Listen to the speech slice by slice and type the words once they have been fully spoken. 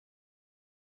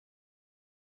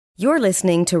You're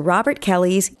listening to Robert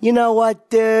Kelly's You Know What,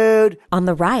 Dude? On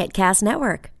the Riotcast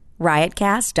Network,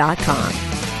 riotcast.com.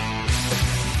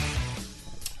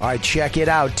 All right, check it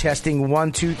out. Testing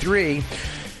 1, 2, 3.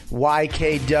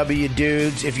 YKW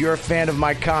dudes. If you're a fan of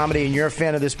my comedy and you're a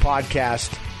fan of this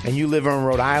podcast and you live in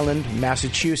Rhode Island,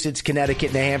 Massachusetts,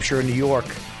 Connecticut, New Hampshire, and New York,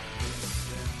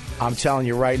 I'm telling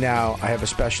you right now, I have a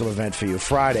special event for you.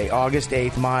 Friday, August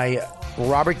 8th, my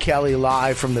Robert Kelly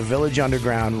live from the Village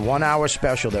Underground 1 hour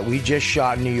special that we just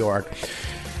shot in New York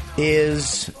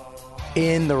is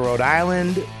in the Rhode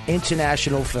Island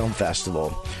International Film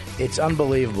Festival. It's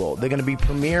unbelievable. They're going to be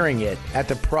premiering it at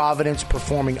the Providence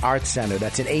Performing Arts Center.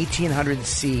 That's an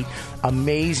 1,800-seat,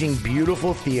 amazing,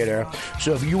 beautiful theater.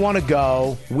 So if you want to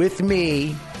go with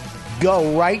me,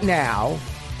 go right now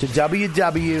to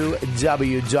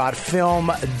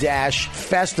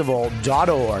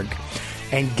www.film-festival.org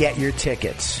and get your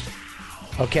tickets.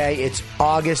 Okay? It's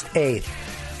August 8th.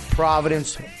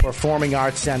 Providence Performing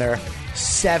Arts Center,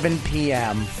 7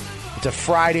 p.m. It's a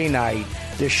Friday night.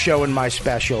 They're showing my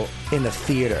special in the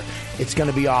theater. It's going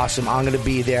to be awesome. I'm going to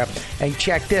be there. And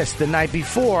check this. The night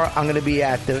before, I'm going to be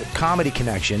at the Comedy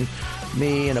Connection.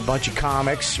 Me and a bunch of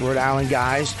comics, Rhode Island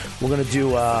guys. We're going to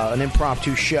do an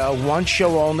impromptu show. One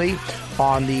show only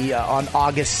on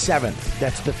August 7th.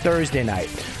 That's the Thursday night.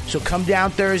 So come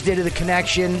down Thursday to the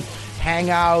Connection. Hang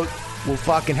out. We'll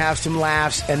fucking have some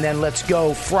laughs. And then let's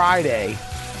go Friday.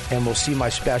 And we'll see my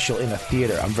special in a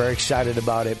theater. I'm very excited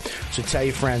about it. So tell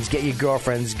your friends, get your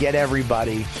girlfriends, get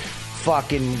everybody.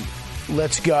 Fucking,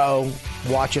 let's go.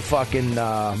 Watch a fucking,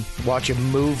 watch a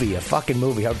movie. A fucking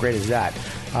movie. How great is that?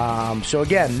 So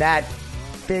again, that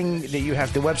thing that you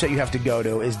have, the website you have to go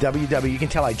to is www. You can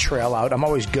tell I trail out. I'm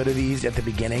always good at these at the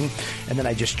beginning. And then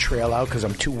I just trail out because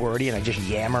I'm too wordy and I just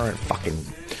yammer and fucking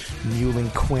mewling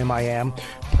quim I am.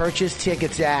 Purchase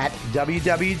tickets at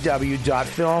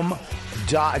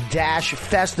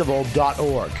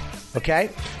www.film-festival.org. Okay?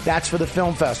 That's for the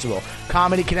film festival.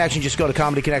 Comedy Connection, just go to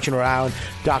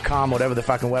comedyconnectionrhode.com, whatever the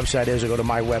fucking website is, or go to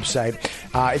my website.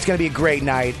 It's going to be a great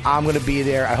night. I'm going to be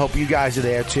there. I hope you guys are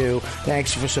there too.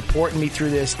 Thanks for supporting me through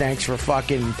this. Thanks for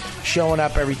fucking showing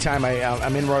up every time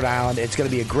I'm in Rhode Island. It's going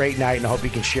to be a great night, and I hope you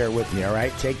can share it with me, all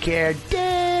right? Take care.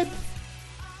 Dad.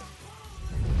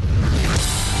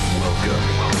 Welcome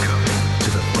to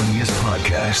the funniest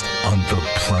podcast on the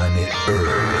planet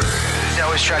Earth. I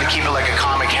always try to keep it like a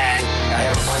comic hang. I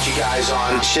have a bunch of guys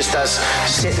on. It's just us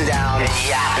sitting down and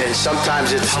yapping. Sometimes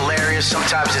it's hilarious.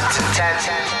 Sometimes it's intense.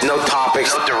 No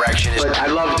topics, no direction. But I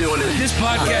love doing it. This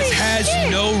podcast has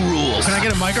no rules. Can I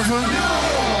get a microphone?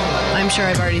 I'm sure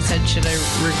I've already said, should I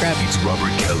regret? It's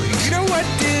Robert Kelly. You know what,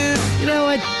 dude? You know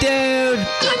what, dude?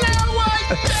 You know what,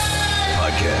 dude?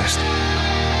 Podcast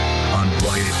on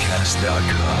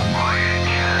riotcast.com.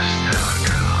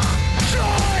 Riotcast.com.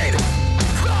 Join the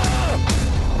riot.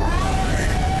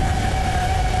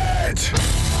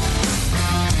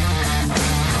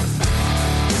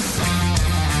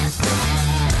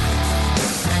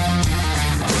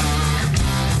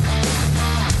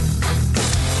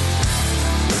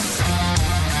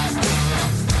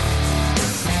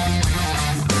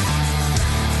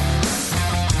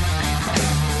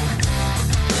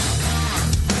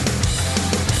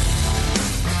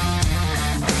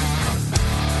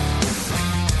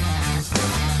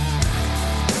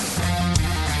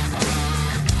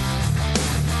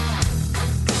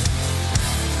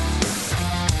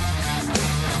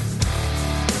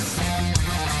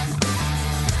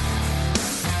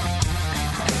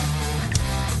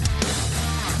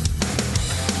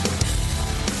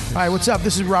 All right, what's up?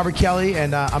 This is Robert Kelly,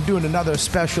 and I'm doing another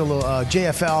special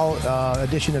JFL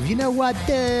edition of You Know What,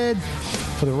 Dude?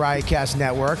 For the Riotcast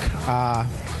Network.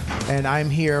 And I'm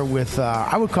here with,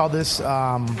 I would call this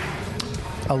a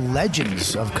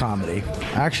legends of comedy,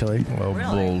 actually. Oh,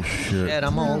 bullshit. Shit,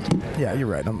 I'm old. Yeah, you're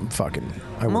right. I'm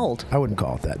old. I wouldn't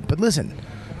call it that. But listen,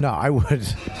 no, I would.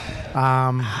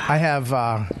 I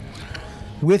have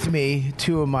with me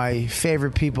two of my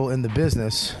favorite people in the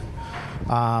business.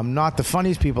 Not the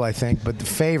funniest people, I think, but the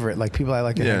favorite, like people I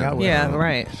like to hang out with. Yeah,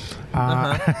 right.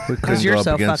 Because you're you're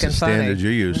so against fucking the standard funny.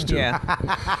 you're used to. Yeah.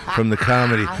 From the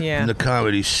comedy, Yeah. from the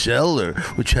comedy cellar,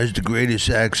 which has the greatest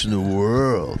acts in the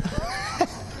world.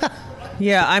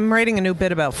 Yeah, I'm writing a new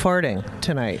bit about farting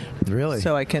tonight. Really?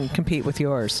 So I can compete with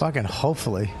yours. Fucking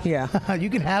hopefully. Yeah. You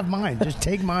can have mine. Just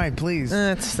take mine, please.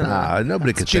 That's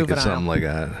Nobody could think of juvenile. something like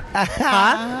that.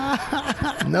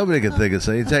 Nobody could think of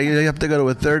something. You have to go to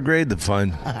a third grade to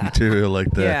find material like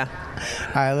that. Yeah.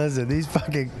 All right, listen. These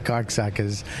fucking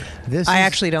cocksuckers. I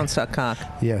actually don't suck cock.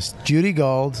 Yes, Judy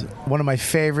Gold, one of my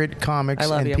favorite comics I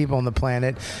love and you. people on the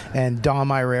planet, and Dom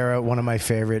Irera, one of my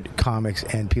favorite comics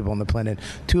and people on the planet.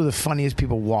 Two of the funniest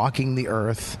people walking the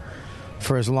earth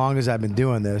for as long as I've been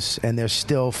doing this, and they're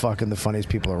still fucking the funniest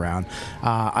people around.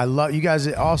 I love you guys.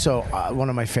 Also, one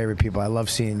of my favorite people. I love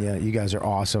seeing you. You guys are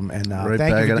awesome, and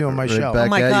thank you for doing my show. Back Oh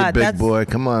my at God, you, big that's- boy.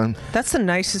 Come on. That's the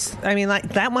nicest. I mean, like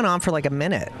that went on for like a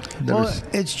minute. Well,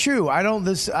 it's true. I'm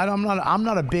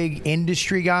not a big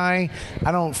industry guy.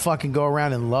 I don't fucking go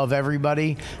around and love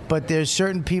everybody. But there's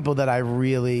certain people that I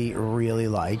really, really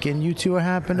like, and you two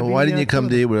happen to be. Why didn't you two come of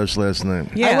to them. eat with us last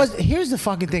night? Yeah. Here's the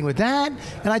fucking thing with that,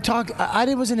 and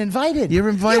I wasn't invited. You're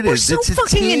invited. You were so it's a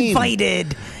fucking team.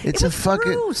 invited. It's It a was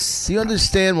fucking. Bruce. Do you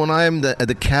understand? When I am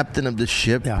the captain of the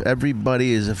ship, Yeah.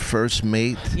 everybody is a first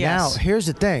mate. Yes. Now, here's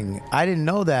the thing. I didn't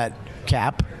know that,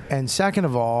 Cap. And second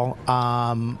of all,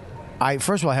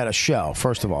 first of all, I had a show.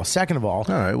 First of all, second of all,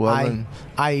 All right, well,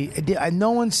 then.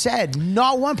 no one said.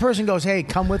 Not one person goes, "Hey,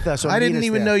 come with us." Or I meet didn't us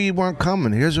even there. know you weren't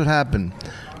coming. Here's what happened.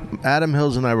 Adam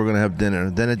Hills and I were going to have dinner.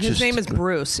 Then it His just name is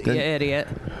Bruce, you then- idiot.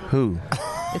 Who?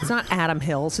 It's not Adam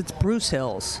Hills. It's Bruce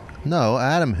Hills. No,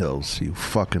 Adam Hills. You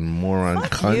fucking moron.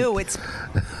 Fuck cunt. you. It's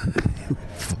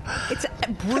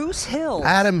Bruce Hills.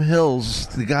 Adam Hills,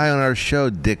 the guy on our show,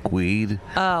 Dickweed.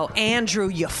 Oh, Andrew,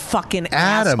 you fucking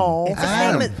Adam. asshole. His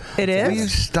Adam. name It is? Will you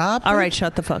stop? All it? right,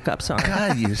 shut the fuck up. Sorry.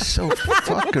 God, you're so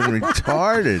fucking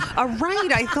retarded. All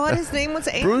right, I thought his name was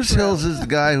Andrew. Bruce Hills is the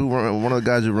guy one of the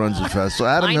guys who runs the festival.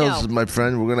 Adam I Hills know. is my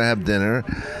friend. We're gonna have dinner.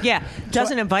 Yeah,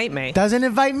 doesn't invite me. Doesn't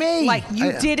invite me. Like you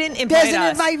I- didn't invite Doesn't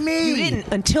us. invite me. You didn't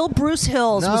until Bruce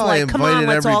Hills No, was I like, "Come on, invited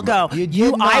let's all go." everybody.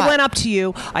 You did I not. went up to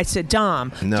you. I said,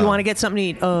 "Dom, do No. you want to get something to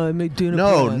eat?" I made dinner.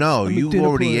 No, plans. no, I made you dinner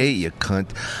already plans." ate, you cunt.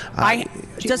 I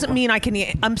doesn't mean I can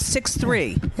eat. I'm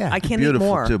 6'3". Yeah. I can't Beautiful eat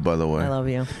more. too, by the way. I love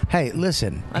you. Hey,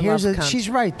 listen. I Here's love a. cunt. She's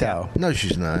right though. No,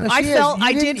 she's not. I She is. felt. You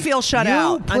I did didn't- feel shut you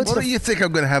out. put What do you think?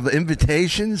 I'm going to have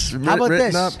invitations How about written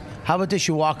this? up? How about this?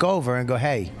 You walk over and go,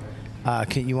 "Hey,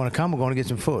 you want to come? We're going to get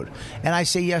some food." And I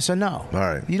say yes or no. All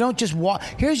right. You don't just walk.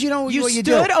 Here's You what you stood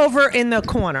do. over in the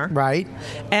corner, Right.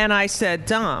 and I said,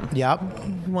 "Dom, Yep.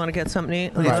 you want to get something to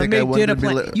eat?" do you I think I made wanted dinner to be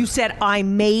plans. li- You said I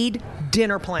made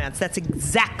dinner plans. That's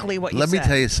exactly what you Let said. me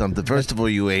tell you something. First of all,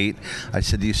 you ate. I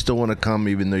said, do you still want to come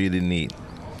even though you didn't eat?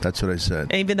 That's what I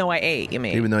said. Even though I ate, you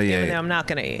mean? Even though you ate. though I'm not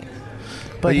going to eat.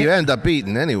 But you end up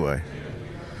eating anyway.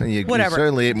 And you Whatever.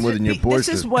 certainly ate more than your portion. This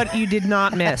is what you did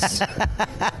not miss.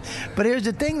 But here's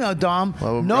the thing, though, Dom.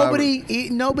 Well,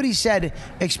 Nobody said,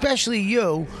 especially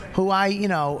you, who I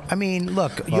mean,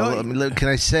 look, Well, I mean, look, can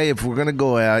I say, if we're going to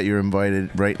go out, you're invited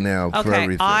right now for Okay,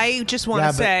 everything. I just want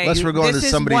Yeah, to but say unless we're going this to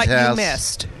is somebody's what house. you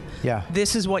missed. yeah,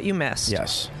 This is what you missed.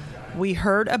 yes, We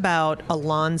heard about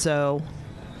Alonzo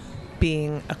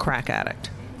being a crack addict.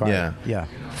 right. Yeah. yeah.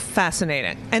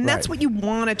 Fascinating. And that's Right. what you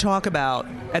want to talk about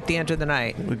at the end of the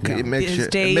night. It makes His you-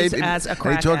 days it made- as a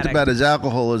crack He talked addict. about his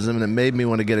alcoholism, and it made me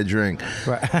want to get a drink.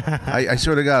 I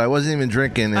swear to God, I wasn't even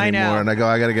drinking I anymore, know. and I go,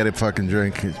 I got to get a fucking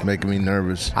drink. It's making me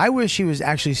nervous. I wish he was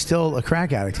actually still a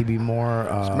crack addict. He'd be more.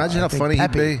 Imagine I how think, funny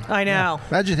peppy. he'd be. I know.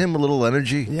 Imagine him with a little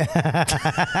energy.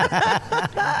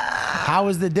 How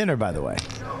was the dinner, by the way?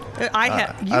 I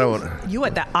had you, I don't wanna- you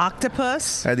had the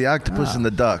octopus. I had the octopus and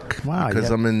the duck. Wow, Because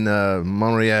yeah. I'm in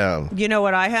Montreal. You know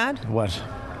what I had? What?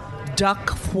 Duck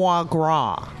foie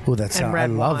gras. Oh, that sound- and red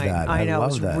I love wine. that. I I know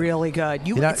love it's that. really good.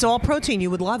 You know- It's all protein.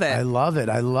 You would love it. I love it.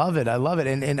 I love it. I love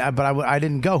it. But I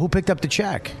didn't go. Who picked up the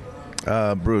check?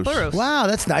 Bruce. Bruce. Wow,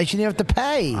 that's nice. You didn't have to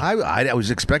pay. I was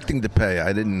expecting to pay.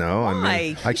 I didn't know. I Why? mean,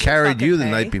 I You should carried fucking you the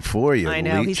pay. night before. You I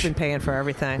know leech. he's been paying for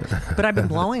everything, but I've been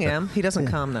blowing him. He doesn't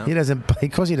come though. He doesn't.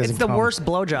 Of course, he doesn't. It's the come. worst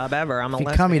blowjob ever. I'm a If he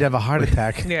lesbian. come, he'd have a heart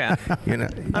attack. Yeah. You're know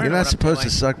not what I'm supposed to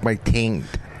doing. suck my taint.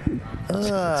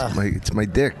 It's my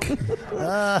dick.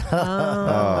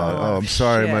 Oh, I'm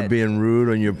sorry. Am I shit. being rude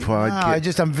on your No,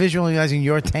 podcast? I'm visualizing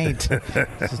your taint.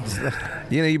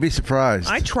 You know, you'd be surprised.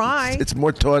 I try. It's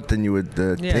more taut than you would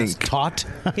Yes. think. Taut.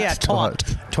 Yeah, taut.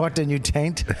 Taut and you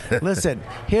taint. Listen,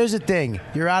 here's the thing.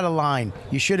 You're out of line.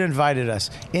 You should have invited us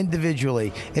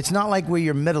individually. It's not like we're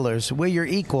your middlers. We're your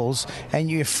equals and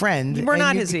you're your friend. We're and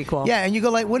not you- his equal. Yeah, and you go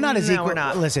like, we're not his No, equal. we're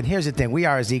not. Listen, here's the thing. We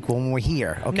are his equal when we're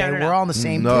here. Okay, No, no, no. we're all on the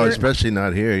same. No, tier. especially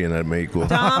not here. You're not my equal.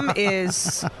 Dom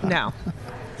is no.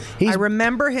 He's I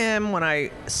remember him when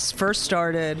I first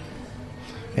started.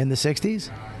 in the '60s.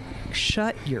 like,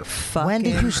 shut your fucking. When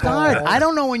did you start? cold I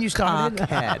don't know when you started.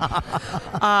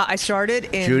 cockhead. I started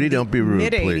in Judy, don't be rude,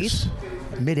 mid-80s. please.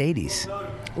 Mid-80s.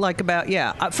 Like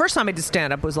about, first time I did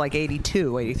stand-up was like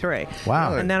 82, 83.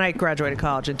 Wow. And then I graduated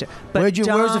college. But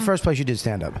Where was the first place you did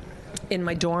stand-up? In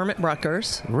my dorm at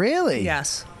Rutgers. Really?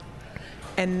 Yes.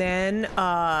 And then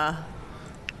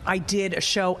I did a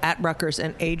show at Rutgers,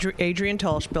 and Adrian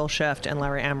Tolsch, Bill Sheft, and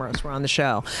Larry Ambrose were on the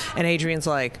show. And Adrian's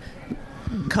like,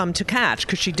 come to Catch,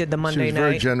 because she did the Monday night. She was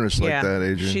very generous like that,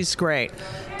 Adrian. She's great.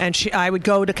 And I would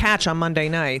go to Catch on Monday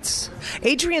nights.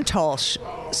 Adrian Tolsch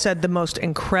said the most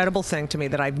incredible thing to me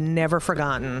that I've never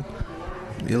forgotten.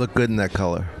 You look good in that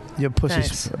color. Your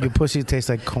pussy tastes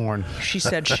like corn. She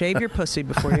said, shave your pussy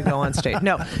before you go on stage.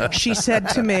 No, she said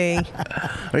to me...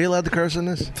 Are you allowed to curse in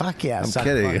this? Fuck yeah. I'm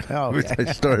kidding. Oh, okay.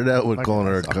 I started out with calling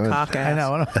her a cunt. Cock-ass. I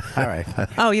know. All right.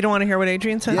 Oh, you don't want to hear what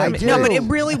Adrian said? Yeah, I No, do. but it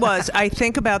really was. I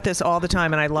think about this all the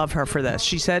time, and I love her for this.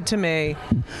 She said to me,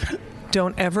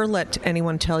 don't ever let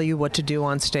anyone tell you what to do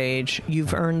on stage.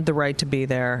 You've earned the right to be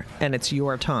there, and it's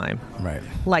your time. Right.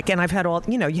 Like, and I've had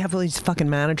you have all these fucking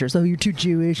managers. Oh, you're too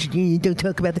Jewish. You don't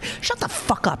talk about that. Shut the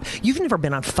fuck up. You've never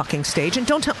been on fucking stage, and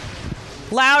don't tell...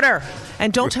 Louder!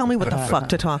 And don't tell me what the fuck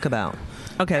to talk about.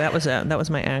 Okay, that was it. That was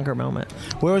my anger moment.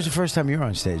 Where was the first time you were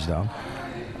on stage, though?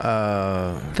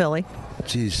 Philly.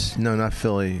 Jeez, no, not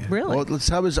Philly. Really?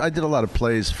 Well, I did a lot of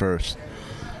plays first.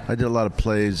 I did a lot of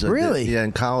plays. Really?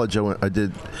 In college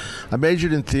I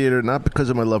majored in theater, not because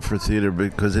of my love for theater,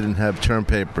 but because they didn't have term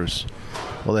papers.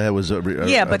 All they had was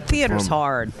but theater's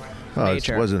hard. Oh,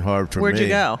 it wasn't hard for me. Where'd you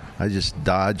go? I just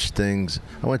dodged things.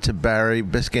 I went to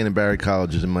Biscayne and Barry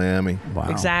colleges in Miami. Wow.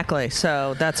 Exactly.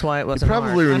 So that's why it You wasn't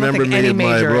probably hard. remember me in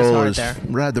my role as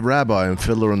there. the rabbi in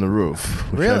Fiddler on the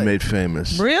Roof, which I Really? made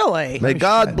famous. Really? May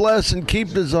God bless and keep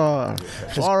the Tsar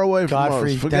far away from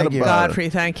Godfrey, us. Forget thank you. about Godfrey,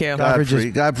 thank you.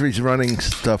 God- Godfrey's running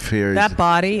stuff here. That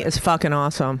body is fucking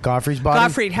awesome. Godfrey's body?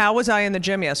 Godfrey, how was I in the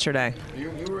gym yesterday?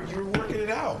 You were working it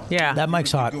out. Yeah. That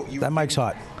mic's hot. You- That mic's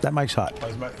hot. That mic's hot.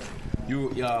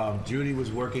 Judy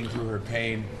was working through her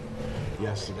pain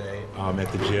yesterday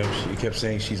at the gym. She kept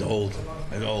saying she's old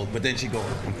and old, but then she go,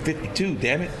 "I'm 52,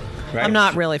 damn it." Right? I'm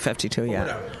not really 52 yet.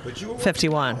 Whatever. But you were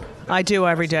 51. I do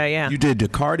every day, yeah. You did the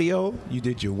cardio. You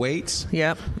did your weights.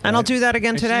 Yep. And I'll do that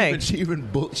again And today. She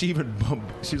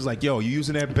was like, "Yo, you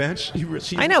using that bench?"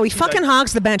 I know. He fucking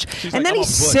hogs the bench. she's And like, then "I'm he a butch,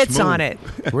 sits move." on it.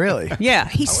 Really? Yeah,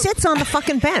 he sits on the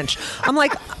fucking bench. I'm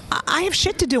like, I have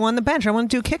shit to do on the bench. I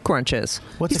want to do kick crunches.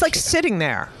 What's He's a like kick- sitting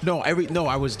there. No,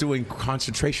 I was doing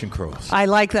concentration curls. I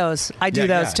like those. I do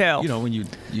those too. You know when you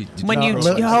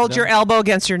hold your elbow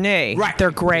against your knee. Right.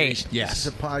 They're great. It's Yes.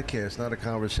 a podcast, not a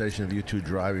conversation of you two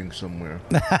driving somewhere.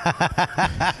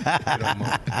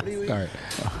 Sorry.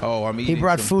 Oh, I'm eating. He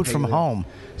brought some food from paleo- home.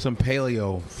 Some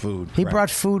paleo food. He right. brought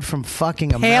food from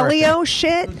fucking America. Paleo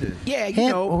shit? Yeah, you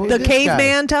Him- know. who- The this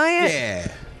caveman diet? Yeah.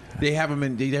 They have them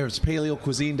in. There's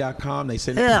paleocuisine.com. They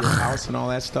send it to your Ugh. house and all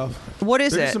that stuff. What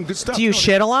is There's it? some good stuff. Do you No,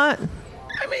 shit a lot?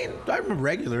 I mean, I'm a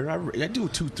regular. I do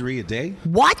 2-3 a day.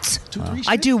 What? 2-3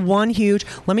 I shit? do one huge.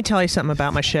 Let me tell you something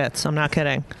about my shits. I'm not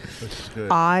kidding.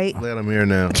 Good. I Glad I'm here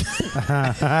now.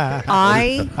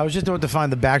 I I was just about to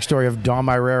find the backstory of Dom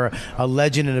Irera, a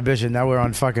legend and a bishop. Now we're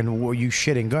on fucking you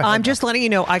shitting. Go ahead. I'm just letting you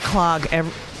know I clog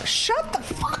every. Shut the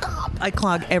fuck up! I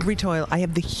clog every toilet. I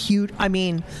have the huge. I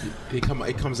mean, It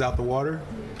comes out the water.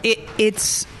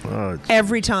 it's Oh,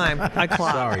 every time I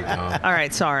clog. Sorry, Dom. All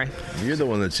right, sorry. you're the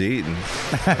one that's eating.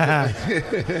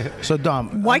 So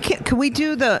Dom. Why can't? Can we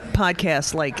do the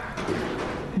podcast like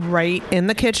right in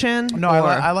the kitchen? No, or-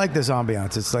 I like this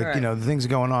ambiance. It's like, All right. you know, the things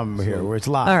going on here where it's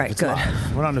live. All right, It's good.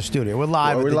 live. We're not in the studio. We're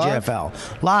live Are at we the live?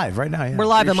 JFL. Live right now, yeah. We're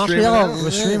live in streaming Montreal. We're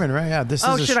streaming, right? Yeah, this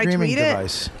Oh, is a should I streaming tweet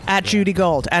device. it? At Judy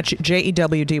Gold. At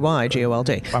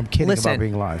JEWDYGOLD. I'm kidding Listen. about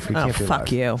being live. We Oh, can't be fuck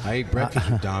live. you. I ate breakfast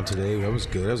with Dom today. That was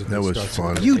good. That was a good That was start to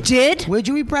fun. the You day. did? Where'd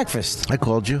you eat breakfast? I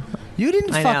called you. You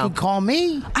didn't I know. fucking call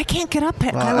me. I can't get up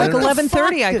at I like don't-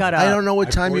 11:30. I got up. I don't know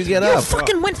what time you get You up.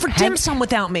 fucking went for dim sum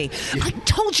without me. I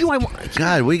told you I.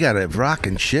 God, we got a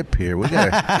rocking ship here. We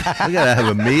gotta have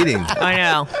a meeting. I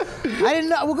know. I didn't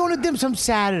know. We're going to dim some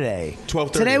Saturday.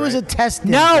 12:30, Today was a right? test.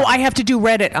 dim No, sum. I have to do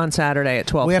Reddit on Saturday at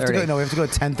 12:30. We have to go. No, we have to go at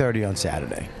 10:30 on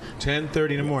Saturday.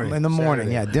 10:30 in the morning. In the morning,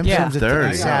 Saturday. yeah. Dim Yeah. sum's at 30. I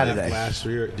got Saturday. left last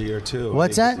year too.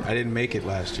 What's I didn't- that? I didn't make it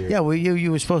last year. Yeah, well,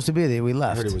 you were supposed to be there. We I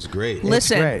left. heard it was great.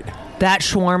 Listen, great. that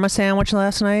shawarma sandwich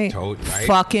last night. Right?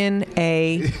 Fucking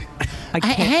a. I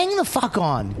can't. Hang the fuck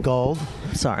on, Gold.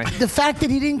 Sorry. The fact that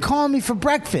he didn't call me for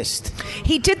breakfast.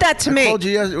 He did that to me. I called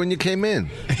you when you came in.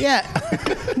 Yeah.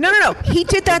 No. He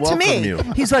did that to me. welcome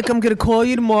you. He's like, I'm going to call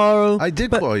you tomorrow. I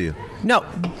did But- call you. No,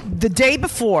 the day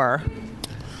before,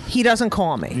 he doesn't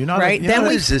call me. You're not a- right? you're Then not What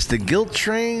we is this? The guilt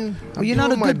train? I'm You're not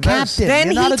doing a my good best. captain. Then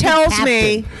You're not he a good tells captain.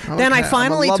 me. Then I Okay, I'm a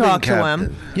finally loving talk to captain.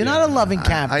 him. You're not a loving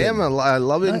captain. I am a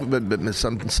loving, but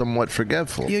somewhat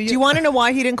forgetful. Do you want to know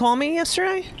why he didn't call me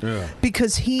yesterday? Yeah.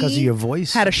 Because he 'Cause of your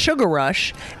voice? had a sugar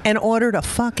rush and ordered a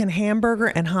fucking hamburger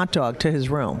and hot dog to his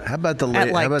room. How about the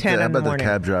At like 10 how in the about the morning.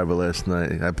 cab driver last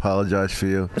night? I apologize for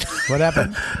you. What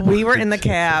happened? We were in the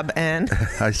cab and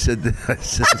I said,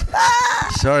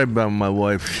 sorry about my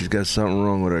wife. She's got something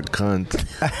wrong with her cunt.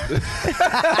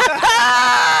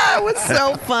 it was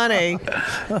so funny.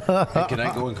 Hey, can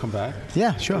I go and come back?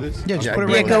 Yeah, sure. Yeah, just Yeah, put it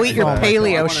Yeah, right go in eat the your phone.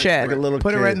 paleo wanna- shit. Like a little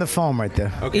Put it kid. right in the phone right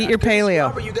there. Eat your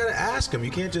paleo. But you gotta ask him.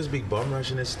 You can't just be bum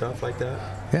rushing his stuff like that.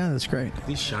 Yeah, that's great.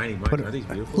 These shiny buttons, are these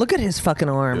beautiful? Look at his fucking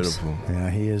arms. Beautiful. Yeah,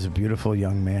 he is a beautiful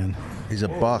young man. He's a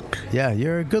buck. Yeah,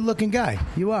 you're a good-looking guy.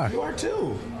 You are. You are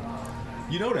too.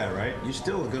 You know that, right? You're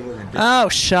still a good looking dude. Oh,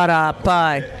 shut up.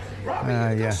 Bye. Robbie,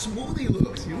 look yeah. how smooth he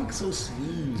looks. You look so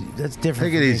smooth. That's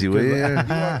different. Take it from easy, being will good-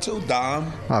 you? You are too,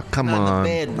 Dom. Oh, come Not in on. the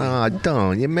bed, Oh,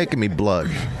 don't. You're making me blush.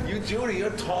 You, Judy,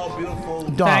 you're tall, beautiful.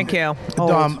 Dom, Thank you.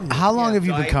 Dom, how long have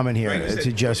you been Right. coming here Right.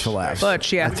 to Just for Laughs?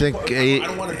 Butch, yeah. I think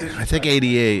I think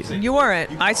 88. You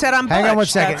weren't. I said I'm Butch. Hang on one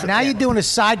second. That's- Now you're doing a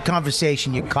side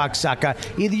conversation, you cocksucker.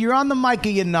 Either you're on the mic or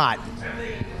you're not.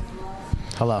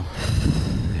 Hello.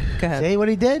 Go ahead. See what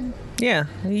he did? Yeah,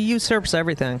 he usurps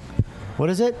everything. What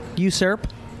is it? Usurp?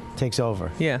 Takes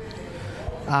over. Yeah.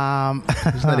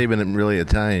 He's not even really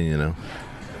Italian, you know.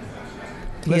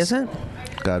 He isn't?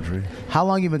 Godfrey. How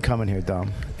long you been coming here,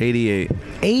 Dom? 88.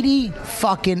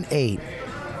 80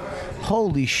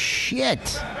 Holy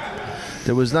shit.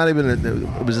 There was not even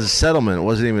it was a settlement. It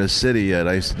wasn't even a city yet.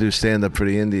 I used to do stand up for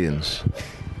the Indians.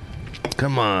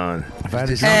 Come on.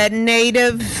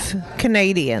 Native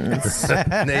Canadians.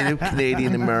 Native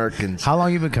Canadian Americans. How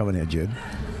long you been coming here, Jude?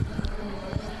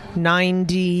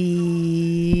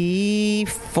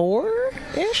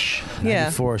 94-ish? Yeah.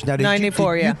 94. Now, did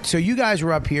 94, you, yeah. So you guys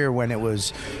were up here when it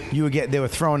was they were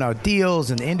throwing out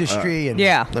deals in the industry and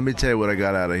Yeah. Let me tell you what I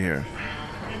got out of here.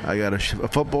 I got a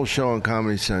football show on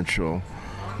Comedy Central.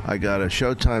 I got a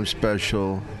Showtime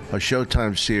special, a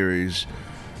Showtime series,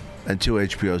 and 2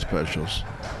 HBO specials.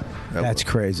 That's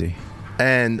crazy.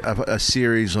 And a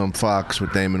series on Fox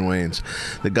with Damon Wayans.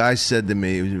 The guy said to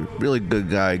me, he was a really good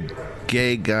guy,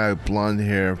 gay guy, blonde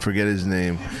hair, forget his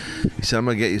name. He said, I'm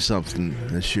going to get you something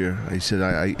this year. He said,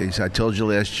 I told you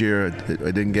last year I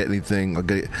didn't get anything. I'll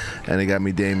get it. And he got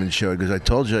me Damon's show. He goes, I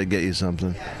told you I'd get you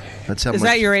something. That's how Is much.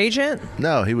 that your agent?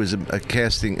 No, he was a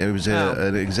casting. He was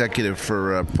an executive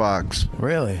for Fox.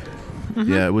 Really?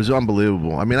 Mm-hmm. Yeah, it was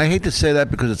unbelievable. I mean, I hate to say that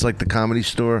because it's like the Comedy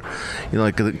Store. You know,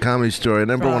 like the Comedy Store. I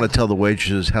never want to tell the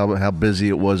waitresses how busy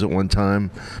it was at one time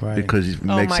Right. because it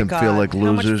Oh makes my them God. feel like How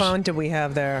losers. much fun did we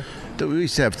have there? We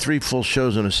used to have 3 full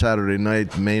shows on a Saturday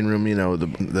night. The main room, you know,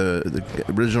 the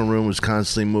original room was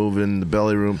constantly moving. The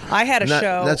belly room. I had a And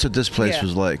show. That's what this place Yeah.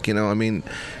 was like. You know, I mean,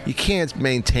 you can't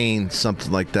maintain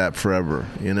something like that forever.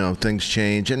 You know, things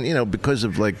change, and you know, because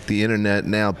of like the internet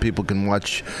now, people can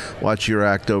watch your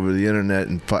act over the internet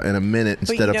in a minute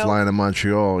instead you of know- flying to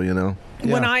Montreal. You know.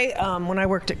 When I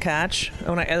worked at Catch, it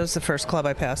was the first club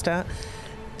I passed at,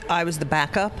 I was the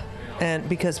backup, and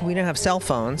because we didn't have cell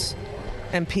phones,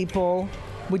 and people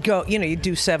would go, you know, you'd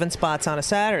do 7 spots on a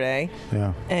Saturday,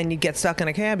 Yeah. and you'd get stuck in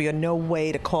a cab. You had no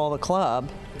way to call the club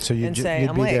So you'd and ju- say, you'd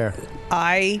I'm be late. there.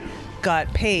 I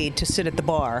got paid to sit at the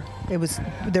bar.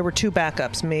 There were 2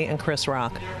 backups, me and Chris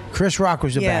Rock. Chris Rock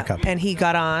was your backup. And he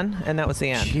got on, and that was the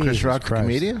end. Jesus Chris Rock, the Christ.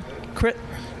 comedian.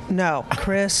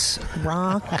 Chris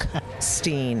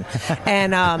Rockstein,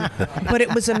 and but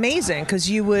it was amazing because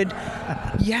you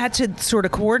had to sort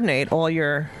of coordinate all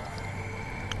your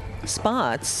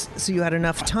spots so you had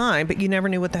enough time, but you never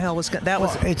knew what the hell was that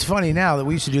was. It's funny now that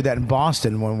we used to do that in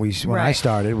Boston when I Right.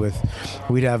 started with.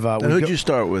 We'd have. And who'd you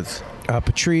start with?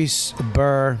 Patrice,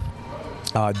 Burr,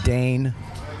 Dane,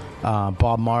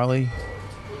 Bob Marley.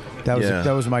 That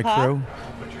was my crew.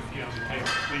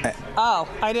 Oh,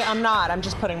 I'm not. I'm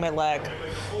just putting my leg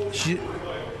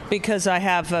because I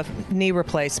have a knee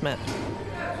replacement.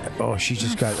 Oh, she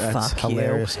just got that's Fuck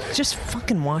hilarious. you. Just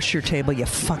fucking wash your table, you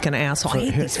fucking asshole. I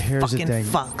hate these Here's the fucking thing.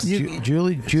 fucks.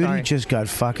 Judy Sorry. just got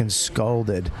fucking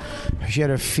scolded. She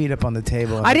had her feet up on the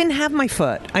table. and I didn't have my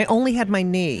foot. I only had my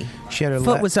knee. She had her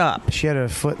foot was up. She had her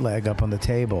foot leg up on the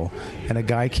table, and a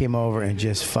guy came over and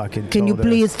just fucking. Can you told her-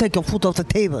 please take your foot off the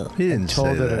table? He and didn't told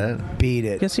say her that. to beat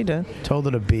it. Yes, he did. Told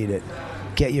her to beat it.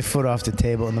 get your foot off the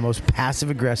table in the most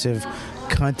passive-aggressive,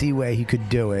 cunty way he could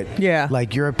do it. Yeah.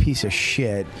 Like, you're a piece of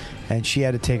shit. And she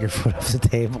had to take her foot off the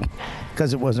table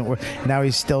because it wasn't working. Now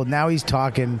he's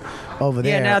talking over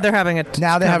there. Yeah, now they're having a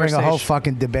having a whole conversation.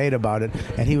 fucking debate about it.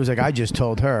 And he was like, I just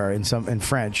told her in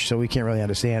French, so we can't really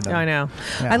understand him. I know.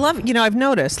 Yeah. I love, I've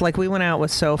noticed, like, we went out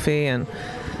with Sophie and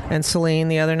Celine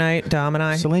the other night, Dom and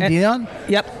I. Celine Dion?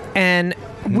 Yep. And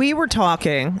we were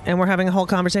talking, and we're having a whole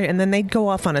conversation, and then they'd go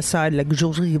off on a side, like,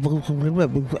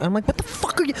 I'm like, what the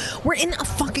fuck are you? We're in a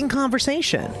fucking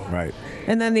conversation. Right.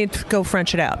 And then they'd go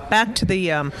French it out. Back to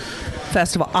the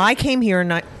festival. I came here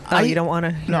and you don't want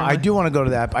to? No, I do want to go to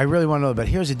that. I really want to know. But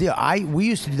here's the deal. We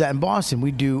used to do that in Boston.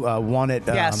 We do one at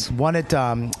the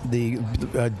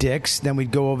Dick's. Then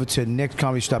we'd go over to Nick's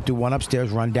Comedy Stop, do one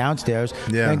upstairs, run downstairs,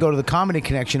 then go to the Comedy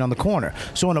Connection on the corner.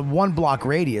 So in a 1 block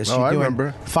radius, you're doing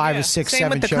remember. 5 or 6, Same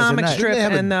 7 with the shows comic a night. strip They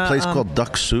have and a the place called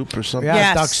Duck Soup or something. Yeah,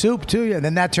 Yes. Duck Soup too. Yeah, and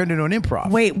then that turned into an improv.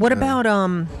 Wait, what about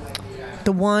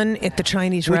the one at the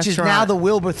Chinese which restaurant? is now the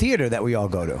Wilbur Theater that we all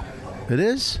go to. It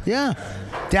is? Yeah.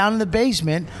 Down in the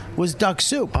basement was Duck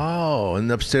Soup. Oh,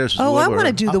 and upstairs was Oh, I Wilbur. want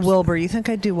to do the Wilbur. You think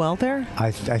I'd do well there?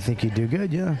 I think you do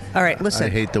good, yeah. All right, listen. I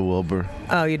hate the Wilbur.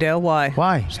 Oh, you do? Why?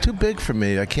 Why? It's too big for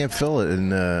me. I can't fill it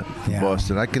in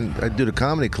Boston. I do the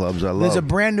comedy clubs. I love. There's a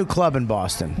brand new club in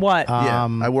Boston. What? Yeah,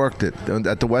 I worked it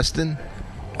at the Westin.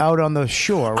 Out on the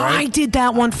shore, right? I did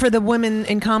that one for the Women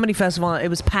in Comedy Festival. It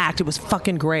was packed. It was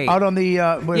fucking great. Out on the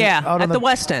out on at the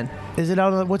Westin. Is it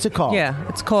out on what's it called? Yeah,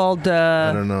 it's called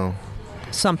I don't know.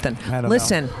 something. I don't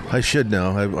Listen, I should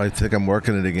know. I think I'm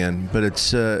working it again, but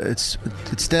it's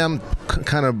down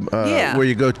kind of where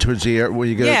you go towards the air, where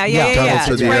you go yeah. tunnel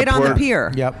to It's the right on the airport.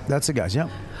 pier. Yep, that's the guys. Yep.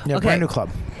 Yeah, Okay. brand new club.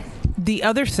 The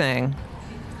other thing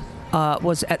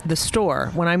was at the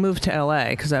store when I moved to LA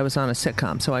because I was on a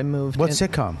sitcom. So I moved. What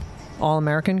sitcom? All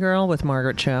American Girl with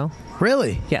Margaret Cho.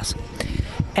 Really? Yes.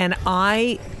 And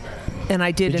I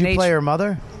did Did an you play her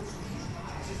mother?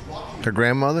 Her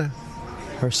grandmother,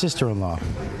 Her sister-in-law.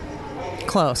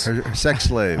 Close. her sex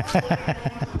slave.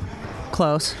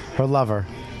 Close. Her lover.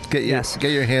 Get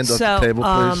your hand off So, the table,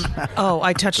 please. oh,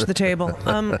 I touched the table.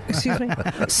 Excuse me.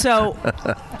 So,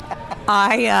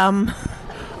 I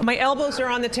my elbows are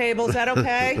on the table. Is that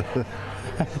okay?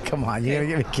 Come on, you're gonna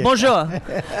give me a kiss. Bonjour.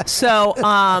 So,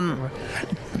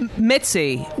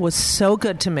 Mitzi was so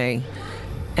good to me,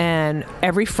 and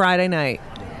every Friday night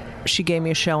she gave me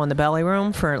a show in the Belly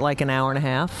Room for like an hour and a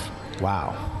half.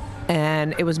 Wow.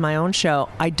 And it was my own show.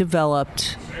 I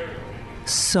developed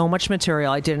so much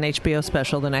material. I did an HBO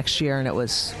special the next year, and it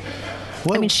was.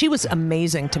 I mean, she was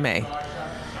amazing to me.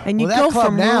 And you that go club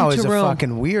from now room is to a room.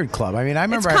 fucking weird club. I mean, I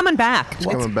remember It's coming back. It's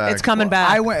coming back. It's coming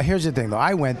back. I went. Here's the thing, though.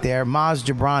 I went there. Maz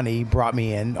Jobrani brought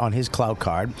me in on his cloud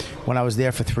card when I was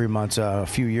there for 3 months a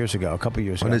few years ago, a couple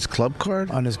years ago. On his club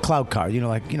card? On his cloud card,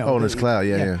 Oh, on his cloud,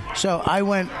 yeah. So I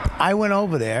went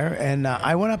over there, and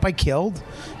I went up. I killed,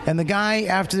 and the guy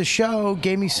after the show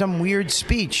gave me some weird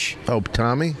speech. Oh,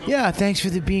 Tommy? Yeah, thanks for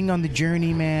being on the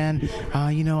journey, man.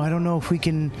 I don't know if we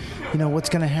can, what's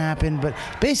going to happen, but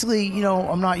basically,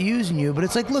 I'm not using you. But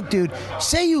it's like, look, dude,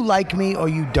 say you like me or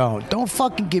you don't. Don't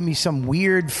fucking give me some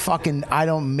weird fucking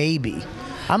maybe.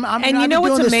 And I've you been know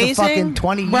what's doing this amazing? for fucking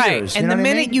 20 years. Right. You And know the what I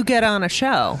minute mean? you get on a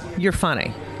show, you're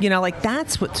funny. Like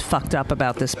that's what's fucked up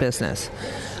about this business.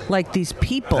 Like these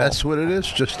people. That's what it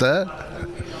is. Just that.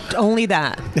 Only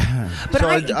that. But So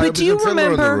I but was do you in Fiddler on the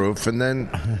remember? Roof, and then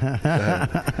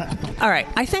All right.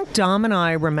 I think Dom and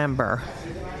I remember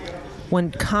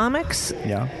when comics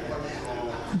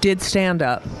did stand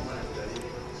up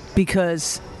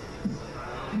because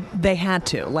they had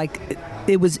to. Like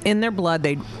it was in their blood.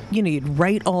 You'd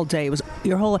write all day. It was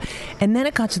your whole. And then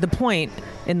it got to the point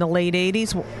in the late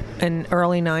 '80s and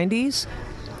early '90s.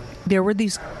 There were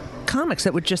these comics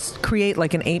that would just create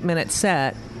like an 8-minute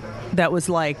set that was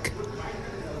like,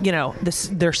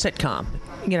 their sitcom.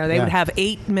 They would have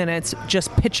 8 minutes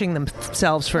just pitching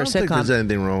themselves for I a don't think sitcom. there's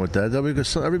anything wrong with that, though,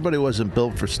 because everybody wasn't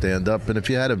built for stand-up, and if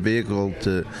you had a vehicle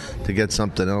to get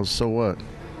something else, so what?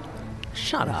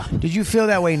 Shut up. Did you feel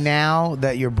that way now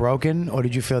that you're broken, or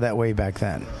did you feel that way back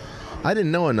then? I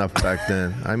didn't know enough back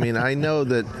then. I mean, I know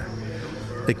that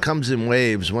it comes in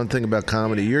waves. One thing about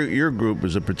comedy, your group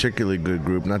was a particularly good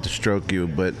group, not to stroke you,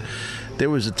 but there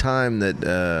was a time that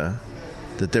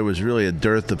there was really a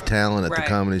dearth of talent at the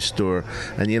Comedy Store.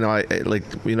 And,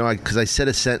 because I said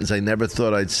a sentence I never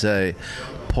thought I'd say.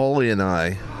 Paulie and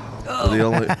I were the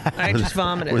only... I just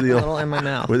vomited a little in my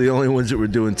mouth. We're the only ones that were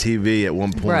doing TV at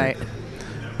one point. Right.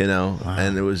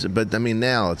 And it was... But, I mean,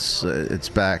 now it's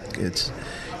back. It's...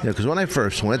 because when I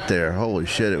first went there, holy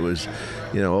shit, it was,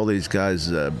 all these guys,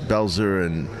 Belzer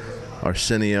and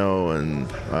Arsenio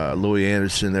and Louis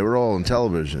Anderson. They were all on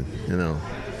television, you know.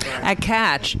 At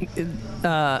Catch,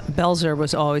 Belzer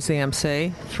was always the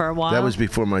MC for a while. That was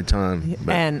before my time.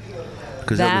 And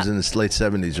because that was in the late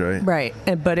 70s, right?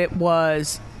 Right. But it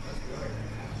was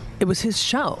his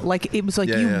show. Like, it was like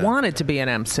you wanted to be an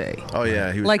MC. Oh,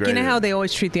 yeah. He was like, great you know how they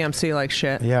always treat the MC like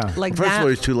shit? Yeah. Like First of all, he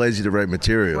was too lazy to write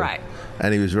material. Right.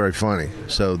 And he was very funny.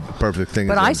 So, the perfect thing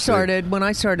But is when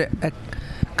I started at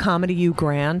Comedy U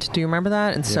Grand, do you remember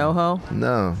that in Soho?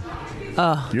 No. Do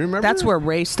you remember That's that? where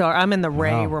Ray Star. I'm in the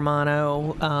Ray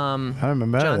Romano, I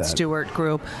remember John that. Stewart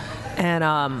group, and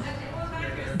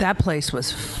that place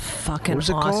was fucking What was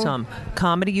it awesome.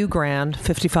 Comedy U Grand,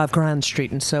 55 Grand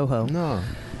Street in Soho. No.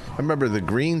 I remember the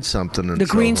Green something. In The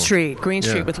Green Soho. Street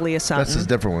Yeah. with Leah Sutton. That's a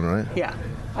different one, right? Yeah,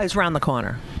 I was around the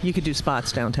corner. You could do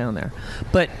spots downtown there,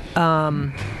 but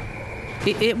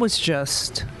it was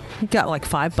just you got like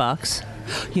 $5.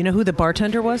 You know who the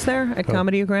bartender was there at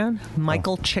Comedy U Grand?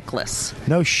 Michael Chiklis.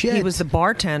 No shit. He was the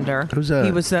bartender. Who's that?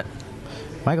 He was the.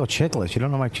 Michael Chiklis. You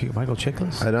don't know Michael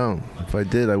Chiklis? I don't. If I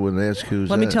did, I wouldn't ask who's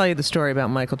Let that. me tell you the story about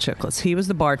Michael Chiklis. He was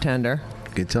the bartender.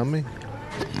 Can you tell me?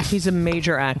 He's a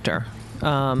major actor.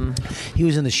 He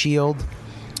was in The Shield.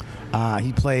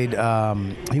 He played.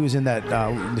 He was in that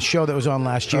the show that was on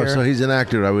last year. Oh, so he's an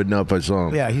actor. I would know if I saw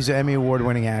him. Yeah, he's an Emmy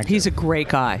Award-winning actor. He's a great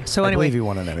guy. So I anyway, believe he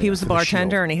won an Emmy he was the for The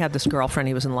bartender, Shield. and he had this girlfriend.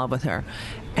 He was in love with her,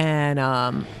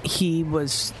 and he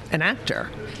was an actor,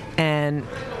 and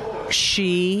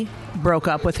she broke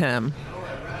up with him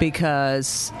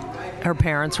because her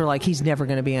parents were like, "He's never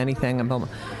going to be anything," and blah, blah.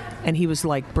 And he was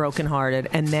like brokenhearted.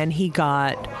 And then he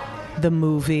got the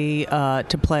movie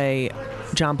to play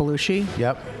John Belushi.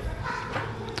 Yep.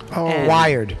 Oh,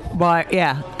 Wired.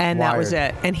 Yeah, and that was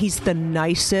Wired. it. And he's the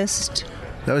nicest.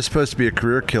 That was supposed to be a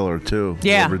career killer too.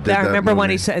 Yeah, whoever did I that remember when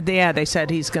movie. he said. Yeah, they said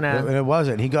he's gonna. And it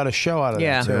wasn't. He got a show out of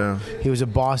Yeah. that too. Yeah. He was a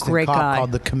Boston Great cop guy.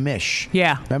 called the Commish.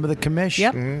 Yeah. Remember the Commish?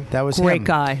 Yep. That was Great him.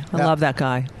 guy. I Yeah. love that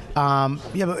guy.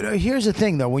 Yeah, but here's the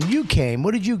thing though. When you came,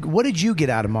 what did you get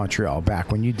out of Montreal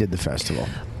back when you did the festival?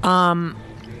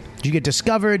 Did you get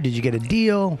discovered? Did you get a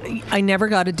deal? I never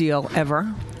got a deal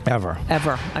ever. Ever.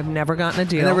 I've never gotten a I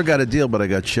deal. never got a deal, but I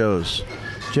got shows,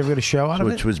 Did you ever get a show out of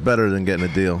which it? was better than getting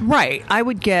a deal. Right. I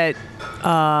would get.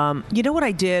 You know what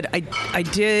I did? I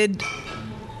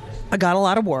got a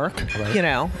lot of work. Right. You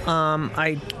know.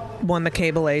 I won the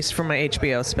Cable Ace for my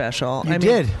HBO special. You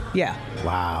did? Yeah.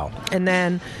 Wow. And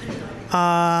then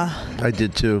I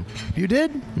did too. You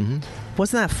did?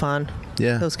 wasn't that fun?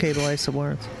 Yeah. Those Cable Ace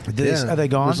Awards. Are they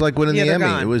gone? It was like winning Yeah, the they're Emmy.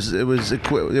 gone. It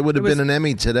would have was- been an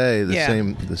Emmy today. The Yeah.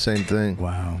 same thing.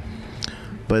 Wow.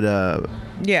 But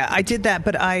Yeah, I did that,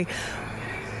 but I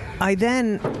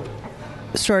then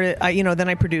started. Then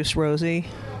I produced Rosie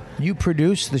You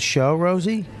produced the show,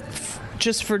 Rosie?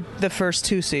 just for the first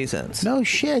 2 seasons. No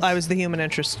shit. I was the human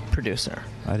interest producer,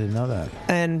 I didn't know that.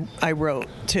 and I wrote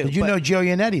too. Did you but- know Joe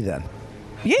Yannetti then?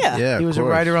 Yeah. yeah, He of was a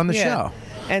course. writer on the Yeah. show.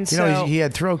 And You so know, he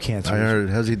had throat cancer. I heard.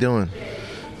 How's he doing?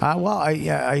 Well,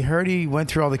 I heard he went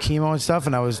through all the chemo and stuff,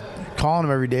 and I was calling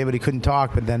him every day, but he couldn't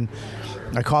talk. But then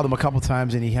I called him a couple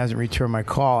times, and he hasn't returned my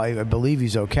call. I believe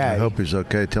he's okay. I hope he's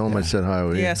okay. Tell him I said hi.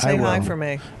 will you? yeah, say I hi will. for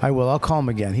me. I will. I'll call him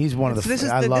again. He's one of the. This is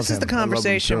I the, love this is him. the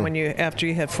conversation too. when you after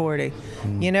you hit 40.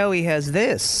 You know, he has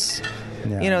this.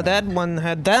 Yeah. You know, that one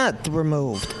had that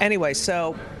removed. Anyway,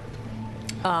 so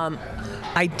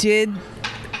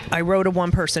I wrote a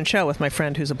one-person show with my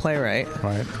friend who's a playwright.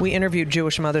 Right. We interviewed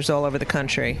Jewish mothers all over the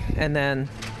country, and then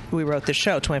we wrote this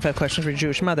show, 25 Questions for a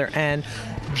Jewish Mother. And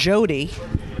Jody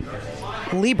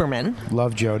Lieberman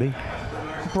Love Jody.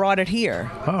 brought it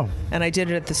here. Oh. And I did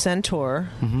it at the Centaur,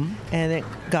 and it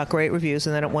got great reviews,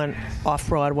 and then it went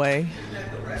off-Broadway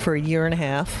for a year and a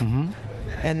half,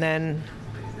 and then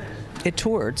it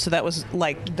toured. So that was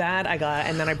like that I got,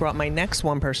 and then I brought my next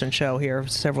one-person show here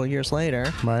several years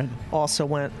later. Right. Also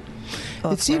went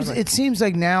It seems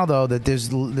like now though that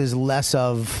there's less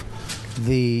of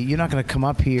the you're not going to come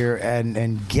up here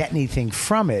and get anything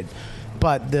from it,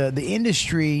 but the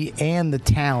industry and the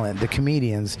talent, the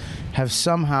comedians, have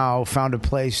somehow found a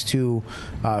place to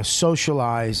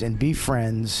socialize and be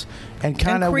friends and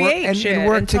kind of work create shit and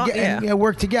work and talk- together. yeah.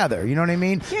 Work together. You know what I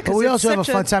mean? Yeah, 'cause but we it's also have a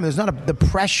such fun a- time. There's not the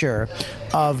pressure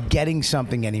of getting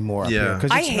something anymore. Yeah. up here,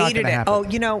 'cause I it's not hated gonna it. happen. Oh,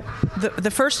 you know,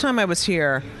 the first time I was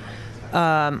here,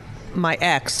 my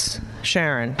ex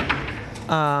Sharon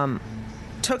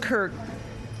took her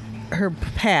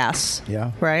pass.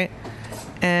 Yeah. Right.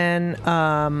 And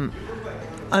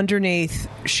underneath,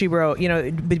 she wrote, you know,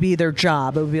 it would be their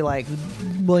job. It would be like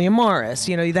William Morris.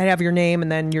 You know, they'd have your name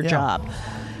and then your Yeah. job.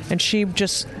 And she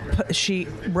she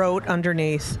wrote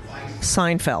underneath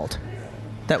Seinfeld.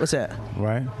 That was it.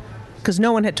 Right. because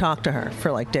no one had talked to her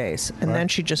for like days, and then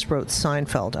she just wrote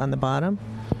Seinfeld on the bottom.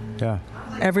 Yeah.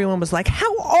 Everyone was like,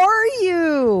 "How are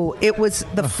you?" It was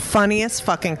the funniest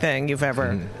fucking thing you've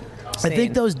ever seen. I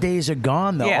think those days are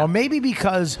gone, though. Yeah. Or maybe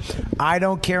because I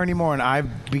don't care anymore and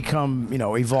I've become,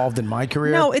 evolved in my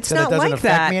career. No, it's that not it doesn't like affect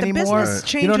that. me The anymore. business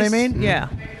changes. You know what I mean? Yeah.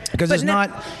 Because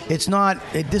But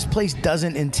this place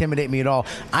doesn't intimidate me at all.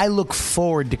 I look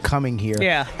forward to coming here.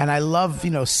 Yeah. And I love,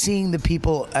 seeing the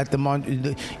people at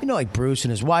like Bruce and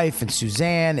his wife and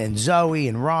Suzanne and Zoe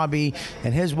and Robbie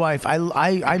and his wife.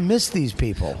 I miss these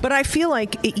people. But I feel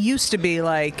like it used to be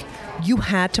like you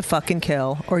had to fucking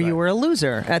kill or you were a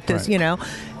loser at this,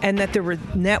 and that there were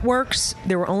networks.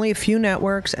 There were only a few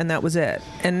networks, and that was it.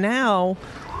 And now,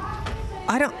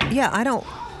 I don't.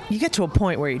 You get to a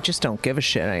point where you just don't give a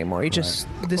shit anymore. You just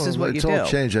this is what you it's do. all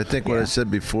changed. I think what I said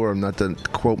before. I'm not to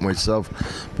quote myself,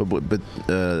 but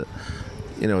the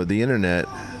internet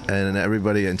and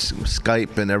everybody and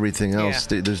Skype and everything else.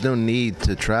 There's no need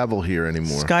to travel here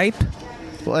anymore. Skype.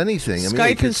 Well, anything.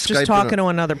 Skype is just talking to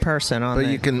another person on. But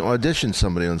you can audition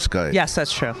somebody on Skype. Yes,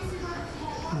 that's true.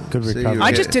 Good recovery.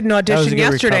 I just did an audition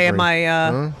yesterday at my.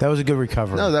 That was a good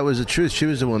recovery. No, that was the truth. She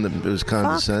was the one that was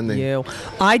condescending. Fuck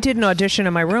you. I did an audition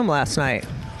in my room last night.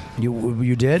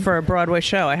 You did? For a Broadway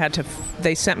show. I had to.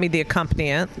 They sent me the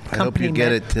accompaniment. I hope you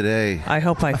get it today. I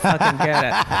hope I fucking get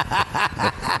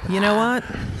it. You know what?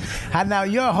 Now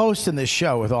you're hosting this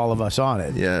show with all of us on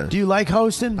it. Yeah. Do you like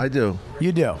hosting? I do.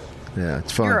 You do. Yeah,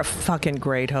 it's fun. You're a fucking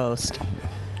great host.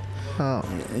 Oh,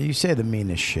 you say the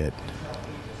meanest shit.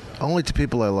 Only to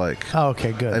people I like. Oh,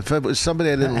 okay, good. If it was somebody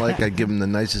I didn't like, I'd give them the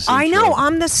nicest I intro. know.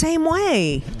 I'm the same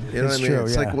way. You know what I mean? true,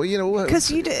 It's yeah. like, well, you know what?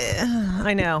 Because you did.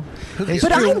 I know. It's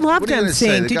But true. I loved What are you gonna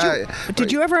say? emceeing. The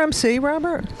Did you ever MC,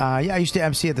 Robert? Yeah, I used to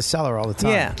MC at the Cellar all the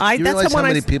time. Yeah. You That's realize the how one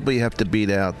many I. people you have to beat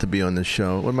out to be on this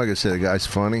show? What am I going to say? The guy's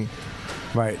funny?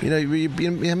 Right. You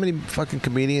know, how many fucking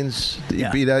comedians that you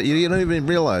Yeah. beat out? You don't even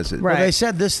realize it. Right. Well, they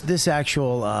said this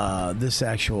actual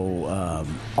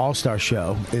All-Star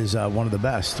show is one of the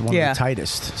best, one of Yeah. the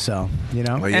tightest. So,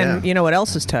 Oh, yeah. And you know what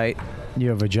else is tight?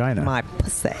 your vagina. My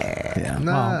pussy. Yeah.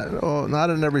 Not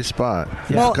in every spot.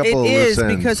 Well, A couple it of is loose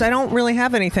ends. because I don't really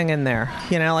have anything in there.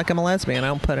 Like I'm a lesbian. I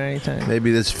don't put anything.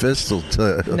 Maybe this fist will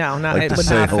No, no, like it to would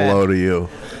say not hello fit. to you.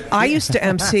 I used to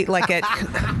MC like at.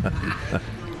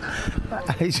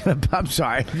 I'm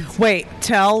sorry. Wait,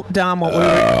 tell Dom what we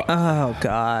were. Oh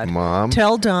God, Mom.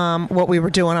 Tell Dom what we were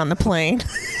doing on the plane.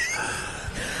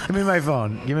 Give me my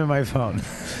phone.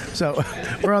 So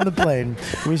we're on the plane.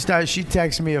 She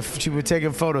texts me. She was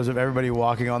taking photos of everybody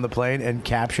walking on the plane and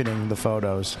captioning the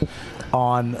photos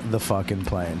on the fucking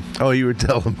plane. Oh, you were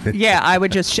telling me. Yeah, I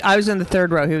was in the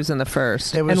third row. He was in the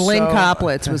first. It was And Lynn so-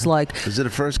 Koplitz was like, Is it a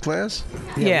first class?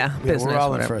 yeah, business. we're all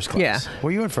in whatever. first class. Yeah.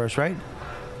 Were you in first, right?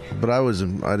 But I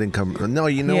didn't come. No,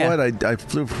 you know Yeah. what? I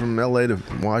flew from L.A. to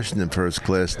Washington first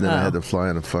class, and then I had to fly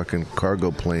on a fucking cargo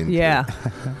plane. Yeah.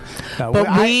 No, But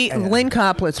I- Lynn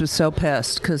Koplitz was so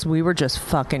pissed because we were just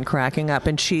fucking cracking up,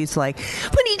 and she's like,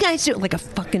 "What do you guys do?" Like a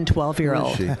fucking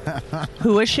 12-year-old. Who is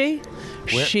Who is she?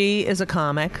 She is a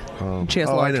comic. She has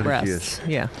I large know who she breasts. is.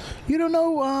 Yeah. You don't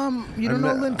know. You don't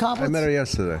know Lynn Koplitz? I met her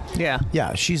yesterday. Yeah.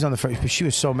 Yeah, she's on the first. But she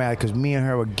was so mad because me and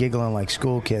her were giggling like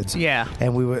school kids. Yeah.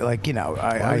 And we were like,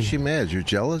 Why was she mad? You're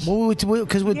jealous? Well,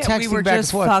 because we're Yeah, texting we were back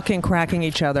just and forth. fucking cracking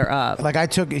each other up. Like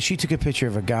she took a picture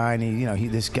of a guy,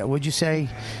 and this guy. What'd you say?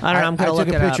 I don't know, I'm gonna I look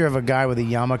took a it picture up. of a guy with a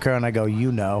yarmulke, and I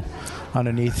go,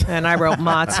 underneath. And I wrote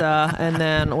matzah, and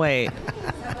then wait,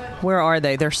 where are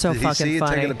they? They're so Did he fucking see you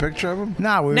funny. taking a picture of him?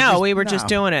 No, we were just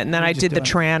doing it, and then We were I just did the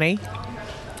doing it. tranny.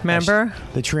 Remember?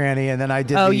 The tranny, and then I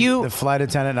did the flight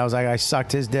attendant, and I was like, I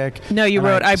sucked his dick. No, you and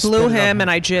wrote, I blew spit it him up. and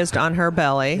I jizzed on her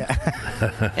belly.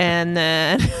 And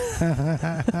then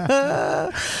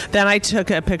then I took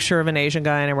a picture of an Asian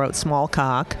guy and I wrote small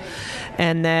cock.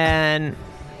 And then,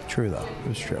 True, though. It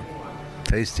was true.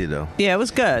 Tasty, though. yeah, it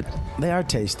was good. They are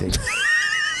tasty.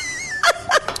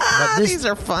 But These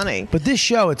are funny. But this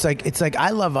show, it's like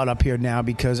I love it up here now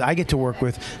because I get to work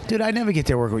with, dude. I never get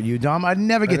to work with you, Dom. I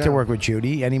never get to know. work with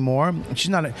Judy anymore. She's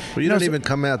not. Well, you don't even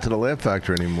come out to the Laugh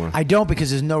Factory anymore. I don't because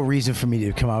there's no reason for me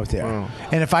to come out there. Oh.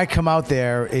 And if I come out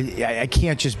there, I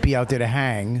can't just be out there to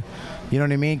hang. You know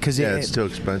what I mean? Because It's too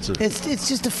expensive. It's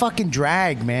just a fucking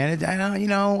drag, man. I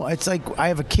don't, it's like I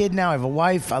have a kid now. I have a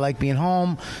wife. I like being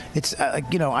home. It's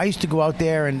like I used to go out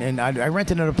there and I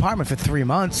rented an apartment for 3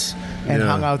 months and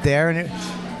hung out there and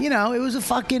it was a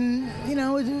fucking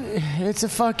it's a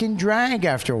fucking drag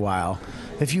after a while.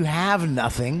 If you have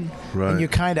nothing Right. and you're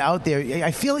kind of out there,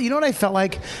 I feel. You know what I felt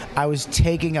like? I was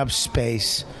taking up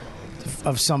space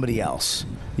of somebody else.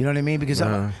 You know what I mean? Because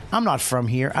I'm not from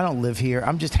here. I don't live here.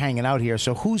 I'm just hanging out here.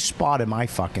 So whose spot am I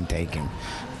fucking taking?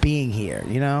 Being here,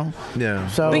 you know? Yeah.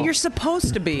 So, But you're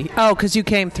supposed to be. Oh, because you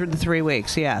came through the 3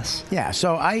 weeks. Yes. yeah,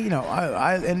 so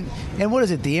and what is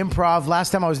it? The Improv.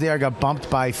 Last time I was there, I got bumped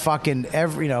by fucking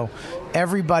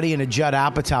everybody in a Judd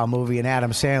Apatow movie and Adam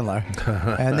Sandler,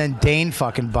 and then Dane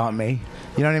fucking bumped me.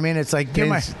 You know what I mean? It's like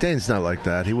Dane's not like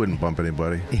that. He wouldn't bump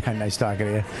anybody. Yeah, nice talking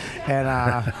to you. And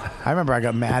I remember I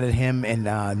got mad at him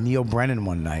and Neil Brennan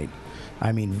one night.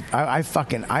 I mean,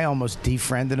 I almost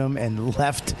defriended him and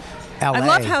left LA. I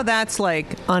love how that's like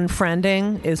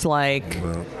unfriending is like,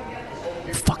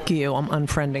 fuck you, I'm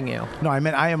unfriending you. No, I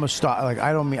mean I almost stopped. Like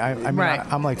I don't mean I mean Right.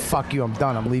 I'm like fuck you, I'm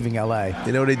done. I'm leaving LA.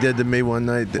 You know what he did to me one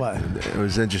night? What? It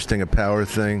was interesting, a power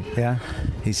thing. Yeah.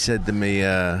 He said to me,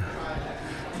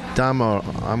 Damo,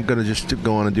 I'm going to just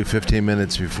go on and do 15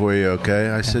 minutes before you, okay?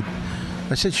 I said,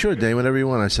 sure, Dane, whatever you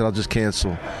want. I said, I'll just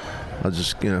cancel. I'll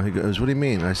just, he goes, what do you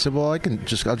mean? I said, well, I'll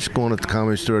just go on at the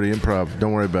Comedy Store, the Improv.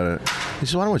 Don't worry about it. He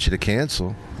said, well, I don't want you to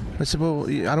cancel. I said, well,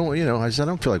 I don't, I said, I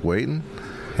don't feel like waiting.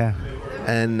 Yeah.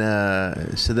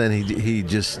 And so then he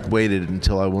just waited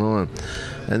until I went on.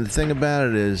 And the thing about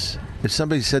it is, if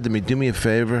somebody said to me, do me a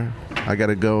favor, I got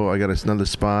to go, I got another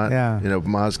spot. Yeah. If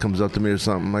Maz comes up to me or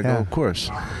something, I go, of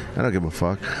course. I don't give a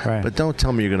fuck. Right. But don't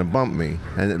tell me you're going to bump me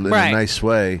and in Right. a nice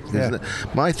way. Yeah.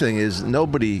 My thing is,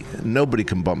 nobody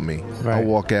can bump me. Right. I'll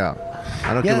walk out.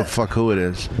 I don't give a fuck who it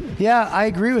is. Yeah, I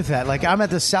agree with that. Like, I'm at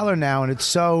the Cellar now, and there's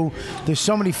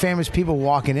so many famous people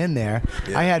walking in there.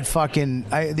 Yeah. I had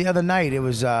the other night, it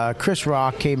was Chris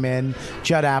Rock came in,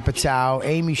 Judd Apatow,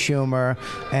 Amy Schumer,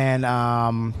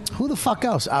 and who the fuck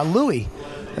else? Louis.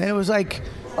 And it was like,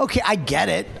 okay, I get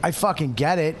it. I fucking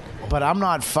get it. But I'm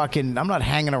not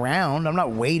hanging around. I'm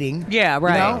not waiting. Yeah,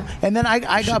 right. You know? And then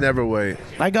I Should never wait.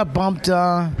 I got bumped.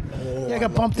 I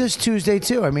got bumped this Tuesday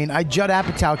too. I mean, Judd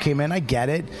Apatow came in. I get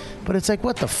it, but it's like,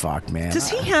 what the fuck, man? Does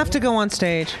he have to go on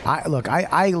stage? I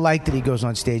like that he goes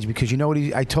on stage because you know what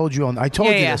I told you you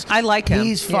this. I like him.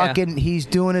 He's Yeah. fucking. He's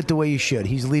doing it the way you should.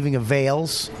 He's leaving a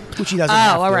veils, which he doesn't. Oh,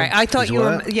 have to. all right. I thought He's you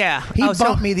were. what? Yeah. He oh,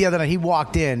 bumped me the other night. He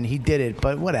walked in. He did it,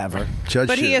 but whatever. Judge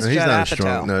But he should- is he's Judd not Apatow.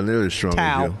 strong. No, nearly as strong as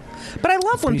Tao. you. But I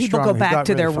love when pretty people strong. go He back got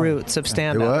to their really funny. roots of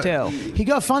stand-up what? too. He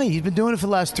got funny. He's been doing it for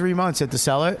the last 3 months at the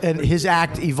Cellar, and his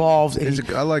act evolved. And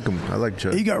I like him. I like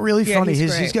Judd. he got really Yeah, funny. he's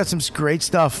He's great. got some great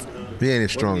stuff. He ain't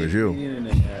as strong as you.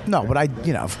 No, but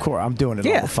of course, I'm doing it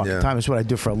all Yeah. the fucking Yeah. time. It's what I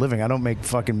do for a living. I don't make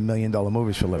fucking $1 million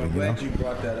movies for a living. You know? You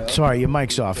brought that up. Sorry, your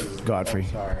mic's off, Godfrey.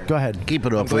 Go ahead. Keep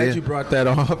it I'm up, will glad you? you brought that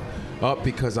up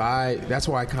because that's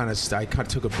why I kind of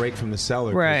took a break from the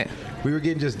Cellar. 'cause Right. We were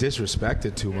getting just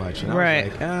disrespected too much. And I Right.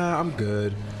 was like, I'm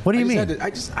good. What do you mean?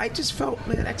 I just felt,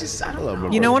 man, I don't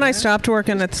know. You know when I man. stopped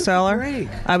working at the Took a Cellar? break.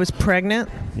 I was pregnant.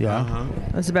 Yeah.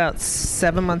 I was about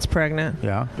 7 months pregnant.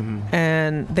 Yeah.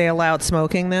 And they allowed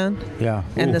smoking then. Yeah.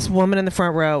 And this woman in the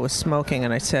front row was smoking,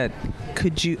 and I said,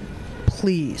 "Could you,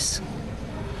 please?"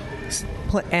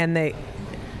 And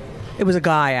it was a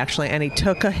guy actually, and he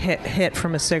took a hit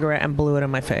from a cigarette and blew it in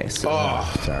my face.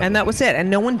 And that was it. And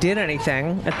no one did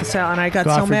anything at the Cellar, and I got so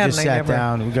Godfrey mad. just And I sat never.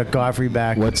 down. We got Godfrey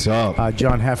back. What's up?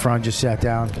 John Heffron just sat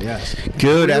down. Yes. Good Were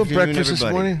you at afternoon, breakfast everybody.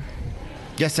 this morning?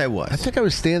 Yes, I was. I think I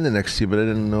was standing next to you, but I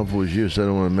didn't know if it was you, so I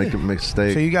don't want to make a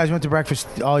mistake. So you guys went to breakfast.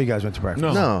 All you guys went to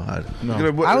breakfast. No.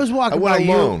 I was walking I by went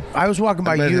you. alone. I was walking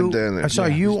by met you. him down there. I saw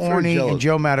Yeah. you, He's very Orny, jealous. and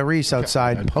Joe Matarese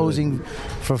outside posing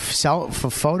for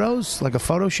photos, like a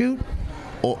photo shoot.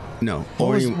 No.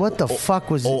 What the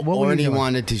fuck was? What were you Orny doing?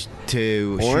 wanted to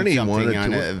shoot Orny something wanted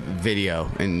on to- a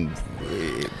video, and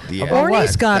yeah,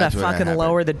 Orny's got to That's what fucking happened.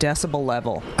 lower the decibel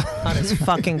level on his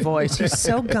fucking voice. He's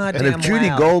so goddamn And if Judy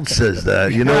loud. Gold says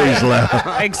that, you know he's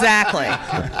loud. Exactly.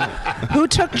 Who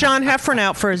took John Heffron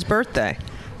out for his birthday?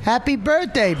 Happy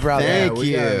birthday, brother. Thank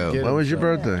we gotta you. get When was your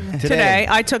birthday? Today,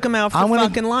 I took him out for I'm gonna-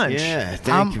 fucking lunch. Yeah, thank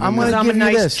I'm you. going Because to I'm give a you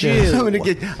nice this. Jew. I'm gonna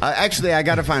get. Actually, I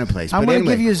gotta find a place. I'm but going to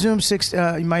anyway. give you a Zoom 6,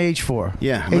 my H4.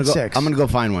 Yeah, I'm gonna go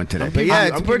find one today. But yeah,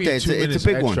 it's a birthday. It's a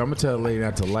big one. I'm gonna tell the lady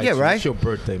not to like. Yeah, you. right? It's your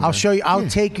birthday, man. I'll show you. I'll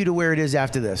take you to where it is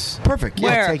after this. Perfect. Yeah.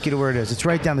 Where? I'll take you to where it is. It's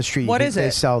right down the street. What They- is They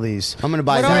it? sell these. I'm gonna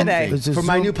buy What are something they? It's a for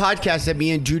my Zoom- new podcast that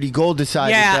me and Judy Gold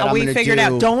decided that Yeah, I'm we gonna figured do.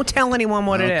 out. Don't tell anyone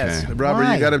what it is. Okay. Robert,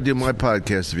 Why? you got to do my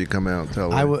podcast if you come out.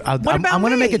 Tell I me. will, I'm about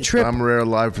going to make a me? trip. I'm Rare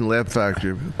live from Laugh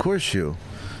Factory. Of course you.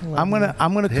 I'm gonna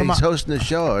come He's out. hosting the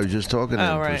show. I was just talking to Oh,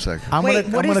 him for a right. second. I'm Wait,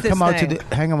 gonna, what I'm is gonna this come out to thing?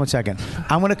 the. Hang on one second.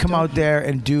 I'm gonna come out there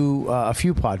and do a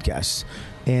few podcasts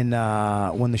in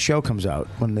when the show comes out,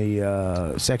 when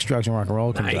the Sex, Drugs, and Rock and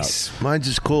Roll comes Nice. Mine's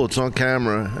just cool. It's on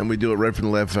camera, and we do it right from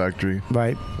the Laugh Factory. out.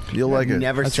 Right? You'll like it.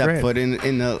 Never That's stepped great. foot in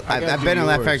the. I've gotta been do in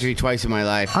Laugh yours. Factory twice in my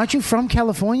life. Aren't you from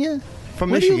California? from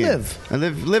Where do you Michigan. live? I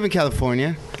live in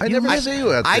California. I never see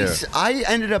you out there. I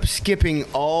ended up skipping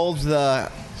all the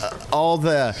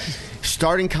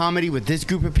starting comedy with this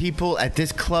group of people at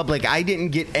this club. Like, I didn't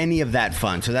get any of that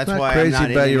fun, so that's Not why crazy I'm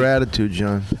not about in your any- attitude,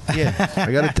 John. Yeah,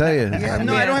 I got to tell you.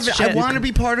 no, I don't have. I want to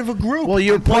be part of a group. Well,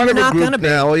 you're part you're of a not group gonna be.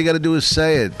 now. All you got to do is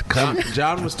say it.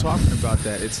 John was talking about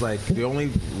that. It's like the only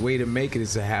way to make it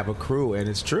is to have a crew, and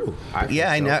it's true.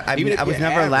 Yeah, think so. I Even if was you're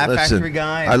never a Laugh Listen, Factory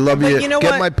guy. I love But you. you know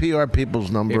Get what? my PR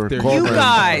people's number. If they're Call You them.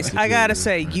 guys, I gotta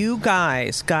say, you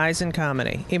guys in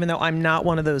comedy, even though I'm not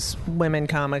one of those women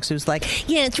comics who's like,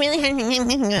 yeah, it's really hard.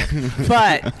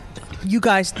 But you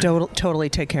guys totally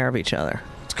take care of each other.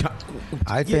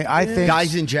 I think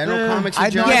guys in general, comics in I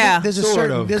know. general. Yeah. There's a Sort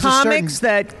certain of. there's Comics a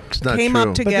certain, that not came true. up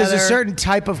But together. But there's a certain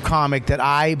type of comic that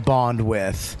I bond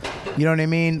with. You know what I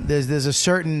mean? There's a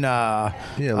certain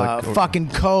fucking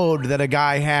code that a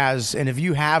guy has, and if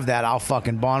you have that, I'll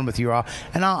fucking bond with you.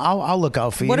 I'll look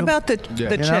out for you. What about the You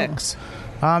know? chicks?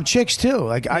 Chicks too.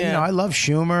 Like Yeah. I love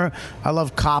Schumer. I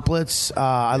love Coplitz.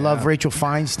 I love Rachel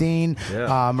Feinstein.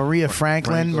 Maria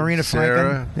Franklin. Marina Franklin.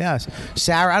 Sarah. Yes,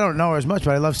 Sarah. I don't know her as much,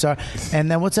 but I love Sarah. And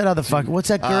then what's that other fuck? What's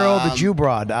that girl? The Jew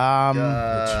broad.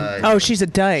 Oh, she's a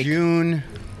dyke. June.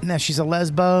 No, she's a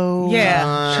lesbo.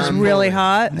 Yeah, she's really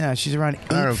hot. Yeah, she's around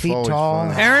 8 Aaron feet Foley's tall.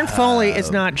 funny. Aaron Foley is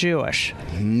not Jewish.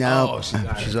 No,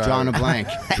 She's drawing a blank.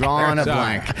 Drawing a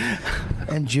blank.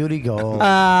 And Judy Gold.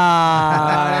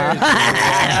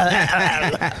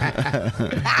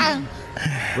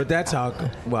 But that's how.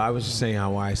 Well, I was just saying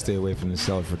why I stay away from the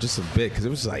cellar for just a bit because it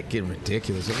was like getting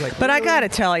ridiculous. It was like, But I gotta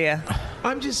tell you,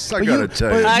 I'm just. I gotta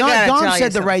tell you. I gotta Don tell you said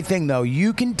the something. right thing, though.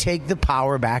 You can take the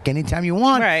power back anytime you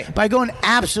want Right. by going,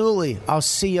 absolutely, I'll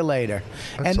see you later.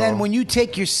 And then all. when you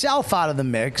take yourself out of the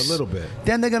mix, A little bit.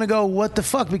 then they're going to go, what the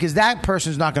fuck? Because that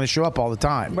person's not going to show up all the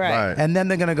time. Right. And then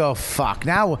they're going to go, fuck,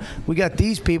 now we got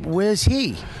these people. Where's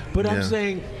he? But Yeah. I'm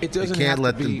saying it You doesn't can't have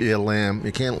let to them be a lamb.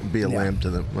 You can't be a lamb to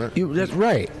them. What? That's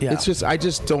right. Yeah. It's just I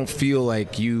just don't feel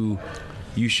like you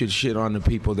should shit on the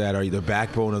people that are the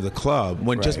backbone of the club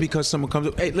when just because someone comes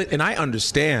up. Hey, and I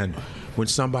understand when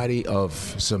somebody of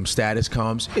some status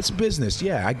comes, it's business.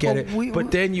 Yeah, I get Well, it.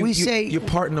 But then you're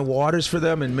parting the waters for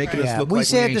them and making us look we like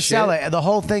say we at ain't the shit. cellar, the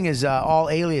whole thing is all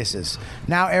aliases.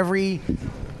 Now every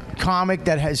comic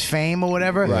that has fame or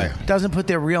whatever doesn't put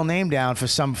their real name down for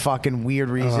some fucking weird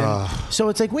reason. So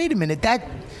it's like, wait a minute,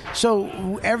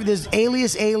 there's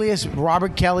alias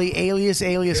Robert Kelly, alias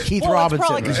Keith Robinson. It's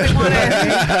probably 'cause they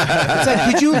wanna- It's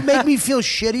like, could you make me feel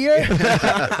shittier?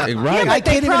 Right. I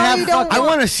can't even have don't I fucking.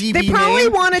 want a CB They probably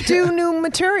name. want to do new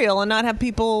material and not have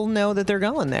people know that they're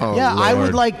going there. Oh, Yeah, I would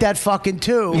Lord. like that fucking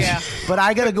too. Yeah. But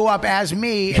I got to go up as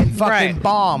me and fucking Right.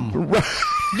 bomb.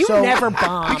 You So- never You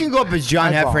bomb. can go up as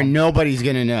John I fall. Heffer. Nobody's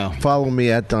gonna know. Follow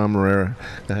me at Don Herrera.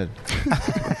 Go ahead.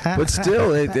 But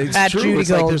still, it's At true. Judy It's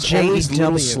like Gold, there's always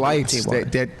little JEW, slights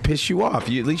that piss you off. At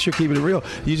least you're keeping it real.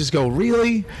 You just go,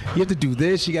 really? You have to do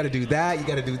this. You got to do that. You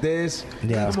got to do this.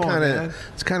 Yeah. Come on, man.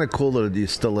 It's kind of cool that you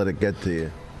still let it get to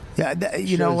you. Yeah,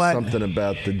 you know Shows what? Something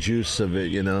about the juice of it,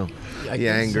 you know, the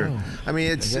guess anger. so. I mean,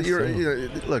 it's I guess you're, so. you know,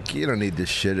 look. You don't need this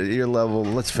shit at your level.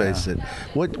 Let's face it.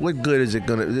 What good is it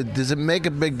gonna? Does it make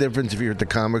a big difference if you're at the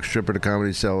comic strip or the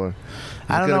Comedy Cellar?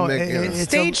 I don't gonna know. make, you know.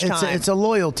 Stage time. It's a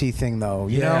loyalty thing, though.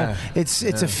 You Yeah. know, it's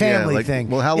a family like, thing.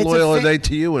 Well, how It's a loyal are fa- they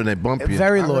to you when they bump you?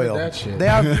 Very heard loyal. that shit. They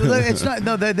are. It's not.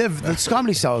 No, the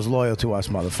Comedy Cell is loyal to us,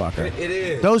 motherfucker. It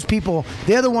is. Those people,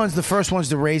 they're the first ones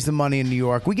to raise the money in New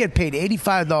York. We get paid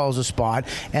 $85 a spot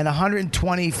and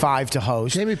 $125 to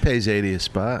host. Jamie pays $80 a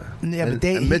spot. Yeah, but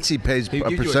and Mitzi pays He a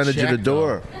gives you a percentage of check, the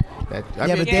door. That,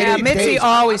 Yeah, but Yeah, they- Mitzi they-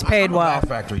 always paid I'm a well. Laugh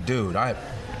Factory dude. I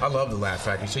love the Laugh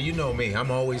Factory. So you know me. I'm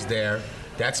always there.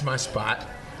 That's my spot.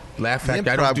 Laugh The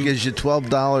Factory. I don't Improv do. gives you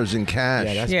 $12 in cash.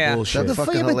 Yeah, that's Yeah. bullshit. That's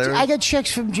fucking Yeah, but hilarious. I got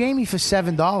checks from Jamie for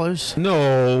 $7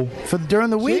 No. for during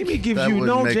the week. Jamie gives That you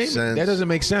wouldn't no. make Jamie, sense. that doesn't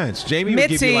make sense. Jamie would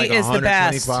give Mitzi you like is the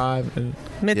best.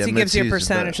 125. Mitzi Yeah, gives you a Mitzi's the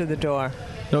percentage best. of the door.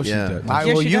 No, she Yeah. doesn't. Well,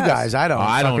 Yes, she you does. guys, I don't. Oh,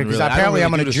 I don't because really- I don't apparently really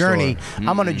I'm on do a the journey. store.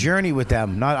 I'm on a journey with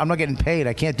them. I'm not getting paid.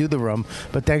 I can't do the room.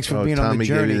 But thanks for Oh, being on Tommy the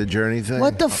journey. gave you the journey thing?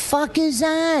 What the fuck is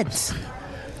that?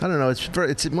 I don't know.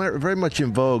 It's very much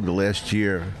in vogue the last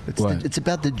year. What? It's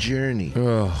about the journey.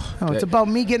 Oh, it's about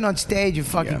me getting on stage and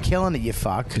fucking killing it. You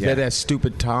fuck. Is that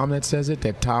stupid Tom that says it?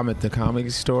 That Tom at the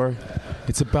comedy store?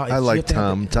 It's about. I you like have to have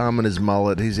Tom. Tom and his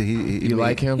mullet. You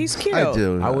like him? He's cute. I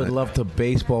do. I would love to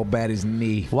baseball bat his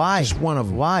knee. Why? Just one of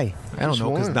them. Why? I don't Just know,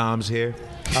 because one. Dom's here.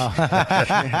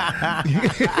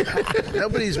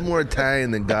 Nobody's more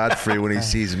Italian than Godfrey when he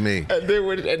sees me. And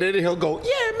then he'll go,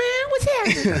 yeah, man,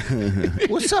 What's happening?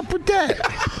 What's up with that?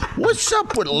 What's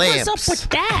up with lamps? What's up with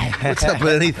that? What's up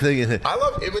with anything in it? I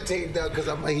love imitating Doug because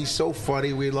I'm like, he's so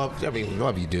funny. We love we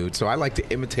love you, dude. So I like to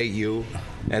imitate you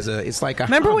it's like a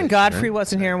Remember when homage, Godfrey man?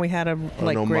 wasn't here and we had a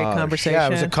great homage. conversation? Yeah,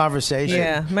 it was a conversation.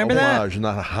 Yeah, remember Homage, that?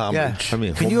 not a homage. Yeah. I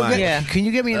mean, Can you homage.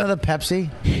 get me another Pepsi?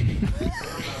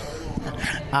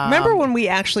 Remember when we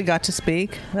actually got to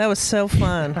speak? That was so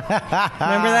fun. Remember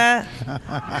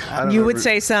that? You would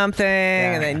say something,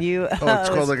 and then you. Oh, it's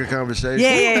called like a conversation?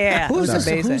 Yeah. It was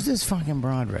amazing. Who's this fucking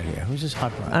broad right here? Who's this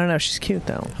hot broad? I don't know. She's cute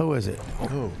though. Who is it?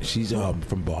 Oh. She's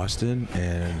from Boston,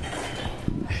 and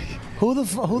Who the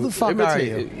fuck are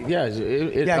you?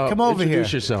 Yeah, come over here.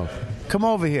 Introduce yourself. Come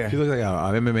over here. You look like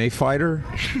an MMA fighter,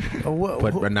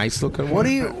 but a nice looking one. What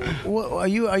are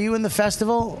you? Are you in the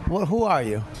festival? Who are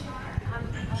you?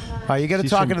 Oh, you got to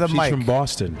She's talk from- into the mic. She's from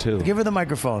Boston too. Give her the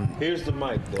microphone. Here's the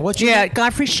mic. What's your Yeah,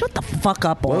 Godfrey, shut the fuck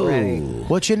up already.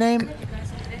 What's your name?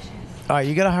 All right,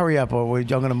 you got to hurry up, or I'm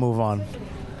going to move on.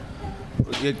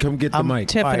 Yeah, come get the mic.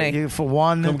 Tiffany. All right, you for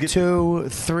 1, 2,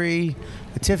 3.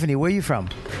 Tiffany, where you from?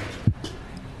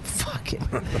 Fuck it.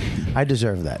 I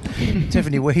deserve that.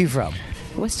 Tiffany, where you from?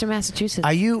 Worcester, Massachusetts.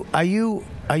 Are you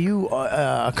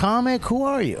a comic? Who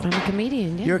are you? I'm a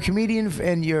comedian. Yeah. You're a comedian,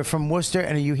 and you're from Worcester,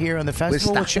 and are you here on the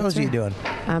festival? What shows are you doing?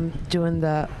 I'm doing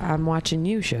I'm watching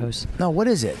you shows. No, what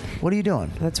is it? What are you doing?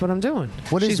 That's what I'm doing.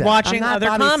 What is She's that? watching I'm not other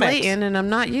Bobby comics. Slayton, and I'm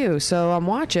not you. So I'm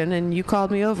watching, and you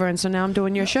called me over, and so now I'm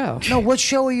doing your show. No, what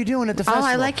show are you doing at the festival? Oh,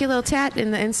 I like your little tat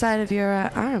in the inside of your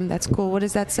arm. That's cool. What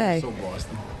does that say?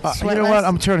 you know what?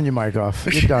 I'm turning your mic off.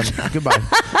 You're done. Goodbye.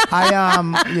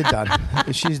 You're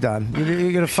done. She's done.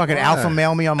 You're gonna fucking alpha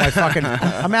mail me on my fucking.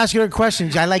 I'm asking her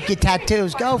questions. I like your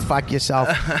tattoos. Go fuck yourself.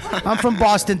 I'm from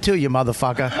Boston too, you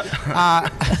motherfucker.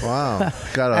 Wow.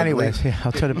 Got ugly. Anyways, yeah,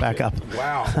 I'll turn it back up.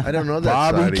 Wow. I don't know that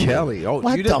side Bobby of you. Kelly. Oh,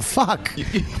 What you the didn't- fuck?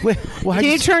 Can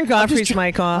you turn Godfrey's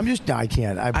mic off? No, I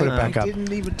can't. I put it back up.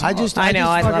 didn't even I talk. just. I know,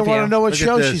 I fucking love want you. to know what Look at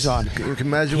show this. she's on. You can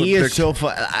imagine He what is so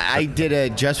fun. I did a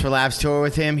Just for Laughs tour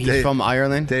with him. He's from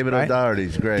Ireland. David Right.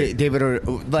 O'Doherty's great. David,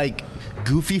 like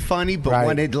goofy funny, but Right.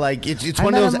 when it's I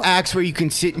one met of those him- acts where you can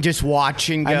sit and just watch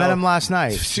and go. I met him last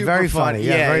night. Super Very fun. funny.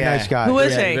 Yeah, very nice guy. Who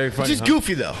is Yeah, he? Very funny. Just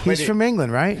goofy though. He's from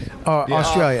England, right? Or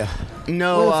Australia?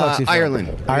 No, Where the fuck's he from?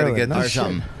 Ireland. Ireland. get No this or shit.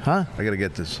 something. Huh? I got to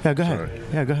get this. Yeah, go ahead. Sorry.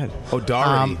 Yeah, go ahead.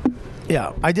 O'Doherty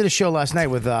Yeah, I did a show last night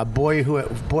with boy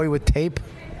with tape.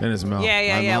 in his mouth.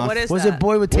 Yeah. mouth. What is Was that? it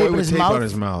boy with tape Boy in with his tape mouth? on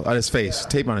his mouth, on his face,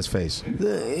 tape on his face.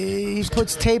 He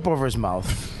puts tape over his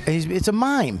mouth. And it's a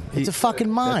mime. It's a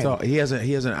fucking That's all. mime. He has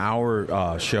an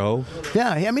hour show. Yeah,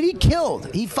 I mean, he killed.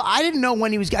 I didn't know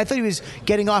when he was. I thought he was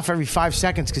getting off every 5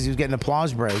 seconds because he was getting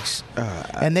applause breaks.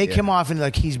 And they came off and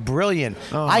like he's brilliant.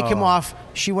 I came off.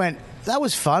 She went. That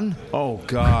was fun. Oh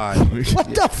God!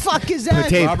 What the fuck is that? Put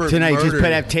tape Robert tonight. Just murdered. put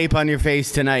that tape on your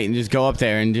face tonight and just go up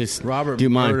there and just Robert do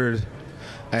mine. murdered.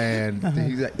 And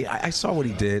I saw what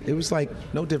he did. It was like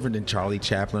no different than Charlie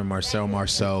Chaplin, Marcel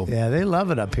Marceau. Yeah, they love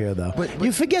it up here, though. But-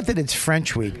 you forget that it's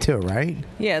French week too, right?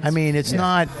 Yeah, it's- I mean, it's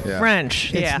not.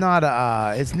 French. It's Yeah.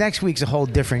 not. It's next week's a whole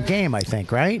different game, I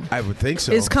think, right? I would think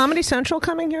so. Is Comedy Central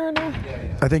coming here now?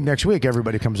 I think next week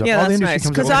everybody comes up. Yeah, All the that's industry nice.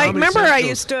 comes Because up. I Comedy remember I Central.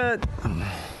 used to.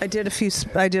 I did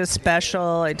I did a special.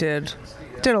 I did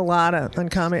a lot on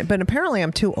comedy, but apparently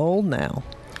I'm too old now.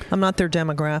 I'm not their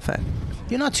demographic.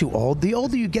 You're not too old. The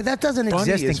older you get, that doesn't Funny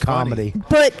exist in is funny. comedy.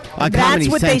 But On that's Comedy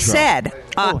what they Central.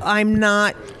 said. I'm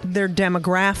not their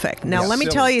demographic. Now, let me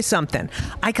tell you something.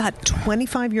 I got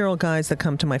 25-year-old guys that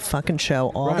come to my fucking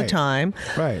show all the Right. time.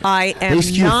 Right. I am They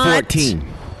skew not 14.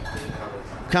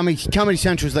 Comedy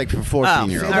Central's like for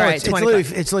 14-year-olds. all right, it's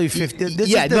literally 50.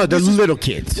 They're little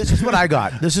kids. This is what I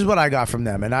got. This is what I got from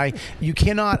them, and I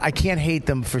can't hate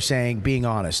them for being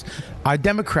honest. Their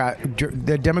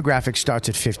demographic starts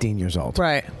at 15 years old.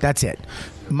 Right. That's it.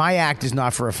 My act is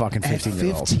not for a fucking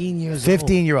 15-year-old. 15 years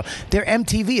 15-year-old. They're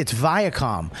MTV. It's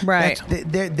Viacom. Right.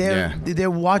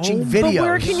 They're watching videos. But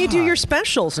where can you do your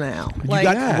specials now? You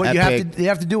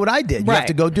have to do what I did. You have Right.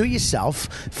 to go do it yourself.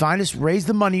 Raise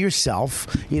the money yourself.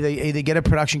 Either get a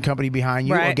production company behind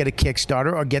you, or Right. get a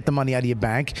Kickstarter, or get the money out of your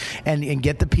bank, and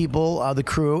get the people, the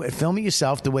crew, and film it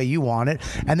yourself the way you want it,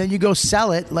 and then you go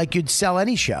sell it like you'd sell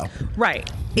any show. Right.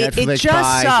 It Netflix just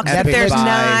buys, sucks that Epic there's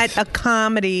buys. not a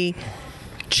comedy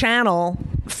channel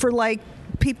for like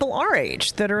people our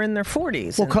age that are in their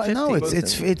 40s. Well, and no,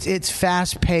 50s. it's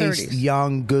fast paced, 30s.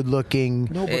 young, good looking,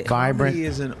 vibrant. Comedy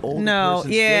is an older person's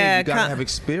game. You gotta have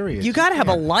experience. You got to have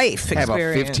a life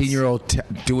experience. Have a 15-year-old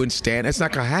doing stand. That's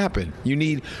not gonna happen. You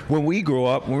need. When we grew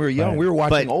up, when we were young, we were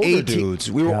watching But older 18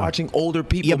 dudes. We were watching older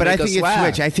people. Yeah, but I make think us it's laugh.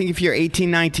 switch. I think if you're 18,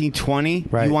 19, 20,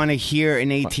 you want to hear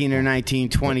an 18 or 19,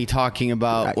 20 talking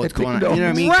about what's going on. You know what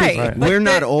I mean? 'Cause Right. We're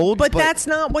not old, but that's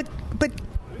not what. But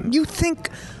you think.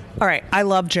 All right, I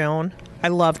love Joan. I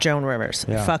love Joan Rivers.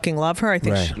 I Yeah. fucking love her. I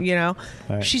think Right. she,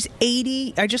 Right. she's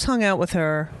 80. I just hung out with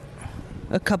her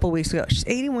a couple weeks ago. She's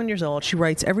 81 years old. She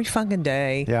writes every fucking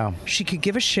day. Yeah. She could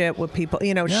give a shit what people.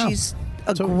 Yeah. She's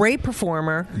a great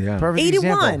performer. Yeah. Perfect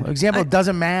 81. Example, it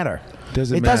doesn't matter.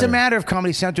 Doesn't it doesn't matter if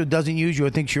Comedy Central doesn't use you or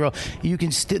thinks you're. You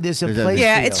can. There's a place.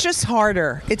 Yeah, for you. it's just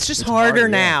harder. It's just harder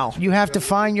now. You have to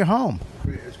find your home.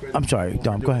 I'm sorry,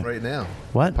 Dom. Go ahead. Right now.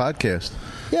 What? Podcast.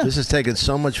 Yeah. This is taking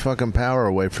so much fucking power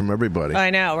away from everybody. I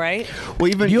know, right? Well,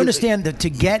 even you understand that to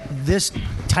get this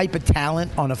type of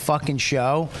talent on a fucking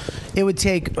show, it would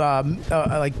take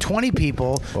like 20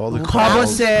 people, all the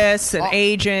publicists and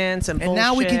agents and and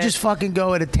now we can bullshit. just fucking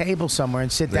go at a table somewhere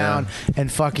and sit down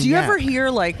and fucking. Do you yap. ever hear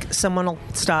like someone will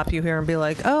stop you here and be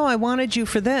like, "Oh, I wanted you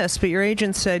for this, but your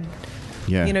agent said,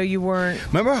 Yeah. you weren't."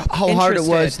 Remember how hard it was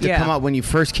interested? to Yeah. come out when you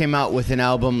first came out with an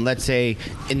album, let's say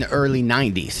in the early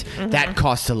 90s? That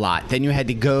cost a lot. Then you had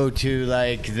to go to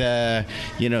like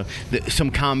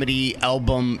some comedy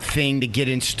album thing to get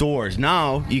in stores.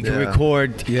 Now you can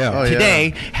record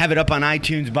today, have it up on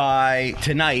iTunes by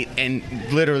tonight, and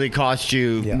literally cost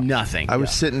you nothing. I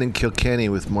was sitting in Kilkenny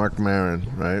with Mark Maron,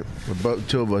 right? Both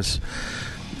two of us.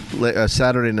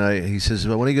 Saturday night, he says,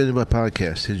 "Well, when are you going to do my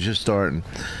podcast?" He's just starting.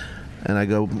 And I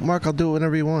go, "Mark, I'll do it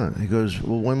whenever you want." He goes,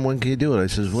 "Well, when can you do it?" I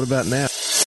says, "What about now?"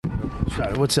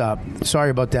 What's up? Sorry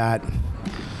about that.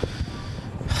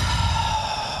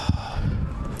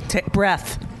 Take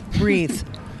breath, breathe,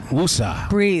 Woosah.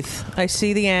 breathe. I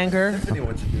see the anger. Tiffany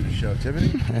wants to do the show.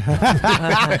 Tiffany?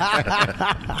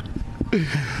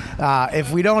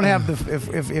 If we don't have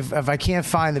the if I can't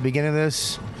find the beginning of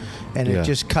this, and it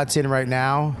just cuts in right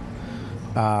now,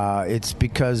 it's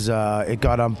because it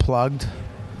got unplugged.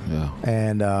 Yeah.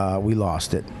 And we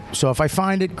lost it. So if I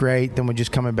find it, great. Then we're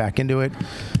just coming back into it.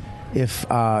 If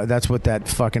that's what that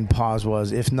fucking pause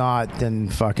was. If not, then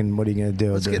fucking what are you going to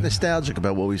do? Let's get nostalgic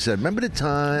about what we said. Remember the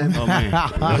time? Oh, man.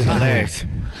 That was hilarious.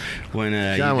 When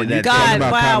John, you when did you- that.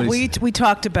 God, wow, we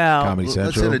talked about Comedy Let's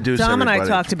Central. introduce Dom and I everybody.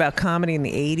 talked about comedy in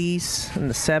the 80s, in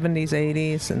the 70s,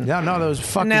 80s, and Yeah, no, that was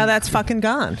fucking. now that's fucking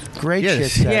gone. great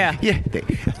Yes. shit. Said. Yeah. Yeah.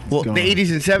 Well, the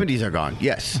 80s and 70s are gone.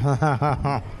 Yes.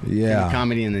 Yeah.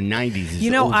 Comedy in the 90s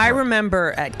is over. I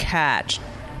remember at Catch.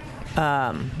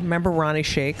 Remember Ronnie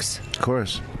Shakes? Of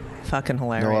course. Fucking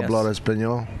hilarious. No hablo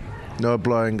español. No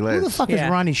hablo inglés. Who the fuck Yeah.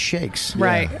 is Ronnie Shakes?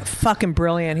 Right. Fucking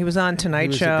brilliant. He was on He Tonight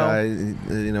was Show. a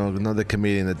guy, another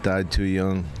comedian that died too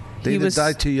young. They He either was-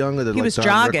 died too young or they he like was Don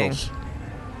jogging. Rickles.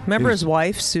 Remember his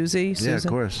wife, Susie? Yeah, Susan?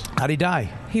 of course. How'd he die?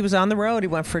 He was on the road. He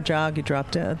went for a jog. He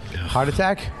dropped dead. Heart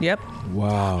attack? Yep.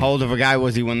 Wow. How old of a guy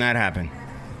was he when that happened?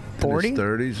 40? In his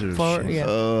 30s or Four-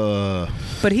 yeah.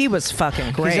 But he was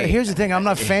fucking great. Here's the thing. I'm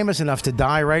not famous enough to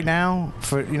die right now.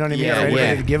 For you know what I mean? Yeah, For anybody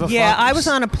yeah. to give a Yeah, fuck. I was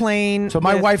on a plane. So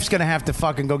my with- wife's gonna have to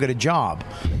fucking go get a job.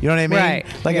 You know what I mean? Right,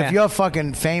 Like yeah. if you're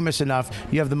fucking famous enough,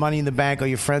 you have the money in the bank, or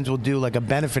your friends will do like a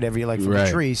benefit every year, like for Right.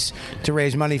 Patrice, to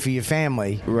raise money for your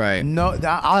family. Right. No,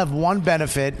 I'll have one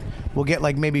benefit. We'll get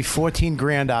like maybe 14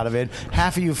 grand out of it.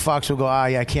 Half of you fucks will go,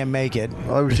 yeah, I can't make it.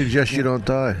 I would suggest you don't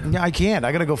die. Yeah, I can't.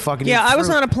 I gotta go fucking. Yeah, eat I was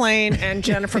fruit. on a plane, and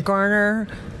Jennifer Garner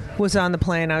was on the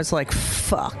plane. I was like,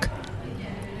 fuck.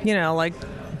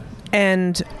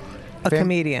 And a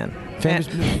comedian. famous-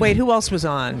 Wait, who else was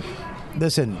on?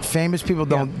 Listen, famous people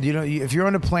don't. You know, if you're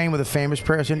on a plane with a famous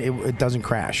person, it doesn't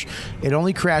crash. It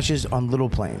only crashes on little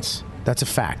planes. That's a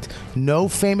fact. No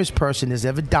famous person has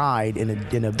ever died in a.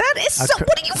 That is so.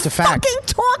 What are you it's a fact. fucking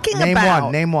talking Name about?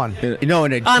 one. Name one. No,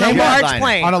 On a Name large one.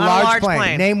 plane. On a large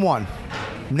plane. Name one.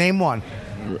 Name one.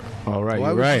 All right, Why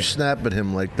you're would you right. snap at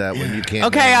him like that when you can't?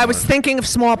 Okay, name I was one? thinking of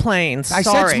small planes. I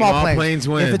Sorry. said small Small planes. planes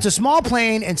win. If it's a small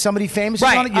plane and somebody famous is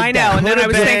Right, on it, you're I know. dead. And then I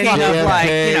was thinking of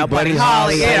JFK, Buddy Buddy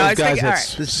Holly. Holly, I all was those thinking, all guys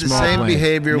right. This is the Small same plane.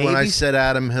 behavior when I Maybe- said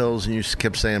Adam Hills and you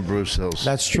kept saying Bruce Hills.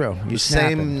 That's true. You the snap it.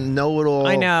 same know-it-all.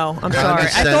 I know. I'm sorry. I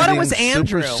thought it was condescending,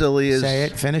 Andrew. Supercilious, Say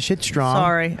it. Finish it strong.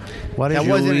 Sorry. What is That it?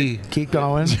 wasn't- Keep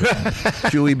going.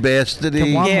 Jewy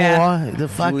bastardy. One Yeah. more. The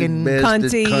fucking. Jewy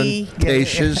bastard Cunty.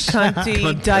 cuntatious.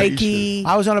 Cunty, dykey. Nike.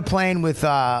 I was on a plane with.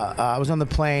 I was on the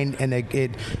plane, and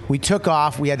we took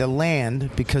off. We had to land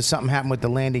because something happened with the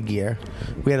landing gear.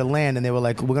 We had to land, and they were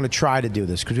like, "We're going to try to do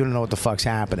this because we don't know what the fuck's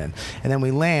happening." And then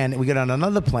we land, and we get on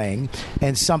another plane,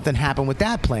 and something happened with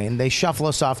that plane. They shuffle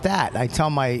us off that. I tell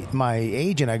my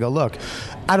agent, I go, "Look,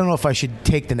 I don't know if I should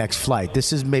take the next flight.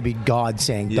 This is maybe God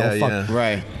saying, don't fuck."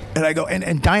 Right. And I go,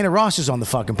 and Diana Ross is on the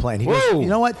fucking plane. He goes, "You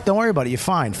know what? Don't worry about it. You're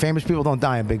fine. Famous people don't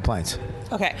die on big planes."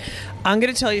 Okay, I'm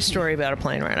going to tell you a story about a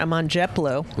plane ride. I'm on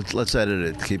JetBlue. Let's edit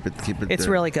it. Keep it. It's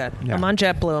there. really good. Yeah. I'm on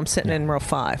JetBlue. I'm sitting in row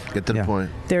 5. Get to the point.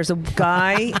 There's a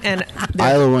guy and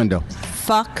Aisle window.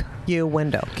 fuck you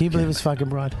window. Can you believe this fucking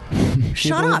broad?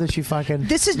 Shut up. That she fucking.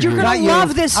 This is you're Not gonna you.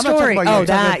 love this I'm not talking story. about you. Oh, I'm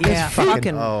talking that about yeah, this fucking-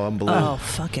 fucking. Oh, unbelievable. Oh,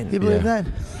 fucking. You believe that?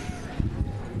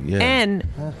 Yeah. And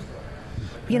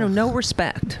no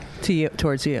respect to you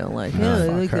towards you. Like,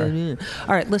 fuck her. yeah.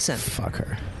 All right, listen. Fuck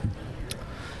her.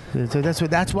 So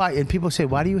that's why. And people say,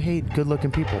 "Why do you hate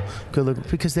good-looking people?"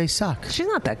 Because they suck. She's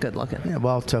not that good looking. Yeah,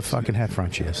 well, to fucking head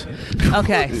front, she is.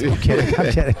 Okay. I'm kidding.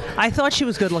 I'm kidding. I thought she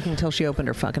was good looking until she opened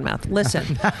her fucking mouth.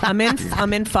 Listen, I'm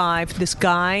in 5. This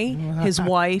guy, his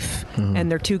wife,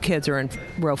 and their 2 kids are in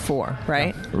row 4.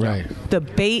 Right. Right.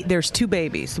 There's 2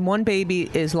 babies. One baby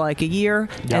is like a year,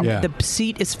 and the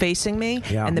seat is facing me,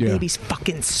 and the baby's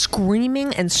fucking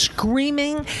screaming,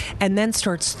 and then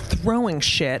starts throwing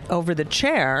shit over the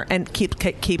chair and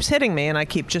keeps hitting me, and I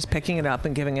keep just picking it up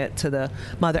and giving it to the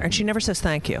mother, and she never says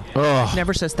thank you.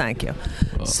 Never says thank you.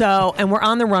 So, and we're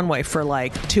on the runway for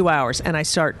like 2 hours, and I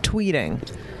start tweeting.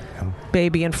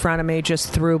 Baby in front of me just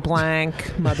threw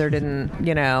blank. Mother didn't,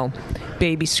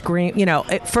 baby scream.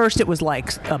 At first it was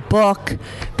like a book,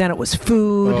 then it was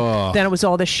food, then it was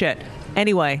all this shit.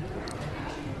 Anyway,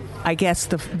 I guess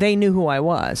they knew who I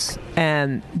was,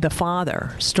 and the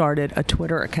father started a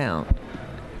Twitter account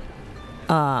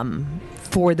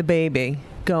for the baby,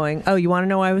 going, "Oh, you want to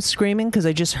know why I was screaming? Because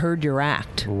I just heard your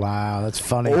act." Wow, that's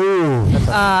funny.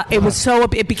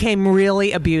 It became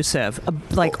really abusive,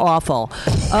 like awful.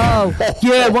 Oh,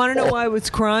 yeah, want to know why I was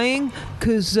crying?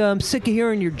 Because I'm sick of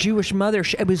hearing your Jewish mother.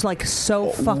 It was like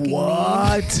so fucking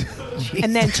mean.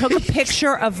 And then took a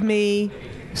picture of me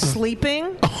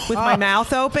sleeping with my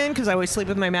mouth open, because I always sleep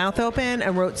with my mouth open,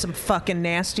 and wrote some fucking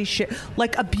nasty shit,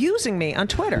 like abusing me on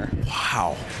Twitter.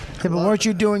 Wow. Yeah, but weren't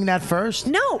you doing that first?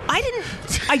 No, I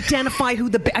didn't identify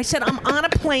who I said, I'm on a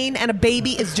plane and a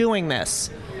baby is doing this.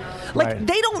 Like, Right.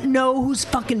 they don't know whose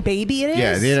fucking baby it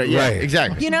is.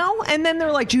 Exactly. And then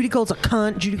they're like, Judy Gold's a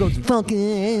cunt. Judy Gold's fucking,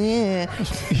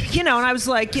 and I was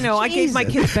like, I gave my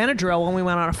kids Benadryl when we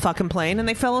went on a fucking plane, and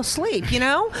they fell asleep.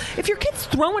 If your kid's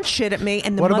throwing shit at me,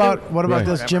 and the What mother, about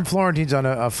this? Jim Florentine's on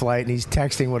a flight, and he's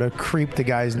texting what a creep the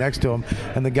guy is next to him,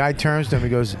 and the guy turns to him, he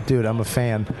goes, "Dude, I'm a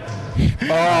fan."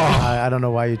 I don't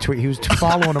know why you tweet. He was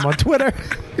following him on Twitter.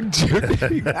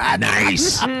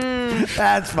 Nice.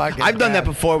 That's fucking. I've done bad. that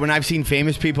before when I've seen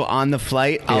famous people on the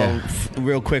flight. I'll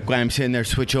real quick when I'm sitting there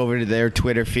switch over to their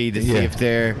Twitter feed to see if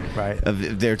they're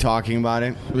if they're talking about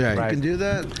it. Yeah, you can do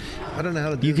that. I don't know how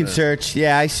to do that. You can search.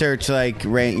 Yeah, I search like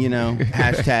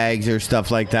hashtags or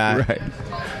stuff like that. Right.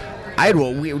 I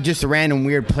had just a random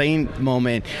weird plane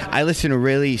moment. I listen to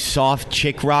really soft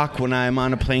chick rock when I'm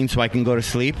on a plane so I can go to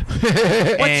sleep.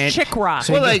 what's chick rock?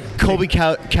 Well, like Colby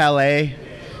Calais.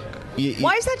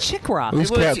 Why is that chick rock?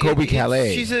 Who's Colby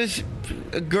Calais? She's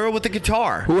a girl with a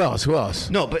guitar. Who else?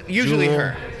 No, but usually Jewel?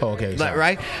 her. Oh, okay. sorry.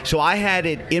 Right? So I had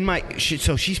it in my...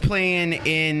 So she's playing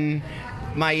in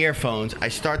my earphones. I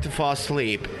start to fall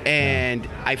asleep, and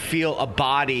I feel a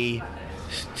body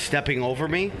stepping over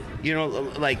me.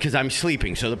 Because I'm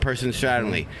sleeping, so the person's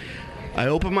straddling me. I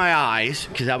open my eyes,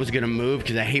 because I was going to move,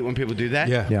 because I hate when people do that.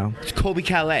 Yeah. It's Colby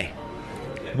Calais.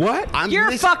 What?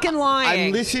 You're fucking lying.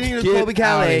 I'm listening to Get Colby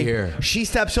Calais. outta here. She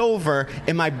steps over,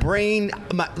 and my brain,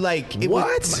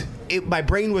 my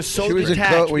brain was so She was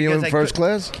detached. were you in because I first could-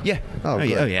 class? Yeah. Oh, yeah.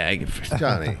 good. Oh, yeah. I get first.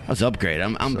 Johnny. I was upgrade.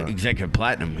 I'm executive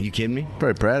platinum. Are you kidding me?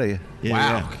 Very proud of you. Yeah,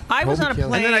 Wow. yeah. I was on a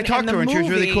plane, And then I talked to her, and she was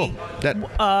really cool.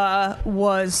 That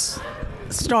was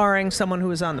starring someone who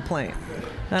was on the plane.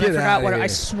 And Get I forgot outta what. here. I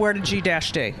swear to G-D.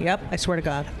 Yep, I swear to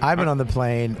God. I've been on the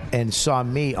plane and saw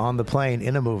me on the plane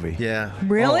in a movie. Yeah.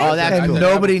 Really? Oh, that's And cool.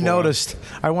 nobody noticed.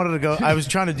 I wanted to go. I was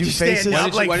trying to do faces. stand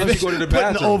up, Why didn't you go to the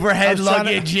putting bathroom? overhead I was trying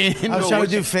to- luggage in. I was trying to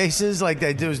do faces like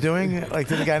I was doing, like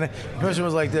to the guy. The person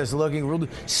was like this, looking,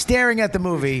 staring at the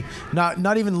movie,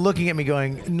 not even looking at me,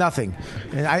 going nothing.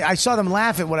 And I saw them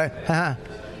laugh at what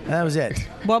and that was it.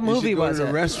 What You should movie go was to the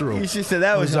it? restroom. She said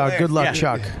that It was Good Luck, Yeah.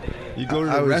 Chuck. You go to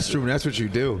the I was- restroom. That's what you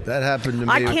do. That happened to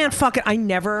me. I can't fucking. I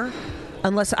never,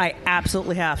 unless I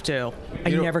absolutely have to. I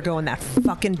You know- never go in that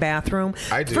fucking bathroom.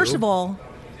 I do. First of all,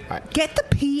 Get the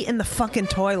pee in the fucking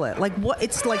toilet. Like what?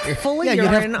 It's like full of Yeah,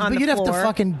 urine on the you'd floor. have to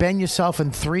fucking bend yourself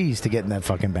in threes to get in that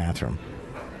fucking bathroom.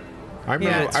 I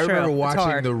remember, Yeah, it's I remember true. It's watching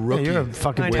hard. The Rookie. Yeah, you're a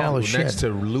fucking I know. tall as next shit. to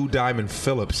Lou Diamond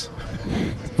Phillips.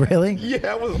 Really?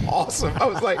 Yeah, it was awesome. I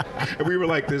was like, and we were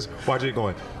like this, watching it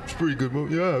going, it's a pretty good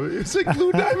movie. Yeah, it's like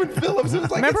Lou Diamond Phillips. It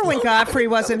was like, Remember it's when Lou Godfrey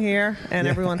wasn't here and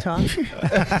everyone talked?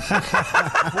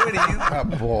 Where do you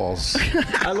got balls?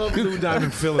 I love Lou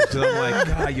Diamond Phillips because I'm like,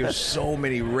 God, you're so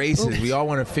many races. We all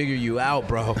want to figure you out,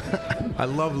 bro. I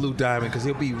love Lou Diamond because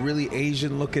he'll be really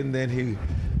Asian looking, then he's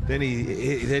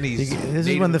This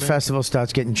is when the festival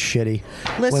starts getting shitty.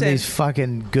 When Listen. these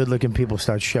fucking good-looking people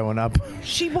start showing up.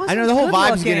 She wasn't I know the whole good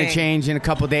vibe's looking. going to change in a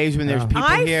couple days when there's people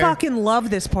I here. fucking love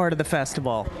this part of the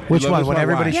festival. Which love one? this When one?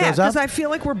 everybody Why? Yeah, shows up? because I feel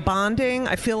like we're bonding.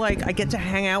 I feel like I get to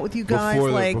hang out with you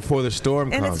guys. before the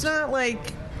storm and comes. it's not like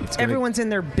gonna- everyone's in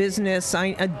their business.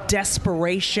 A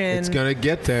desperation. It's gonna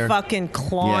get there. Fucking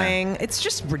clawing. It's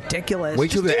just ridiculous.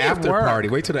 Wait till Just the do your after work. party.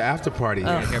 Wait till the after party.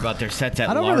 I hear about their sets at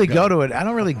I don't really Largo. go to it. I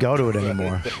don't really go to it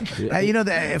anymore. You know,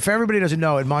 if everybody doesn't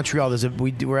know, in Montreal,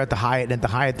 we're at the Hyatt, and at the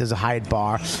Hyatt there's a Hyatt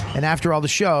bar, and after all the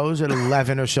shows at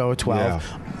 11 or so or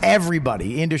 12,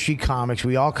 everybody, industry comics,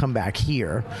 we all come back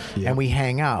here and we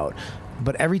hang out.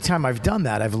 But every time I've done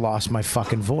that, I've lost my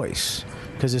fucking voice.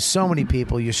 Because there's so many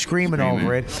people, you're screaming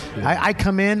over it. I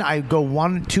come in, I go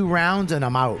 1-2 rounds, and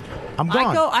I'm out. I'm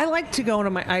gone. I like to go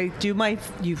to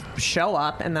you show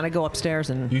up, and then I go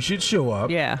upstairs and. You should show up.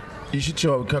 Yeah. You should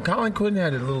show up. Colin Quinn he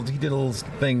did a little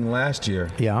thing last year.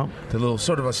 Yeah. The little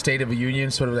sort of a State of the Union,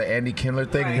 sort of the Andy Kindler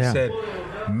thing. And he Yeah. said,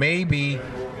 maybe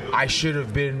I should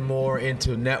have been more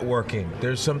into networking.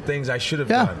 There's some things I should have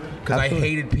done. Because I absolutely.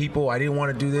 hated people. I didn't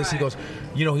want to do this. He goes,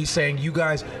 he's saying, you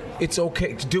guys, it's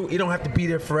okay to do. You don't have to be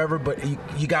there forever, but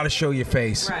you got to show your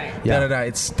face. Right. Yeah.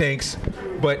 It stinks,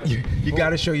 but you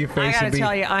got to show your face. I gotta and be,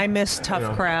 tell you, I miss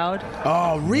Tough Crowd.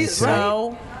 Oh, really?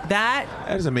 So that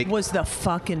doesn't make- was the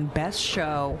fucking best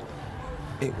show.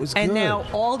 It was And good. now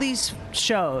all these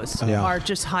shows Yeah. are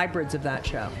just hybrids of that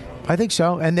show. I think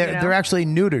so, and they're You know? they're actually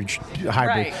neutered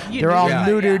hybrid. Right. You They're all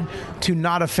neuter- neutered to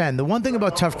not offend. The one thing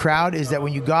about Tough Crowd is that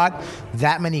when you got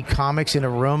that many comics in a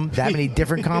room, that many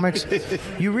different comics,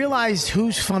 you realize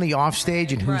who's funny off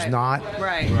stage and who's Right. not.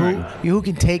 Right. Who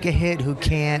can take a hit, who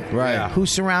can't. Right. Yeah. Who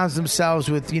surrounds themselves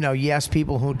with yes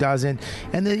people, who doesn't,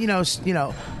 and then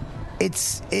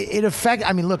it affects.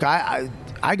 I mean, look,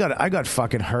 I got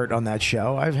fucking hurt on that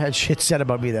show. I've had shit said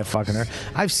about me that fucking hurt.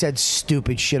 I've said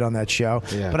stupid shit on that show,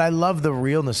 but I love the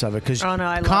realness of it because Oh, no,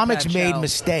 I love comics that made show.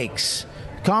 mistakes.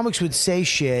 Comics would say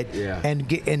shit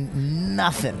and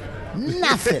nothing.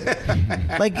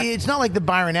 Like it's not like the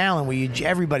Byron Allen where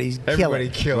everybody Everybody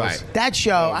killing. kills. Right. That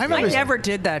show, I I remember. never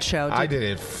did that show. I did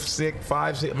it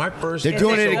 5, 6. My first. They're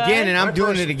doing it it good? again, and I'm My doing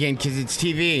first- it again because it's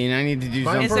TV, and I need to do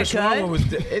My something. Is it first good? one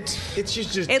was it's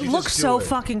just It you looks just do so it.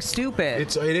 fucking stupid.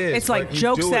 It is, It's like but you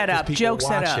joke do it set 'cause up, people joke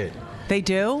set watch up. it. They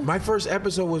do. My first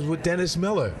episode was with Dennis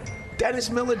Miller.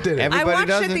 Dennis Miller did it. Everybody I watched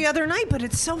does it it. the other night, but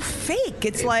it's so fake.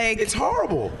 It's like it's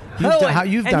horrible. You've done and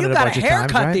it you a got bunch a of haircut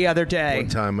times, right? the other day. One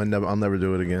time, I'll never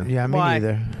do it again. Yeah, me Why?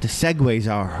 neither. The segues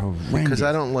are horrendous. Because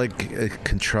I don't like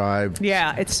contrived.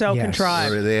 Yeah, it's so Yes.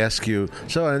 contrived. Or they ask you,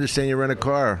 so I understand you rent a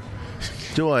car.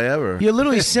 Do I ever? You're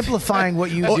literally simplifying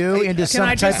what you do into some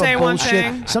I type just say of one bullshit.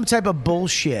 thing? Some type of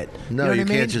bullshit. No, you know you what I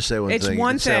mean? can't just say one It's thing.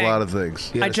 one you can say thing. a lot of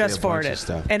things. You I gotta just say a bunch of farted,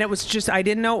 stuff. and it was just I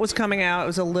didn't know it was coming out. It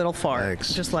was a little fart.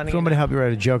 Thanks. Just letting If you you want me to know. help you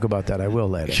write a joke about that, I will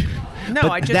later. No,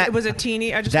 But I just that- it was a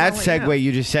teeny. I just That wanna let you know. segue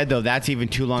you just said though, that's even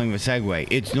too long of a segue.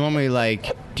 It's normally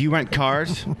like, do you rent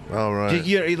cars? All right.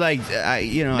 You're like, I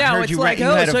No, heard it's you like,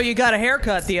 rent. so you got a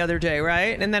haircut the other day,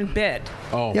 right? And then bit.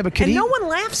 Oh, Yeah, but can And he? no one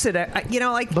laughs at it.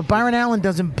 Like But Byron Allen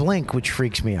doesn't blink, which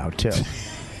freaks me out too.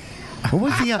 What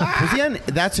was he on? Was he on?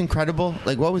 That's Incredible.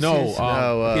 Like what was no,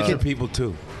 his? kids are people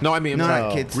too. No, I mean, No, I'm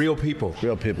not sorry, kids. real people.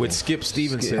 Real people. With Skip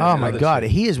Stevenson. Oh and my other God,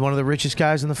 shit. he is one of the richest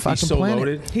guys on the fucking He's so planet.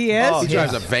 loaded. He is? He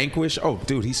drives yeah. a Vanquish. Oh,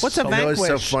 dude, he's What's so a You know, it's so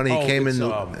Vanquish? funny. He came it's,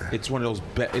 in. it's one of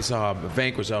those. It's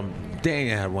Vanquish.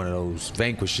 Dang, I had one of those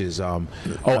Vanquishes. Aston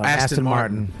Aston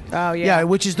Martin. Oh yeah. Yeah,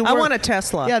 which is the I word. want a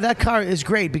Tesla. Yeah, that car is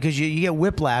great because you get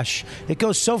whiplash. It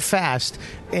goes so fast,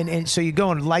 and so you're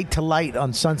going light to light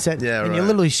on Sunset, Yeah, and you're right.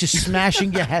 literally just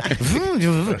smashing your head.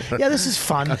 Yeah, this is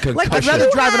fun. Like, I'd if rather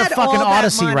you drive in a had fucking all that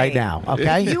Odyssey money- right now.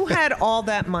 Okay. You had all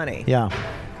that money. Yeah,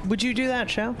 Would you do that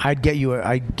show? I'd get you.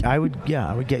 I would. Yeah,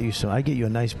 I would get you some. I'd get you a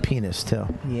nice penis too.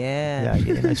 Yeah. Yeah, I'd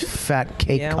get you a nice fat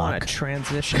cake Yeah, I want cock to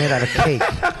transition. made out of cake.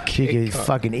 So you could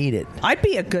fucking eat it. I'd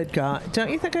be a good guy. Don't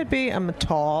you think I'd be? I'm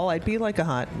tall. I'd be like a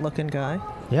hot-looking guy.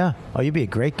 Yeah. Oh, you'd be a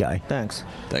great guy. Thanks.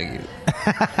 Thank you.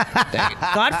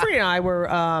 Godfrey and I were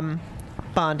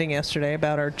bonding yesterday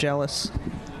about our jealous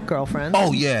girlfriends.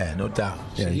 Oh yeah, no doubt.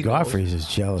 Yeah, She Godfrey's is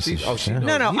jealous. knows. as Oh, she shit.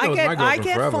 knows. No, He I knows my get girlfriend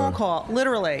forever. phone call.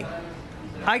 Literally,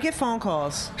 I get phone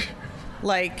calls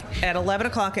like at 11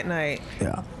 o'clock at night.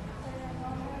 Yeah.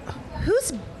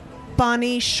 Who's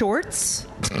Bonnie Shorts?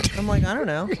 I'm like, I don't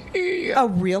know. Oh,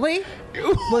 really?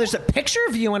 Well, there's a picture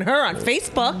of you and her on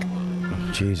Facebook.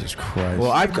 Jesus Christ.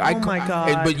 Well, I Oh, my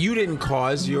God. But you didn't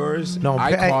cause yours. No,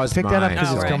 I caused pick mine. that up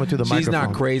because it's right. coming through the She's microphone.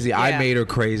 not crazy. I Yeah. made her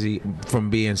crazy from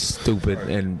being stupid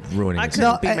and ruining I it. couldn't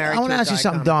No, be married I want to to a ask you guy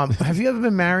something, comic. Dom. Have you ever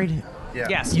been married?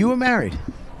 Yes. You were married.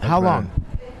 How long?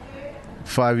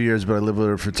 5 years, but I lived with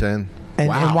her for 10 And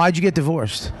why'd you get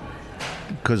divorced?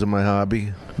 because of my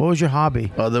hobby. What was your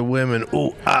hobby? Other women. Ooh,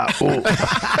 ooh.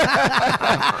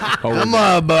 Come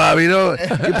on, Bob. You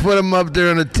put them up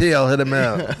there in the tail, hit them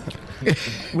out.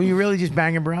 Were you really just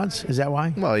banging broads? Is that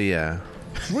why? Well, yeah.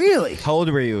 Really? How old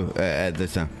were you at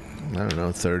this time? I don't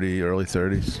know, 30, early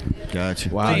 30s. Gotcha.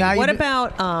 Wow. Now What you-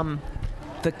 about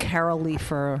the Carol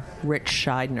Leifer, Rich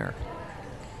Scheidner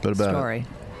What about story?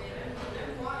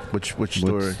 Which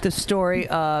story? The story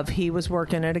of he was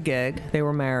working at a gig. They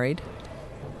were married.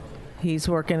 He's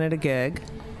working at a gig.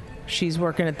 She's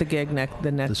working at the gig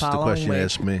the next This is the following question you week.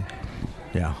 asked me.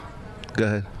 Yeah. Go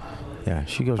ahead. Yeah,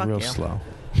 she goes Fuck real you. slow.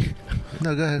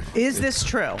 No, go ahead. Is this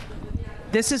true?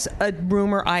 This is a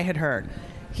rumor I had heard.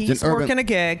 He's It's an urban- working a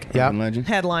gig, Yeah. Urban legend?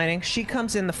 headlining. She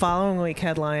comes in the following week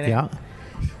headlining. Yeah.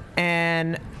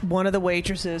 And one of the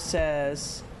waitresses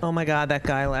says, "Oh my God, that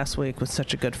guy last week was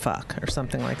such a good fuck," or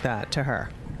something like that to her.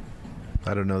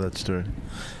 I don't know that story.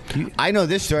 I know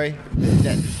this story.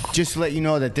 Just to let you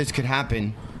know that this could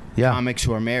happen. Yeah. Comics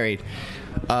who are married.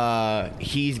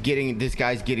 This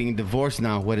guy's getting divorced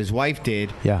now. What his wife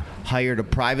did, Yeah. hired a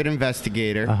private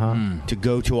investigator to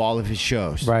go to all of his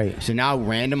shows. Right. So now,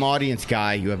 random audience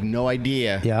guy, you have no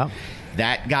idea. Yeah.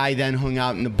 That guy then hung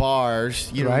out in the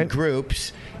bars, in Right.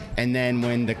 groups, and then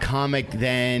when the comic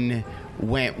then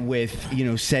went with,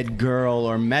 said girl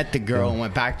or met the girl and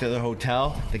went back to the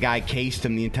hotel, the guy cased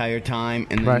him the entire time,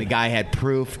 and then Right. the guy had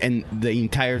proof, and the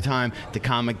entire time the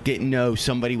comic didn't know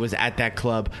somebody was at that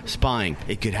club spying.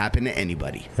 It could happen to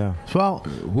anybody. Yeah. Well,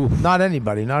 not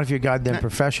anybody. Not if you're goddamn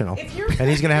professional. And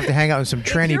he's going to have to hang out in some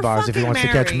tranny you're bars if he fucking wants to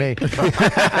catch me.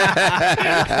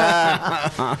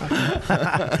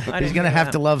 He's going to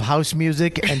have to love house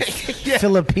music and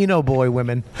Filipino boy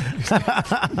women.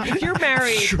 If you're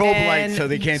married Strobe and lights so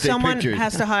they can't take someone pictures.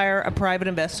 has to hire a private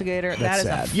investigator, that is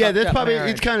sad. a Yeah, fucked that's up probably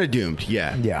marriage. it's kind of doomed.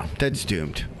 Yeah, Yeah. that's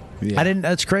doomed. I didn't.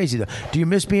 That's crazy though. Do you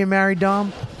miss being married,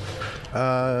 Dom?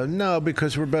 No,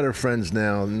 because we're better friends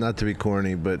now. Not to be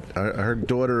corny, but her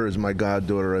daughter is my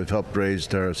goddaughter. I've helped raise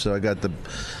her, so I got the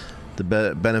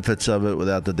benefits of it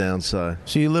without the downside.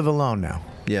 So you live alone now,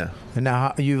 Yeah. and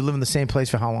now you live in the same place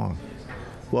for how long?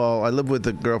 Well, I lived with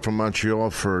a girl from Montreal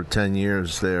for 10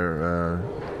 years there.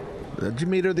 Did you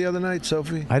meet her the other night,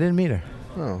 Sophie? I didn't meet her.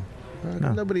 Oh.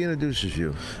 Nobody introduces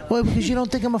you. Well, because you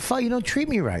don't think I'm a fuck. You don't treat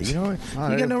me right. You know,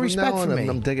 you got no respect for me.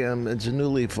 I'm taking. It's a new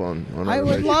leaf on I our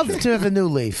would love relationship. to have a new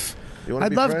leaf. You want to I'd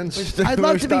be love. friends? I'd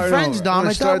love to be friends, Dom.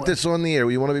 I Start thought- this on the air.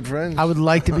 You want to be friends? I would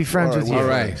like to be friends with you. All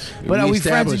right. But are we friends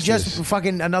in established just this.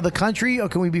 fucking another country, or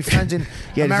can we be friends in Yeah,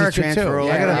 does this America transfer too? over?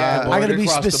 I gotta, Yeah, I gotta be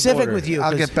across the specific border. with you.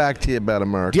 I'll 'cause get back to you about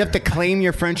America. Do you have to claim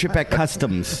your friendship at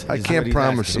customs? I is what can't he's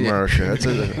promise asking. America. That's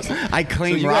a, I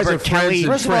claim So you guys are Robert friends Kelly. in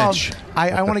First of all, French.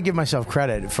 I want to give myself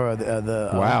credit for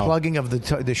the Wow. plugging of the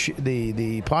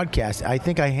podcast. I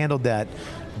think I handled that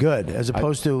good, as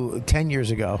opposed to 10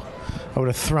 years ago. I would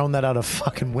have thrown that out a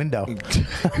fucking window.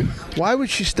 why would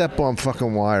she step on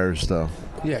fucking wires, though?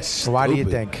 Yes. Why do you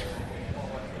think?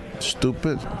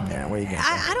 Stupid. Yeah, where you going?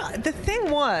 I don't. The thing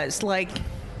was, like,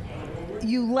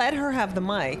 you let her have the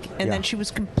mic, and Yeah. then she was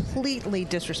completely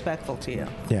disrespectful to you.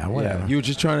 Yeah, whatever. You were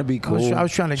just trying to be cool. I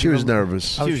was trying to. She give was him-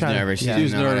 nervous. I She was trying to- nervous. She yeah. didn't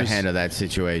was know how to nervous. handle that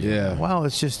situation. Yeah. Well,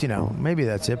 it's just maybe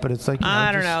that's it, but it's like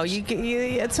I don't just- know.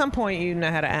 You at some point you know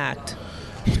how to act.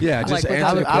 Yeah, just Like,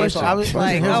 answer the without- question. I was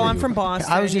Like, here's oh, the- I'm from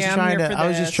Boston. I was just Yeah, I'm trying here to. for I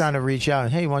was just this. trying to reach out.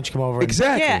 Hey, why don't you come over? and-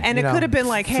 Exactly. Yeah, and you it know, could have been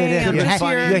like, fit hey, in. I'm you're, just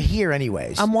here. you're here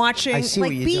anyways. I'm watching. I see like,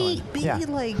 what you're be doing. Yeah.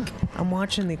 like, I'm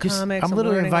watching the Just- comics. I'm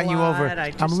literally learning a inviting you over. lot.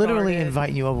 I just I'm literally started.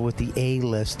 inviting you over with the A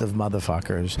list of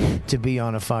motherfuckers to be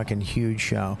on a fucking huge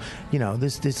show. You know,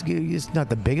 this is not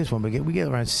the biggest one, but we get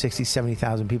around 60,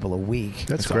 70,000 people a week.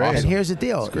 That's great. And here's the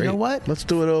deal. You know what? Let's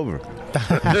do it over.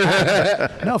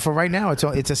 No, for right now, it's a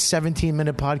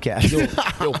 17-minute podcast.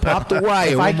 Yo, pop the wire.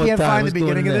 If one I more can't time. find the Let's do it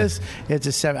beginning of now. this, it's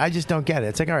a 7. I just don't get it.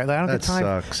 It's like, all right, I don't That get time.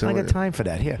 sucks. I don't got time for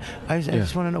that. Here, I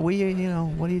just want to know, what are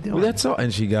you doing? Well, that's all.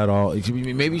 And she got all.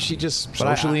 Maybe she just But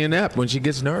I- socially inept when she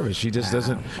gets nervous. She just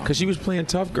doesn't, because she was playing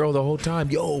tough girl the whole time.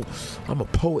 Yo, I'm a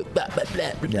poet. Blah, blah,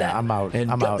 blah, blah, Yeah, I'm out. And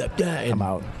I'm blah, out. blah, blah, and- I'm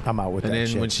out. I'm out with And that then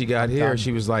shit. when she got I'm here, done.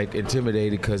 she was like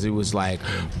intimidated because it was like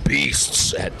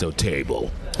beasts at the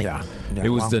table. Yeah. It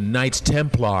was well, the Knights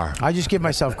Templar. I just give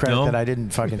myself credit No? that I didn't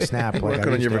fucking snap. Like Working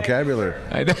I on your used to. vocabulary.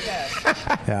 I know.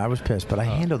 Yeah, I was pissed, but I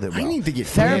handled it well. I need to get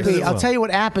therapy. well. I'll tell you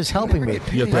what app is helping me.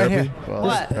 Your Right therapy? here. Well,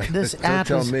 What? This don't app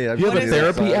tell is. me. You have a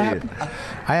therapy app?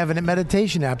 I have a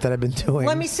meditation app that I've been doing.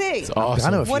 Let me see. Awesome.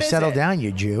 I know if What you is settle it? down,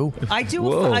 you Jew. I do.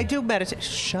 Whoa. I do meditate.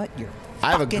 Shut your. I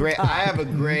have a fucking great. tongue. I have a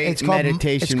great It's called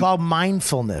meditation. It's called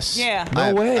mindfulness. Yeah.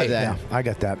 No way. Yeah, I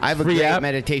got that. I have a Free great app?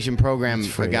 meditation program.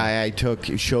 free, A guy I took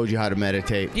showed you how to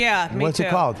meditate. Yeah. Me What's too. it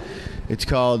called? It's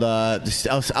called.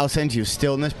 I'll send you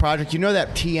Stillness Project. You know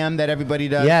that TM that everybody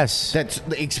does. Yes. That's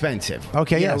expensive.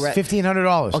 Okay, You know, yes, right-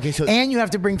 $1,500. Okay, so- and you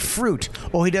have to bring fruit,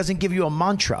 or he doesn't give you a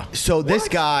mantra. So this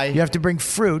guy. You have to bring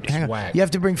fruit. Hang on. whack. You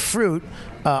have to bring fruit,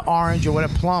 orange or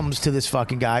whatever, plums to this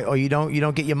fucking guy, or you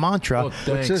don't get your mantra. Oh, What's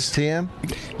thanks. this, TM?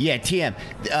 Yeah, TM.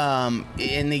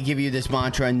 And they give you this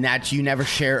mantra, and that's you never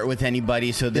share it with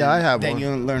anybody. So then, Yeah, I have then one. you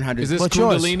learn how to. Is this What's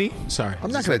yours? Kundalini? Sorry. I'm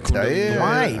Is not this going like to tell you. Kundalini?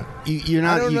 Why? You're I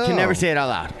not. don't You can know. never say it out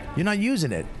loud. You're not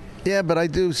using it. Yeah, but I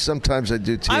do. Sometimes I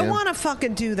do TM. I want to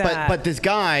fucking do that. But this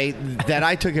guy that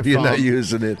I took it You're from not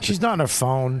using it. She's not on her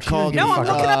phone. She Called- doesn't no, give I'm a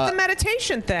fuck. looking up the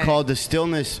meditation thing. called the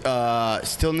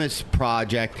Stillness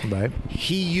Project. Right.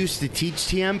 He used to teach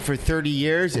TM for 30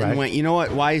 years and Right. went, you know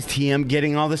what? Why is TM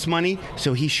getting all this money?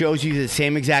 So he shows you the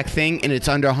same exact thing, and it's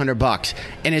under $100.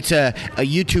 And it's a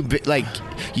YouTube, like,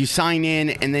 you sign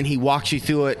in, and then he walks you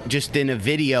through it just in a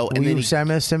video. Will And then you send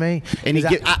this to me? and he Is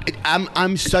get, that-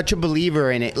 I'm such a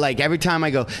believer in it. Like every time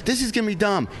I go, this is gonna be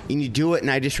dumb, and you do it, and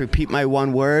I just repeat my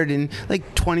one word, and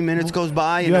like 20 minutes goes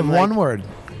by, and you have I'm one like, word.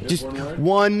 just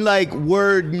one like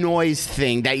word noise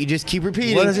thing that you just keep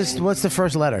repeating. What is this? What's the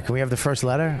first letter? Can we have the first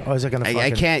letter, or is it going to?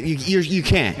 I can't. You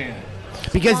can't.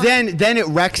 Because then it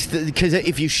wrecks. Because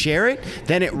if you share it,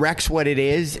 then it wrecks what it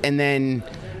is, and then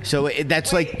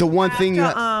that's like the one thing you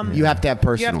have to have you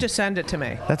personal. have to send it to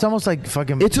me. That's almost like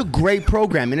fucking. It's a great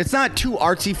program, and it's not too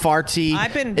artsy fartsy.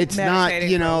 I've been It's not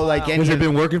meditating for a like while. any. Has it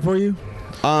been working for you?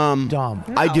 dumb.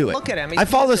 I do it. look at him. He's I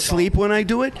fall miserable. asleep when I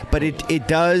do it, but it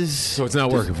does. So it's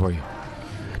not working for you.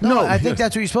 No, I think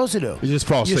that's what you're supposed to do. You just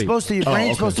fall You're asleep. supposed to. Your Oh, brain's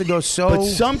okay. supposed to go so. But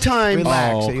sometimes,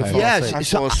 relaxed that you fall yes, asleep. I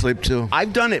fall asleep too.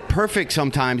 I've done it perfect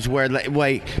sometimes where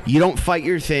like you don't fight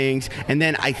your things, and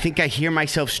then I think I hear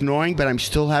myself snoring, but I'm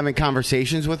still having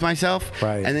conversations with myself.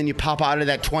 Right. And then you pop out of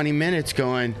that 20 minutes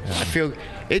going, I feel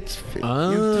there's a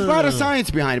lot of science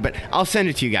behind it, but I'll send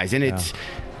it to you guys, and it's.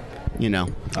 I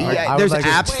would There's like to-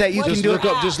 apps that you Wait, can what's do.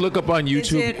 the app? Just look up on Is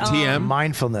YouTube it, TM.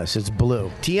 mindfulness. It's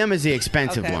blue. TM is the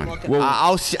expensive Okay, one. look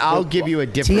at I'll give you a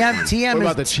different. TM What is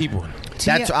about the cheap one?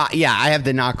 That's yeah. I have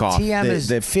the knockoff. TM is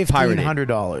the pirated.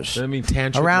 $1,500. I mean,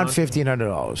 tantric Around one?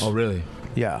 $1,500. Oh, really?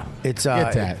 Yeah, it's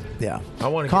Get that. Yeah, I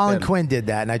wanna get Colin that. Quinn did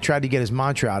that, and I tried to get his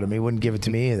mantra out of him. He wouldn't give it to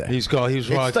me either. He was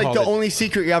It's like the only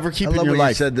secret you ever keep I in love your what you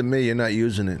life. said to me. You're not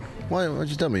using it. Why'd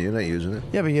you tell me you're not using it?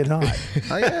 Yeah, but you're not.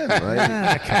 I am.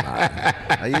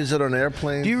 I use it on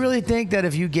airplanes. Do you really think that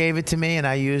if you gave it to me and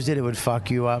I used it, it would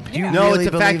fuck you up? Do you No, really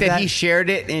it's the fact believe that he shared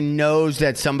it and knows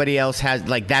that somebody else has,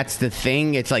 like, that's the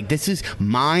thing. It's like, this is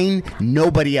mine,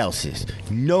 nobody else's.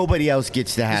 Nobody else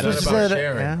gets to have You're it. supposed to say that-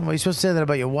 sharing. yeah, well, you're supposed to say that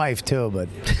about your wife too, but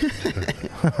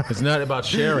It's not about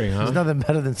sharing, huh? there's nothing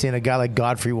better than seeing a guy like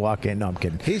Godfrey walk in. No, I'm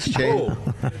kidding. He's changed.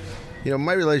 You know,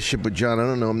 my relationship with John, I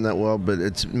don't know him that well, but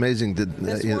it's amazing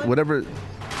that whatever.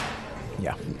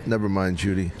 Yeah. Never mind,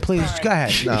 Judy. Please, go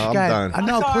ahead. No, I'm Go ahead. done.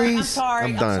 No, I'm sorry, please. I'm sorry.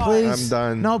 I'm done. Please. I'm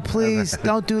done. No, please.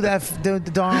 Don't do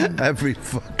that, Dom. Every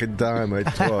fucking time I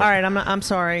talk. All right, I'm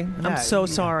sorry. Yeah, I'm so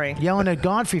sorry. Yelling at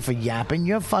Godfrey for yapping.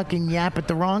 You're fucking yap at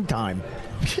the wrong time.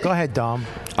 Go ahead, Dom.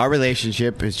 Our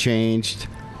relationship has changed.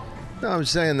 No, I'm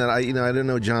saying that I didn't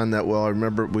know John that well. I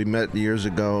remember we met years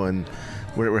ago, and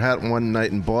we were at one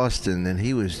night in Boston, and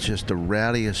he was just the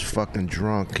rowdiest fucking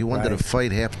drunk. He wanted Right. to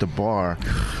fight half the bar,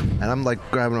 and I'm like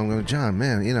grabbing him, going, John,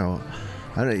 man,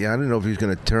 I didn't know if he was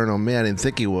going to turn on me. I didn't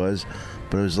think he was.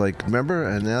 But it was like, remember?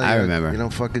 And now I remember. You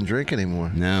don't fucking drink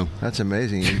anymore. No. That's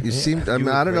amazing. You seem. I mean,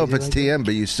 I don't know if it's TM,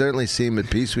 but you certainly seem at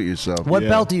peace with yourself. What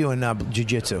belt are you in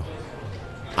jiu-jitsu?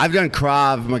 I've done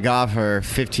Krav Maga for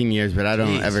 15 years, but I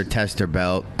don't ever test her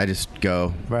belt. I just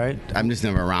go. Right. I'm just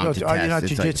never around No, to are you test. not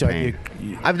It's jiu-jitsu? Like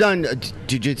pain. I've done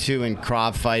jiu-jitsu and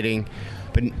Krav fighting,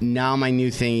 but now my new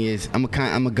thing is I'm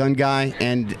a gun guy,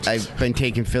 and I've been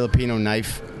taking Filipino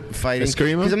knife fighting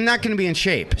Eskrima? because I'm not going to be in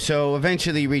shape. So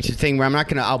eventually, you reach the thing where I'm not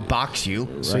going to outbox you.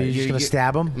 So you're just gonna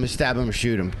stab him? I'm gonna stab him or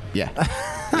shoot him. Yeah.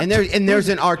 and there's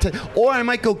an art to, or I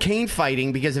might go cane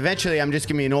fighting because eventually I'm just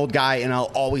gonna be an old guy and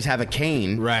I'll always have a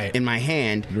cane in my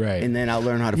hand, and then I'll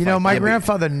learn how to. You fight. know, my Yeah, but-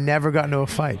 grandfather never got into a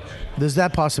fight. There's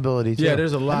that possibility too. Yeah,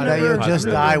 there's a lot that of you'll just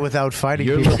possibility. die without fighting.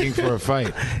 You're people. looking for a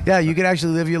fight. Yeah, you could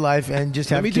actually live your life and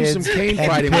just Let have me do kids some cane and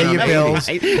fighting pay when your I'm bills,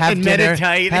 80. have And dinner,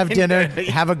 meditate. have dinner,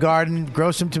 have a garden,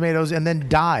 grow some tomatoes, and then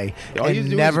die All you and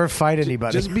do never is fight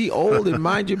anybody. Just be old and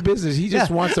mind your business. He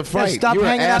just Yeah. wants to Yeah, fight. stop You're an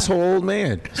hanging out. asshole old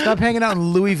man. Stop hanging out in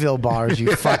Louisville bars,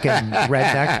 you fucking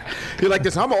redneck. You're like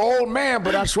this. I'm an old man,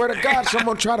 but I swear to God,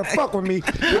 someone try to fuck with me,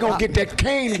 they're gonna get that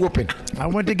cane whooping. I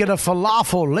went to get a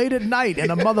falafel late at night,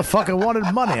 and a motherfucker wanted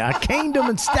money. I caned him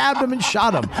and stabbed him and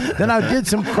shot him. Then I did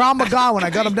some Krav Maga when I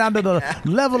got him down to the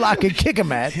level I could kick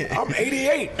him at. I'm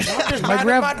 88. I'm just My minding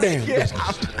my grand- damn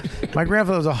business. My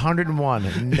grandfather was 101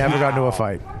 and never got into a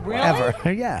fight. Really?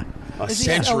 Ever. Yeah. A Is he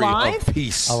century alive? of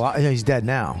peace. Yeah, he's dead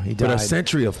now. He died. But a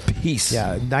century of peace.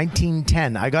 Yeah,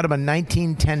 1910. I got him a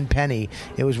 1910 penny.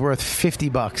 It was worth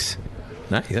 $50.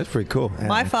 Nice. That's pretty cool.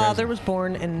 My father was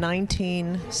born in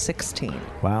 1916.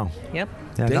 Wow. Yep.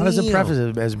 Yeah, not as Damn.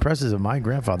 impressive as my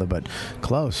grandfather, but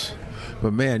close.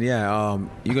 But man, yeah,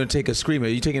 you're gonna take a screamer. Are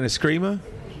you taking a screamer?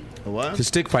 What? The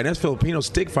stick fighting. That's Filipino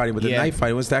stick fighting, but the Yeah. knife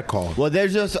fighting. What's that called? Well,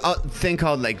 there's this thing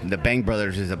called like the Bang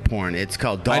Brothers is a porn. It's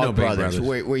called I know Dog Bang Brothers,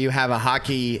 Brothers. where you have a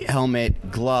hockey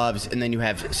helmet, gloves, and then you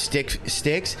have sticks.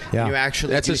 Yeah. And you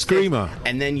actually That's do a sticks, screamer.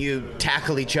 and then you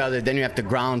tackle each other. Then you have to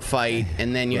ground fight,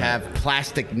 and then you have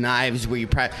plastic knives where you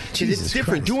practice. Jesus It's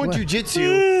different. Christ, Doing what?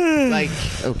 jujitsu, like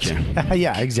okay.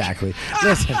 Yeah, exactly.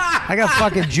 Listen, I got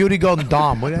fucking Judy Golden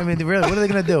Dom. I mean, really, what are they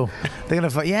going to do? They're going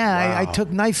to fight. Yeah, I took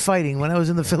knife fighting when I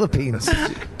was in the Philippines.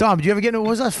 Dom, did you ever get into, what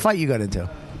was that fight you got into?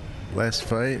 Last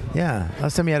fight? Yeah,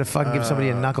 last time you had to fucking give somebody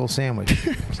a knuckle sandwich.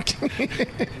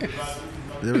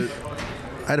 I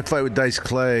had a fight with Dice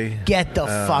Clay. Get the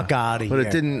fuck out of But here.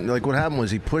 it didn't. Like what happened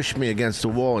was he pushed me against the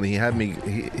wall, and he had me.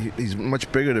 He's much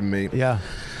bigger than me. Yeah.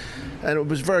 And it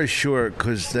was very short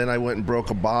because then I went and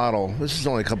broke a bottle. This is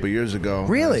only a couple of years ago.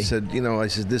 Really? I said,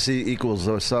 this equals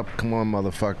us up. Come on,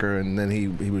 motherfucker. And then he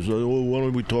was like, oh, why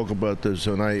don't we talk about this?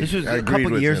 And This was I a agreed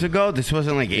couple with years him. ago. This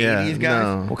wasn't like 80s, guys.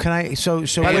 No. Well, can I? So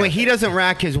By the way, he doesn't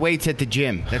rack his weights at the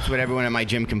gym. That's what everyone at my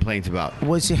gym complains about.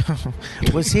 was he? Hang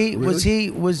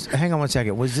on one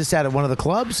second. Was this at one of the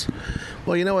clubs?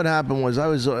 Well, you know what happened was I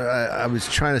was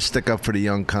trying to stick up for the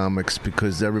young comics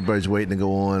because everybody's waiting to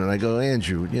go on, and I go,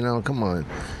 Andrew, come on,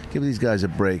 give these guys a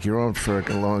break. You're on for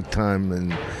a long time,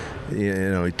 and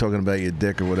you're talking about your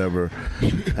dick or whatever,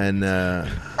 and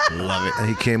love it. And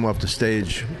he came off the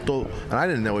stage, and I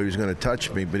didn't know he was going to touch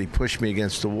me, but he pushed me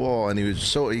against the wall, and he's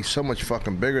so much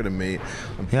fucking bigger than me.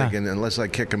 I'm thinking, unless I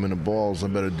kick him in the balls, I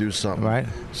better do something. Right.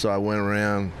 So I went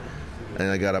around,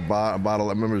 and I got a bottle.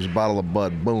 I remember it was a bottle of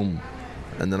Bud. Boom.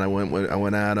 And then I went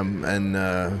at him, and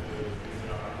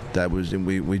that was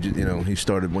we he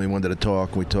started when he wanted to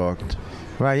talk. We talked.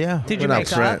 Right? Yeah. Did you We're not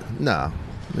make up? No,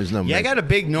 there's no. Yeah, I got a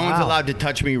big no one's Wow. allowed to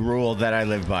touch me rule that I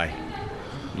live by.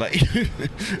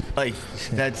 Like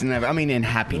that's never. I mean, in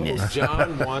happiness.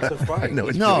 John wants a fight. No,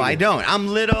 No, I don't. I'm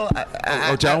little.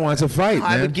 John wants a fight,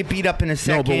 I man. would get beat up in a No,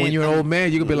 second. but when you're an old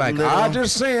man, you could be like, Little. I'm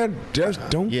just saying, just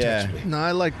don't Yeah. touch me. No,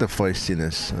 I like the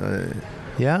feistiness.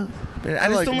 Yeah. I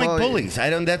just don't like well, bullies. I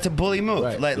don't. That's a bully move.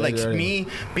 Right, Like right. me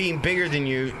being bigger than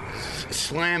you,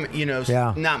 slam.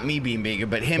 Yeah. Not me being bigger,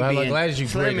 but him But I'm being glad you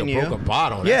slamming you. broke a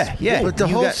bottle. Yeah, That's- yeah. But the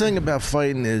You whole got- thing about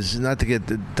fighting is not to get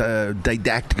the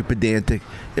didactic, pedantic.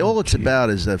 All it's about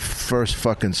is that first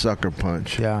fucking sucker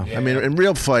punch. Yeah. I mean, in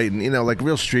real fighting, like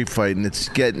real street fighting, it's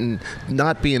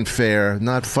not being fair,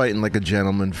 not fighting like a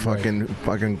gentleman, fucking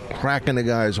cracking the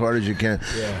guy as hard as you can,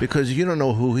 because you don't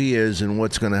know who he is and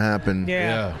what's going to happen.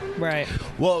 Yeah. Right.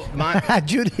 Well, my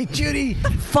Judy.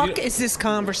 Fuck is this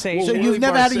conversation? So you've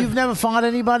never fought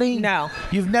anybody? No.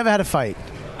 You've never had a fight.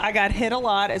 I got hit a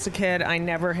lot as a kid. I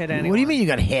never hit anyone. What do you mean you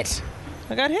got hit?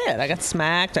 I got hit. I got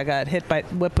smacked. I got hit by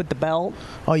whip with the belt.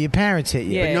 Oh, your parents hit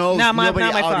you. Yeah. no, not my nobody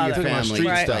out of father. your Talking about family. street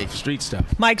Right. stuff. Street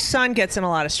stuff. My son gets in a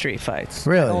lot of street fights.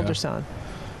 Really? My older son.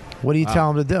 What do you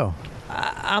tell him to do?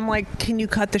 I'm like, can you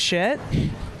cut the shit?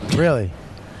 Really?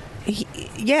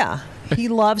 Yeah. He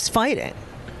loves fighting.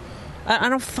 I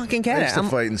don't fucking get I it. used to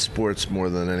fight in sports more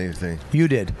than anything. You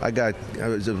did.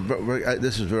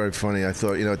 This was very funny. I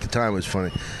thought, at the time it was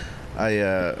funny.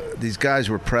 These guys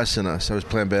were pressing us. I was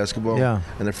playing basketball. Yeah.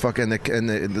 And the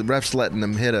refs letting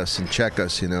them hit us and check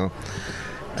us,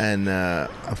 And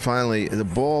finally, the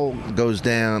ball goes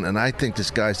down, and I think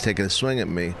this guy's taking a swing at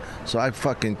me. So I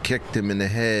fucking kicked him in the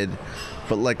head,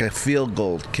 but like a field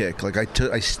goal kick. Like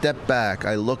I stepped back,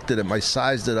 I looked at him, I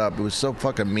sized it up. It was so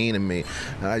fucking mean of me,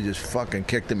 and I just fucking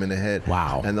kicked him in the head.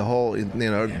 Wow. And the whole,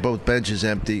 both benches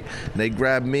empty. And they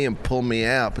grabbed me and pulled me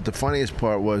out. But the funniest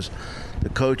part was, the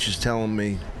coach is telling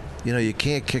me, you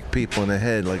can't kick people in the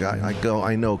head. Like I go,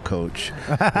 I know, coach.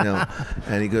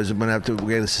 And he goes, we're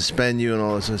going to suspend you and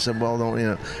all this. And I said, well,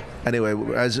 don't. Anyway,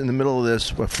 as in the middle of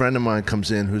this, a friend of mine comes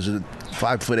in who's a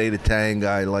 5'8" Italian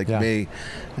guy like me,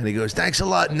 and he goes, "Thanks a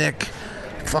lot, Nick.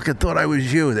 Fucking thought I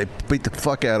was you." They beat the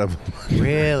fuck out of him.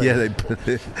 Really? Yeah,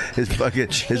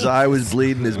 his eye was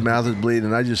bleeding, his mouth was bleeding,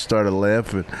 and I just started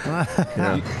laughing.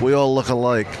 We all look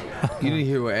alike. You didn't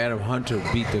hear where Adam Hunter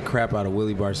beat the crap out of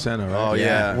Willie Barcena, right? Oh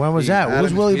yeah. When was that? What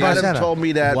was Willie Barcena? Adam told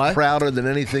me that prouder than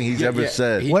anything he's ever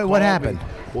said. What happened?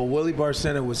 Well, Willie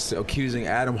Barcena was accusing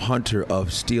Adam Hunter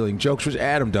of stealing jokes, which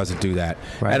Adam doesn't do that.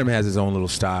 Right. Adam has his own little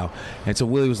style. And so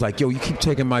Willie was like, yo, you keep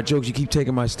taking my jokes, you keep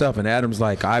taking my stuff. And Adam's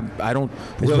like, I don't...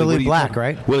 Is Willie black,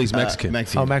 right? Willie's Mexican.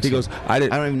 Oh, Mexican. He goes, I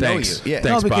don't even know you. Yeah. Thanks,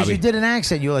 No, because Bobby. you did an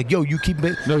accent. You were like, yo, you keep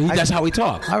it. No, that's how he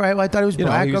talks. All right, well, I thought he was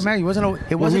black or Mexican.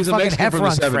 It wasn't fucking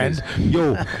Heffron's friend.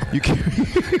 Yo, you keep...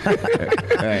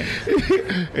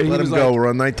 Let him go. We're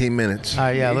on 19 minutes.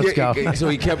 Yeah, let's go. So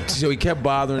he kept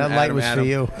bothering That light Adam. was for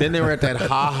you. Then they were at that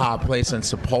Ha-Ha place in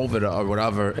Sepulveda or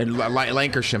whatever, in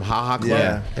Lancashire, Ha-Ha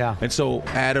Club. Yeah. And so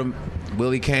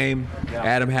Willie came.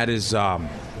 Adam had his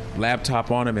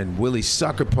laptop on him, and Willie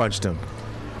sucker punched him.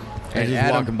 And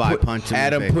just walking by, punched him in the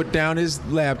Adam face. put down his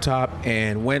laptop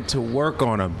and went to work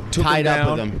on him. Tied him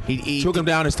up down, with him. Took him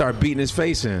down and started beating his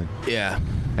face in. Yeah.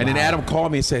 And then Adam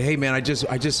called me and said, "Hey man, I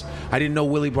didn't know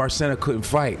Willie Barcena couldn't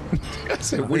fight." I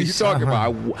said, "What are you talking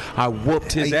about? I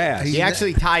whooped his ass." He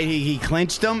actually he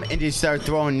clinched him and just started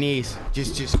throwing knees.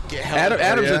 Just get held.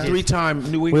 Adam's a 3-time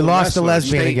New England We lost the wrestler,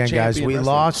 lesbian state again, guys. champion We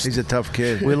wrestler. lost. He's a tough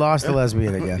kid. We lost the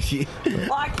lesbian again.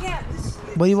 Well, I can't.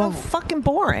 What do you So want? fucking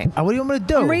boring. What do you want me to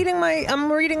do? I'm reading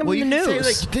Well, the you news. can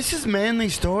say, like, this is manly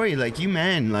story. Like, you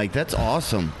man. Like, that's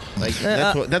awesome. Like,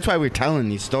 that's why we're telling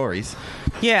these stories.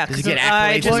 Yeah, Does he because get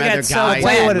I accolades just from get other so guys?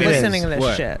 Tell you what wet it is. listening to this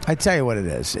What? shit. I tell you what it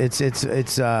is. It's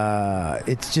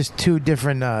just two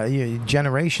different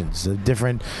generations.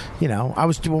 Different,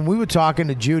 when we were talking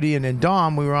to Judy and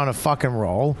Dom, we were on a fucking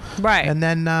roll, Right. And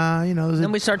then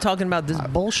Then we start talking about this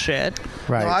bullshit.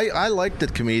 right. No, I like the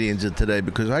comedians of today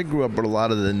because I grew up with a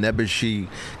lot of the nebbishy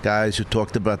guys who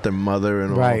talked about their mother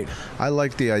and all. Right. I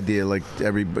like the idea, like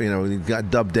you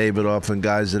got Dub Davidoff and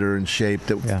guys that are in shape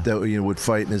that would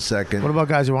fight in a second. What about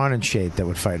guys who aren't in shape that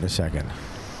would fight in a second?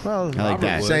 Well, I like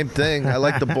that. Same thing. I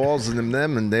like the balls in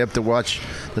them, and they have to watch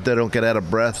that they don't get out of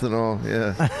breath and all.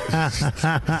 Yeah.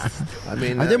 I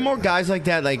mean, Are there more guys like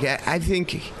that? Like, I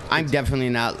think I'm definitely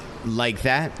not like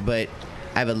that, but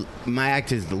my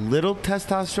act is a little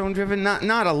testosterone driven, not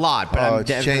a lot, but I'm it's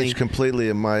definitely changed completely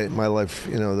in my life.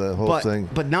 The whole thing.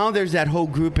 But now there's that whole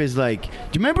group is like, do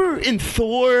you remember in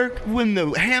Thor when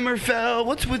the hammer fell?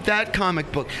 What's with that comic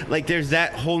book? Like, there's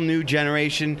that whole new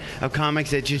generation of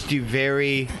comics that just do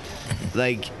very,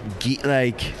 like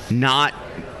not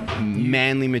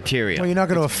manly material. Well, you're not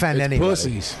going to offend It's anybody.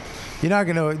 pussies. You're not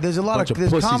going to. There's a lot Bunch of. of This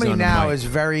pussies comedy on the now mic. is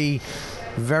very,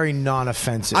 very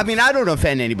non-offensive. I mean, I don't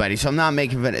offend anybody, so I'm not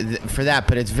making fun for that.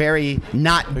 But it's very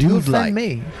not you dude-like. offend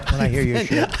me when I hear your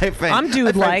shit. I'm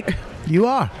dude-like. You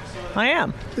are. I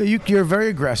am. You're very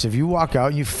aggressive. You walk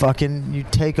out and you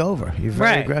take over. You're very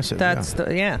Right. aggressive. That's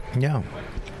yeah.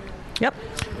 Yep.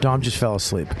 Dom just fell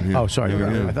asleep. Oh, sorry. He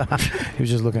was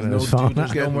just looking at No his phone. dude,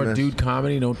 there's no more Getting dude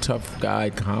comedy, no tough guy. I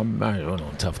don't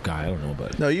know, tough guy. I don't know,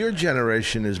 but No, your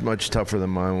generation is much tougher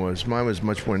than mine was. Mine was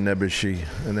much more nebbishy,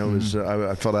 and it was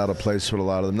I felt out of place with a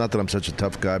lot of them. Not that I'm such a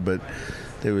tough guy, but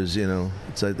there was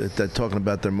it's like they're talking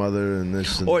about their mother and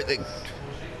this. And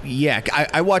Yeah,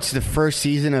 I watched the first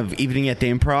season of Evening at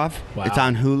the Improv. Wow. It's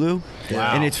on Hulu.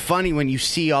 Wow. And it's funny when you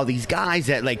see all these guys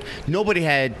that, like, nobody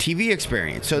had TV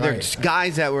experience. So there's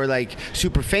guys that were, like,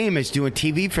 super famous doing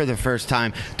TV for the first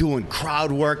time, doing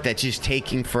crowd work that's just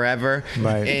taking forever.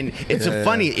 Right. And it's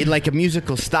funny, like a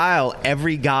musical style,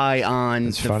 every guy on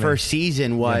the funny. first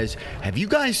season was, have you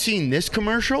guys seen this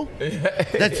commercial?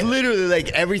 That's literally, like,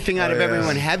 everything out of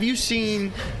everyone. Have you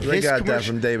seen they this got that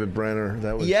commercial? from David Brenner.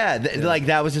 That was Like,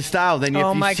 that was a style. Then if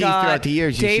Oh you my see God. throughout the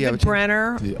years, you see how David it's-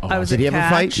 Brenner. I was Did at he ever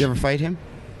Catch. fight? You ever fight him?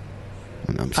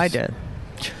 Oh, no, I'm I just- did.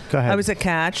 Go ahead. I was at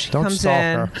Catch. He Don't comes stalk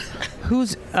in. her.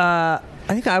 Who's? I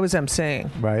think I was emceeing.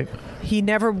 Right. He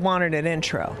never wanted an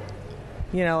intro.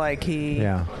 Like he.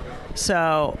 Yeah.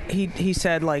 So he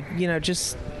said, like,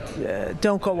 just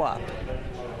don't go up.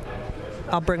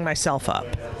 I'll bring myself up.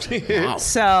 Wow.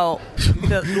 So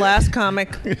the last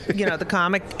comic, the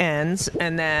comic ends,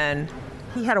 and then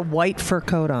he had a white fur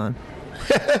coat on.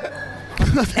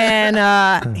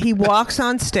 And he walks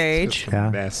on stage.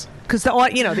 Mess. Because the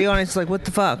audience is like, what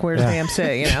the fuck? Where's the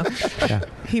MC?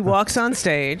 He walks on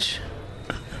stage,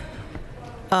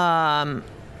 and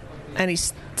he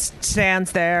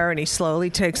stands there, and he slowly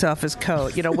takes off his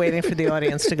coat, waiting for the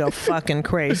audience to go fucking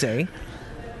crazy.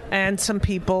 And some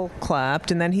people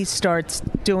clapped, and then he starts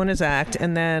doing his act,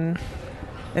 and then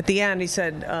at the end he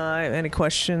said, "Any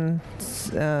questions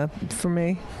for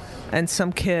me?" And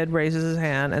some kid raises his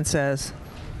hand and says,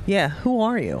 "Yeah, who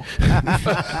are you?"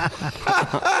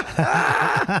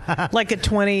 Like a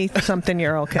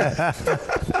 20-something-year-old kid.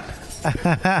 Look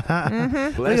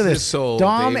at this. Soul,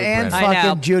 Dom David and Brennan.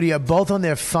 fucking Judy are both on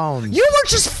their phones. You were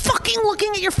just fucking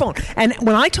looking at your phone. And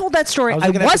when I told that story, I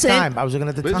looking at the wasn't. time. I was looking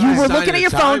at the But time. You were Sign looking of at your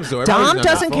the phone. times, though. Dom Everybody's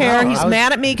on doesn't their care. phone. He's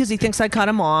mad at me because he thinks I cut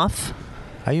him off.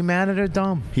 Are you mad at her,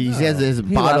 Dom? He has his He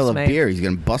bottle loves of me. beer. He's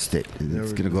gonna bust it.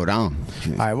 It's gonna go down.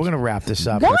 All right, we're gonna wrap this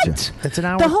up. What? It's an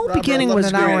hour. The whole beginning Robert, was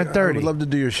an hour great. and 30. I would love to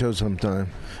do your show sometime.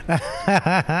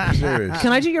 Serious.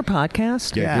 Can I do your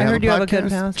podcast? Yeah, I heard you have a good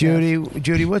podcast? podcast.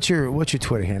 Judy, what's your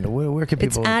Twitter handle? Where can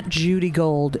It's people? at Judy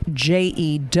Gold,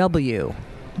 JEWDYGOLD.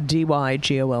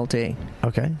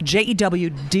 Okay.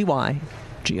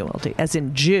 JEWDYGOLD, as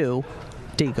in Jew,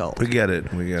 D Gold. We get it.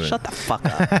 Shut the fuck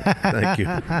up. Thank you.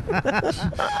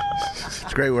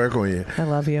 It's great working with you. I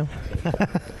love you.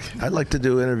 I'd like to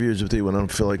do interviews with you when I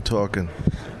don't feel like talking.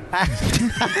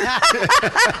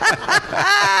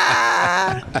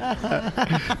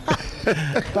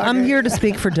 I'm here to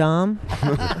speak for Dom.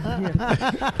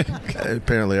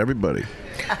 Apparently, everybody.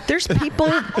 There's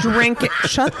people drinking.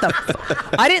 Shut the.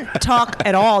 I didn't talk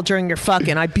at all during your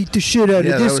fucking. I beat the shit out Yeah, of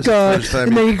that this was the guy, first time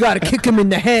and then you- you got to kick him in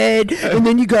the head, and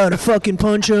then you got to fucking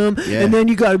punch him, Yeah. and then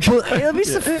you got to. It'll be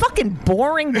some fucking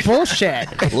boring bullshit.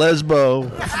 Lesbo.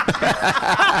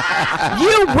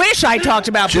 You wish I talked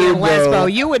about being Jubo.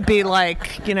 lesbo. You would be like,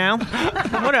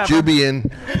 whatever.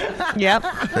 Jubian. Yep.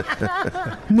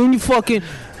 And then you fucking.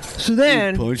 So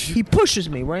then push. he pushes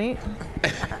me, right?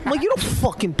 I'm like, you don't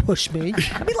fucking push me.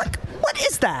 I'd be like, what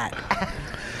is that?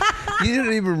 You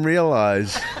didn't even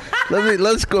realize.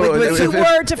 Let's go. But you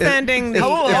were defending the.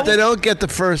 If they don't get the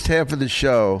first half of the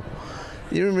show,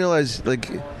 you didn't realize,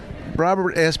 like,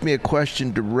 Robert asked me a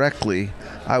question directly.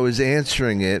 I was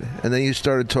answering it, and then you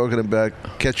started talking about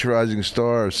Catch a Rising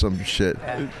Star or some shit.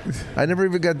 I never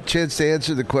even got a chance to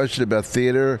answer the question about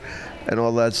theater and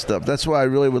all that stuff. That's why I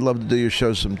really would love to do your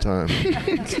show sometime.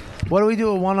 What do we do?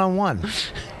 A one-on-one?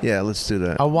 Yeah, let's do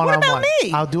that. A one-on-one. about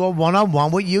me? I'll do a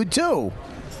one-on-one with you too.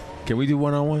 Can we do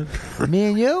one-on-one? Me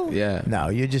and you? Yeah. No,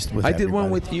 you're just with I did one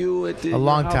everybody. with you at the a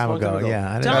long house time one ago.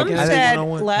 Yeah. I Dom didn't- I said didn't-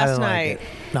 I last didn't like night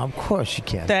it. No, of course you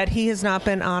can. that he has not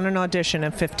been on an audition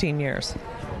in 15 years.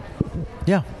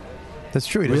 Yeah, that's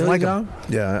true. He doesn't Really, like Dom?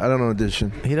 it. Yeah, I don't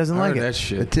audition. He doesn't I like heard it. that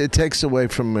shit. It takes away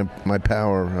from my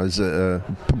power as a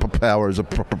power as a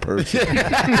proper person. You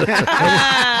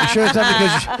sure it's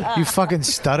not because you fucking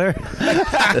stutter?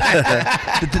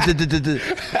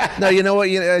 No, you know what?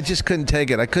 I just couldn't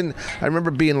take it. I remember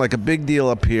being like a big deal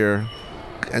up here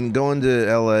and going to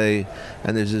L.A.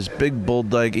 and there's this big bull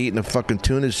dyke eating a fucking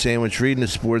tuna sandwich, reading a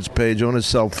sports page on his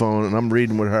cell phone, and I'm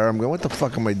reading with her. I'm going, what the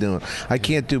fuck am I doing? I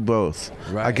can't do both.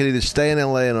 Right. I could either stay in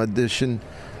L.A. and audition.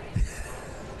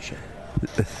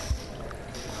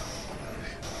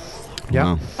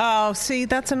 Yeah. Oh, see,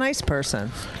 that's a nice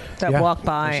person that Yeah. walked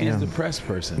by. She's and- the press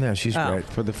person. Yeah, she's Oh. great.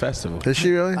 For the festival. Is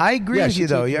she really? I agree Yeah, with she you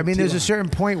though. took I mean, too there's a long. certain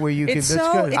point where you can. It's That's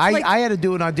so- good. it's I like- had to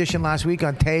do an audition last week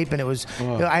on tape, and it was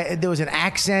there was an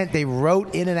accent. They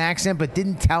wrote in an accent, but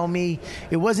didn't tell me.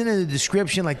 It wasn't in the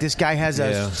description. Like this guy has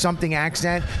a Yeah. something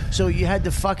accent, so you had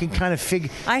to fucking kind of figure.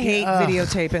 I hate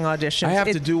videotaping auditions. I have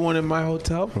It- to do one in my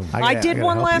hotel room. I did gotta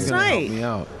one help you. last You're gonna help night. me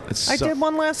out. I did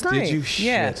one last night. Did you?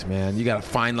 Yeah. Shit, man. You got to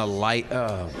find the light.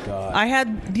 Oh, God. I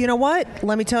had, you know what?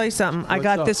 Let me tell you something. I What's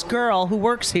got up? this girl who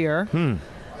works here,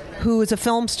 who is a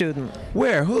film student,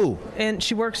 Where? Who? and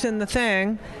she works in the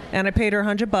thing. And I paid her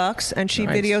 $100, and she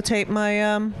Nice. videotaped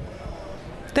my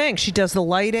thing. She does the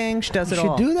lighting. She does You it should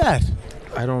all. do that.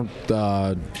 I don't.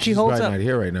 She she's holds probably up. not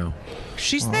here right now.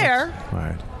 She's there. All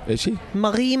right. Is she?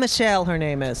 Marie Michelle, her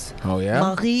name is. Oh,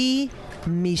 yeah? Marie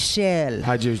Michelle.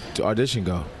 How'd your audition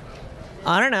go?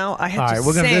 I don't know. I had All to right,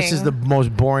 we're gonna. This sing. is the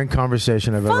most boring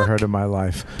conversation I've ever Fuck. heard in my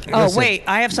life. Oh Listen, wait,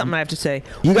 I have something I have to say.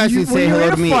 You guys When can say when you're hello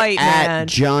in to a me fight, at man,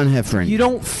 John Heffron. You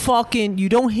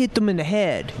don't hit them in the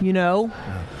head. You know,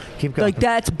 keep going. like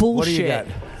that's bullshit.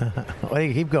 What do you got? What do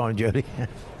you keep going, Jody?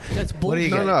 That's What do you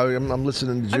bullshit. got? No, I'm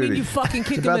listening to I Judy. mean, you fucking It's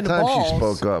kick him about in the time balls. she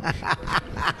spoke up.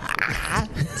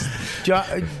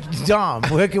 Dom,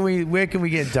 where can we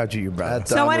get in touch with you, brother? At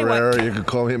Dom Herrera, you can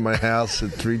call me at my house at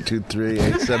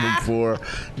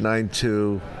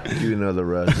 323-874-92. You know the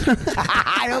rest.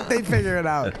 I hope they figure it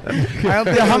out.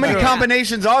 How many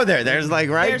combinations are there? There's like,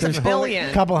 right? There's a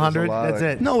billion. Couple hundred. That's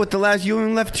it. No, with the last, you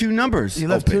only left 2 numbers. You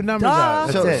left 2 numbers out.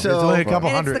 That's it. It's only a couple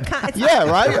hundred. Yeah,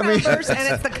 right? I mean, and it's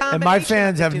the combination. And my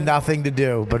fans have nothing to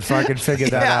do but fucking figure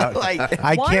that out.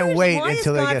 I can't wait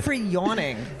until they get. Why is Godfrey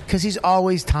yawning? Because he's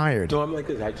always tired. No, I'm like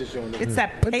this. I just showing It's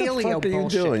that What the paleo fuck are you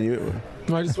bullshit. doing?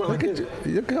 I just want to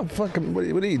Look how fucking. What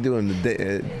are you doing?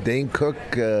 The Dane Cook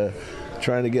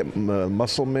trying to get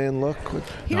muscle man look?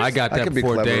 I got I that could be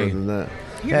before cleverer Dane. than that.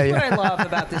 Here's what I love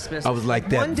about this business. I was like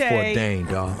that One before day, Dane,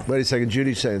 dog. Wait a second,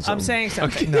 Judy's saying something. I'm saying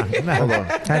something. No, Hold on.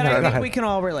 that I think we can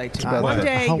all relate to. about One that.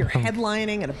 day you're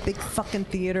headlining at a big fucking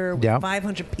theater with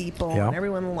 500 people, and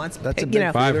everyone wants to That's a pick, big you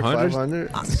know,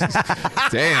 500?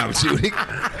 Damn, Judy.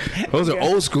 Those are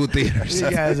old school theaters.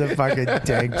 You guys are fucking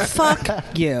dang. Fuck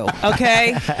you,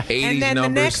 okay? 80s And then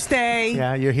numbers. the next day,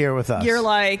 Yeah, you're here with us. you're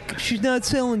like, she's not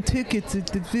selling tickets at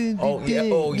the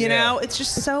you know, it's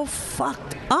just so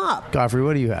fucked up. Godfrey,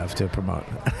 what do you have to promote?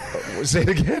 Say it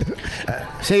again.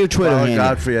 Say your Twitter Follow handle.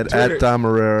 Godfrey at Dom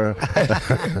Herrera. It's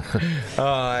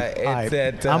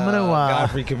at I'm gonna,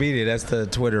 Godfrey Comedian. That's the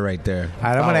Twitter right there. All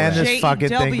right, I'm going to end this J-E-W-G-Y-G-O. fucking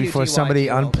thing before somebody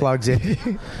unplugs it.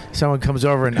 Someone comes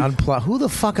over and unplug. Who the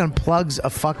fuck unplugs a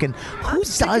fucking? Who I'm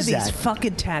sick of does these that?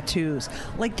 fucking tattoos.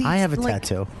 Like these, I have a like,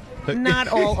 tattoo. Not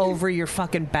all over your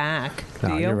fucking back. No,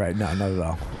 do you? you're right. No, not at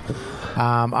all.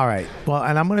 All right. Well,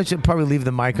 and I'm going to probably leave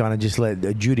the mic on and just let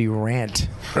Judy rant.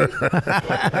 I'm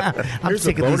Here's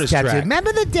sick a of these bonus tattoos. track.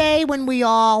 Remember the day when we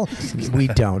all... We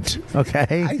don't,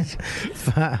 okay?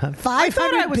 500 I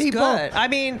thought I was people. good. I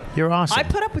mean, You're awesome. I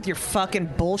put up with your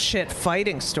fucking bullshit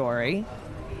fighting story.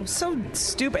 It was so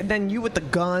stupid. Then you with the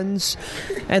guns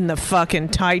and the fucking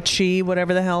Tai Chi,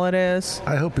 whatever the hell it is.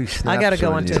 I hope he snaps I gotta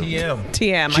go on into you.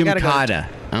 TM. I Jim gotta Cotta.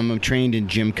 I'm trained in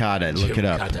Jim Cotta. Look it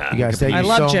up. You guys, thank I you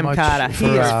love so Jim much Cotta. He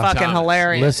for, is fucking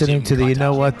hilarious. listening to the You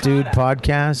Know What Dude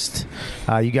podcast.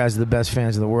 You guys are the best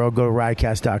fans in the world. Go to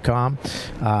riotcast.com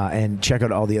and check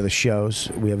out all the other shows.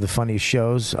 We have the funniest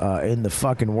shows in the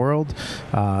fucking world.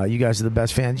 You guys are the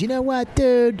best fans. You know what,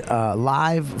 dude?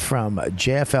 Live from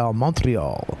JFL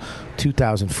Montreal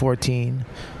 2014.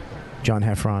 John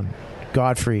Heffron,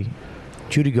 Godfrey,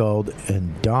 Judy Gold,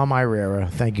 and Dom Herrera.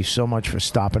 Thank you so much for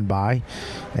stopping by.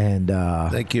 And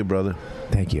thank you, brother.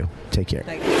 Thank you. Take care.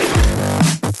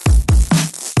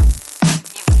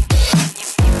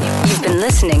 You've been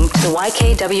listening to the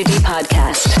YKWD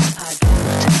podcast.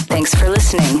 Thanks for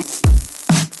listening.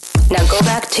 Now go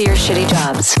back to your shitty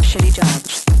jobs. Shitty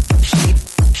jobs.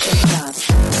 Shitty jobs.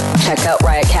 Check out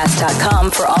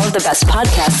riotcast.com for all of the best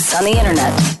podcasts on the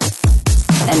internet.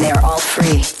 And they are all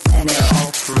free.